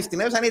υπήρχαν στην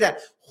αίθουσα ήταν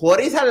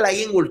χωρίς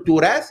αλλαγή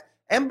κουλτούρας,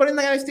 δεν μπορεί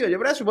να κάνεις τίποτα. Και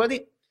πρέπει να σου πω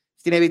ότι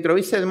στην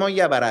Επιτροπή Θεσμών,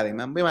 για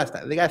παράδειγμα, που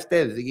ήμασταν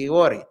δικαστές,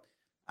 δικηγόροι,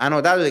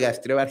 ανωτάτου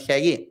δικαστήριο,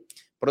 επαρχιακοί,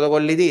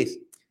 πρωτοκολλητής,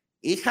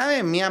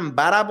 είχαμε μια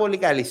πάρα πολύ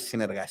καλή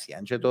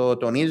συνεργασία. Και το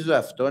τονίζω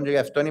αυτό, και γι'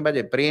 αυτό είπα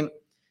και πριν,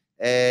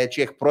 και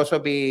οι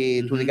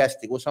εκπρόσωποι του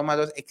δικαστικού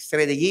σώματος,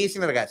 εξαιρετική η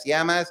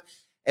συνεργασία μας.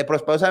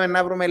 Προσπαθούσαμε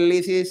να βρούμε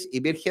λύσεις,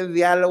 υπήρχε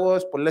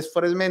διάλογος, πολλές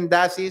φορές με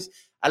εντάσεις,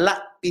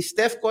 αλλά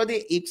πιστεύω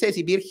ότι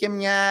υπήρχε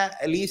μια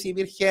λύση,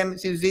 υπήρχε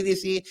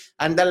συζήτηση,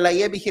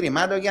 ανταλλαγή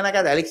επιχειρημάτων για να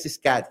καταλήξεις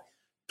κάτι.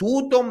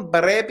 Τούτο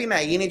πρέπει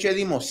να γίνει και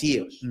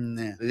δημοσίως.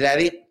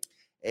 Δηλαδή,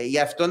 γι'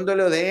 αυτό το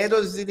λέω, δεν είναι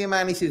το ζήτημα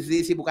αν η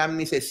συζήτηση που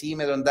κάνεις εσύ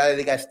με τον τάδε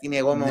δικαστή,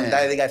 εγώ με τον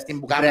τάδε δικαστή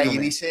που κάνουμε. Πρέπει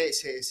να γίνει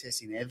σε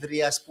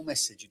συνέδρια, ας πούμε,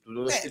 σε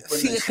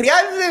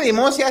χρειάζεται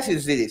δημόσια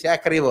συζήτηση,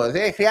 ακριβώς.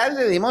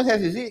 Χρειάζεται δημόσια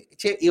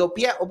συζήτηση, η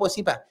οποία, όπως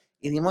είπα,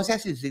 η δημόσια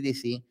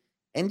συζήτηση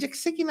δεν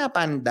ξεκινά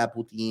πάντα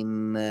από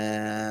την.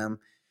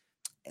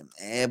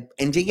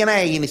 Δεν ξεκινά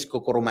να γίνει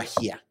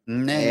σκοκορομαχία.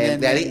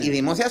 Δηλαδή, η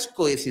δημόσια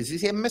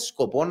συζήτηση είναι με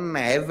σκοπό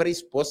να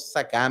έβρεις πώς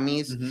θα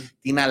κάνεις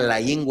την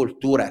αλλαγή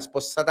κουλτούρας,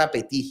 πώς θα τα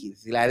πετύχεις.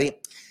 Δηλαδή,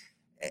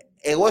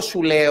 εγώ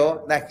σου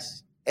λέω,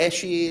 εντάξει,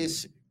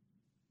 έχεις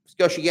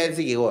 2.000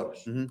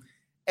 δικηγόρους.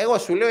 Εγώ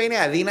σου λέω είναι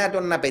αδύνατο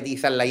να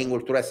πετύχεις αλλαγή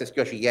κουλτούρας σε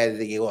 2.000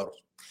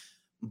 δικηγόρους.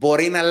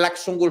 Μπορεί να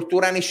αλλάξουν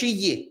κουλτούρα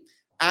νησίγοι.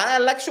 Αν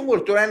αλλάξουν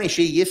κουλτούρα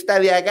νησίγοι,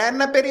 σταδιακά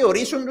να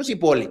περιορίσουν τους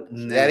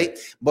υπόλοιπους. Δηλαδή,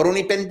 μπορούν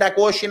οι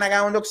 500 να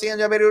κάνουν το ξύγιο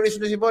να περιορίσουν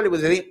τους υπόλοιπους.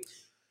 Δηλαδή,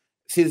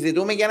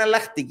 συζητούμε για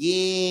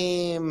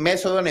εναλλακτική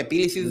μέθοδο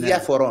επίλυσης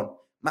διαφορών.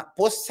 Μα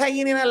πώς θα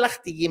γίνει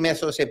εναλλακτική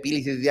μέθοδος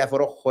επίλυσης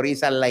διαφορών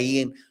χωρίς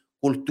αλλαγή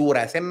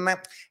κουλτούρας?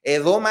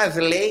 Εδώ μας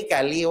λέει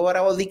καλή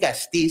ώρα ο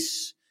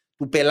δικαστής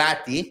του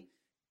πελάτη,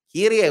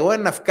 κύριε, εγώ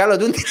να βγάλω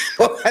την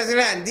υπόφαση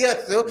εναντίον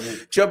σου,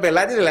 και ο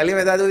πελάτης λέει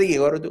μετά του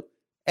δικηγόρου του,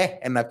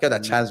 να πιω τα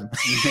τσάζ μου.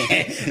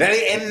 Δηλαδή,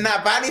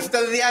 να πάνε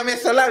στο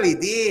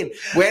διαμεσολαβητή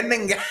που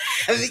είναι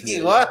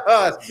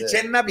δικηγόρος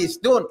και να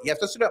πιστούν. Γι'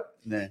 αυτό σου λέω,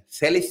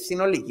 θέλει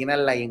συνολική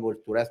αλλαγή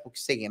κουλτούρας που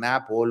ξεκινά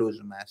από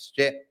όλους μας.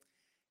 Και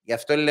γι'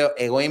 αυτό λέω,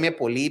 εγώ είμαι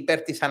πολύ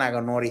υπέρ της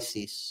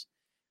αναγνώρισης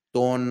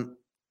των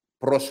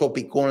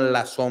προσωπικών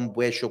λασσών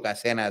που έχει ο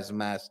καθένας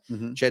μας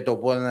και το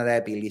πώς να τα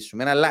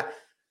επιλύσουμε. Αλλά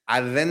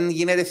αν δεν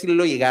γίνεται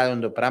συλλογικά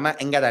το πράγμα,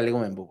 δεν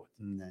καταλήγουμε πού.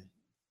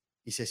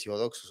 Είσαι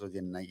αισιόδοξος ότι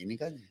είναι να γίνει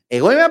κάτι?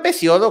 Εγώ είμαι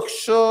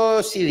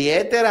απαισιόδοξος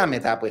ιδιαίτερα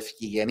μετά από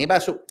ευκήγεν.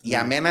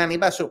 Για μένα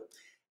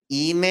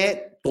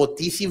είναι το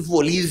τι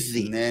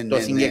συμβολίζει το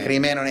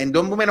συγκεκριμένο. Εν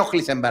τω που με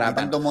ενοχλήσε παραπάνω.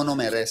 Ήταν το μόνο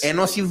μερές.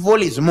 Ενώ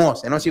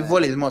συμβολισμός.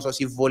 Ο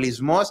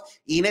συμβολισμός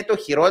είναι το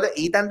χειρότερο,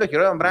 ήταν το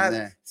χειρότερο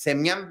πράγμα σε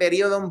μια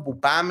περίοδο που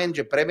πάμε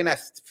και πρέπει να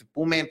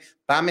πούμε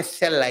πάμε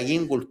σε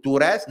αλλαγή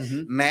κουλτούρας,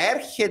 να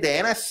έρχεται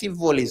ένας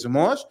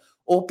συμβολισμός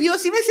ο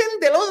οποίος είναι σε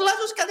εντελώς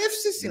λάθος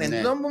κατεύθυνση. Είναι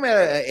αυτό που με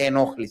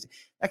ενόχλησε.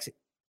 Εντάξει,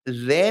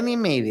 δεν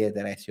είμαι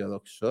ιδιαίτερα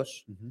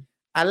αισιόδοξος,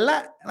 αλλά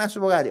να σου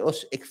πω κάτι,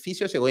 ως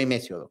εκφύσεως εγώ είμαι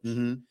αισιόδοξος.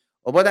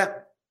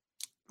 Οπότε,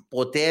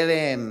 ποτέ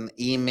δεν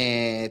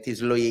είμαι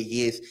της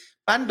λογικής.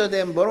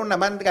 Πάντοτε μπορούν να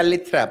πάνε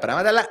καλύτερα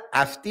πράγματα, αλλά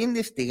αυτή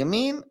τη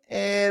στιγμή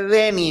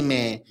δεν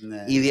είμαι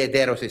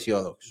ιδιαίτερος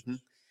αισιόδοξος.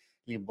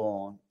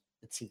 Λοιπόν,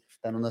 Έτσι,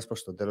 φτάνοντας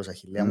προς το τέλος,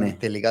 Αχιλλέα Ναι. μου,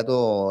 τελικά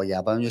για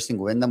να πάμε και στην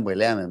κουβέντα που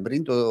λέμε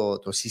πριν,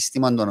 το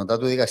σύστημα των ΟΤΑ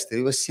του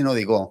δικαστηρίου είναι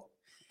συνοδικό.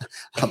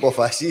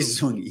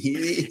 Αποφασίζουν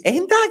ήδη.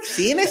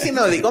 Εντάξει, είναι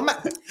συνοδικό.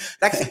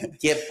 Εντάξει,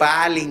 και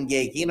πάλι και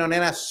εκείνον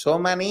ένα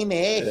σώμα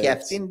έχει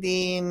αυτή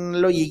την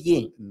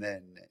λογική.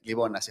 Ναι.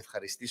 Λοιπόν, να σε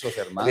ευχαριστήσω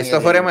θερμά.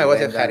 Χριστόφορε μου, εγώ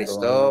σε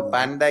ευχαριστώ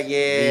πάντα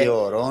και 2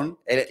 ώρων.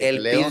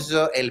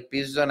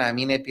 ελπίζω να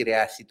μην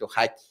επηρεάσει το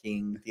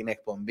hacking την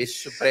εκπομπή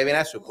σου. Πρέπει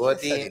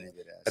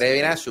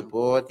να σου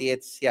πω ότι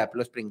έτσι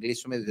απλώς πριν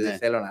κλείσουμε, διότι δεν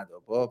θέλω να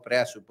το πω,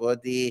 πρέπει να σου πω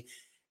ότι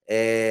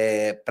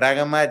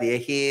πράγματι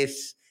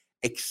έχεις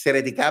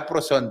εξαιρετικά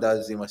προσόντα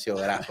ως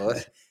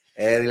δημοσιογράφος.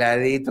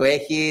 Δηλαδή το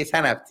έχεις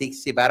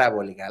αναπτύξει πάρα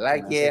πολύ καλά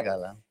και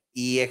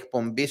η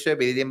εκπομπή σου,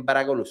 επειδή την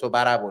παρακολουθώ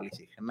πάρα πολύ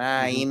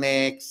συχνά,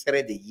 είναι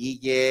εξαιρετική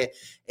και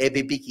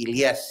επί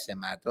ποικιλίας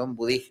θεμάτων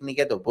που δείχνει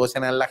και το πώς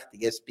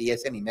εναλλακτικές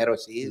πηγές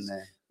ενημέρωσης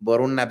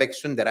μπορούν να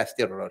παίξουν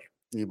τεράστιο ρόλο.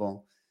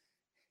 Λοιπόν,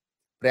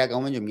 πρέπει να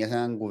κάνουμε και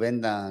μια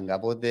κουβέντα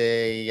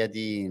κάποτε για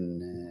την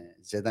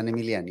Ζέταν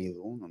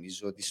Εμιλιανίδου.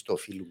 Νομίζω ότι στο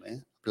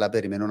οφείλουμε. Απλά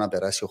περιμένω να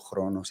περάσει ο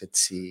χρόνος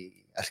έτσι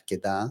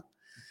αρκετά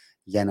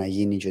για να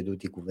γίνει και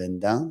τούτη η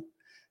κουβέντα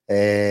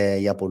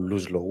για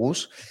πολλούς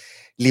λόγους.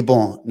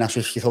 Λοιπόν, να σου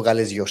ευχηθώ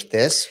καλές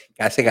γιορτές.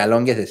 Κάσε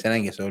καλό και σε σένα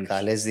και σε όλους.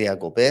 Καλές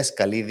διακοπές,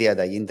 καλή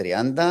διαταγή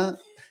 30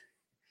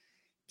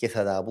 και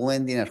θα τα πούμε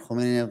την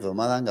ερχόμενη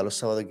εβδομάδα. Καλό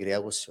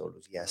Σαββατοκυριακό σε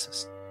όλους. Γεια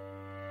σας.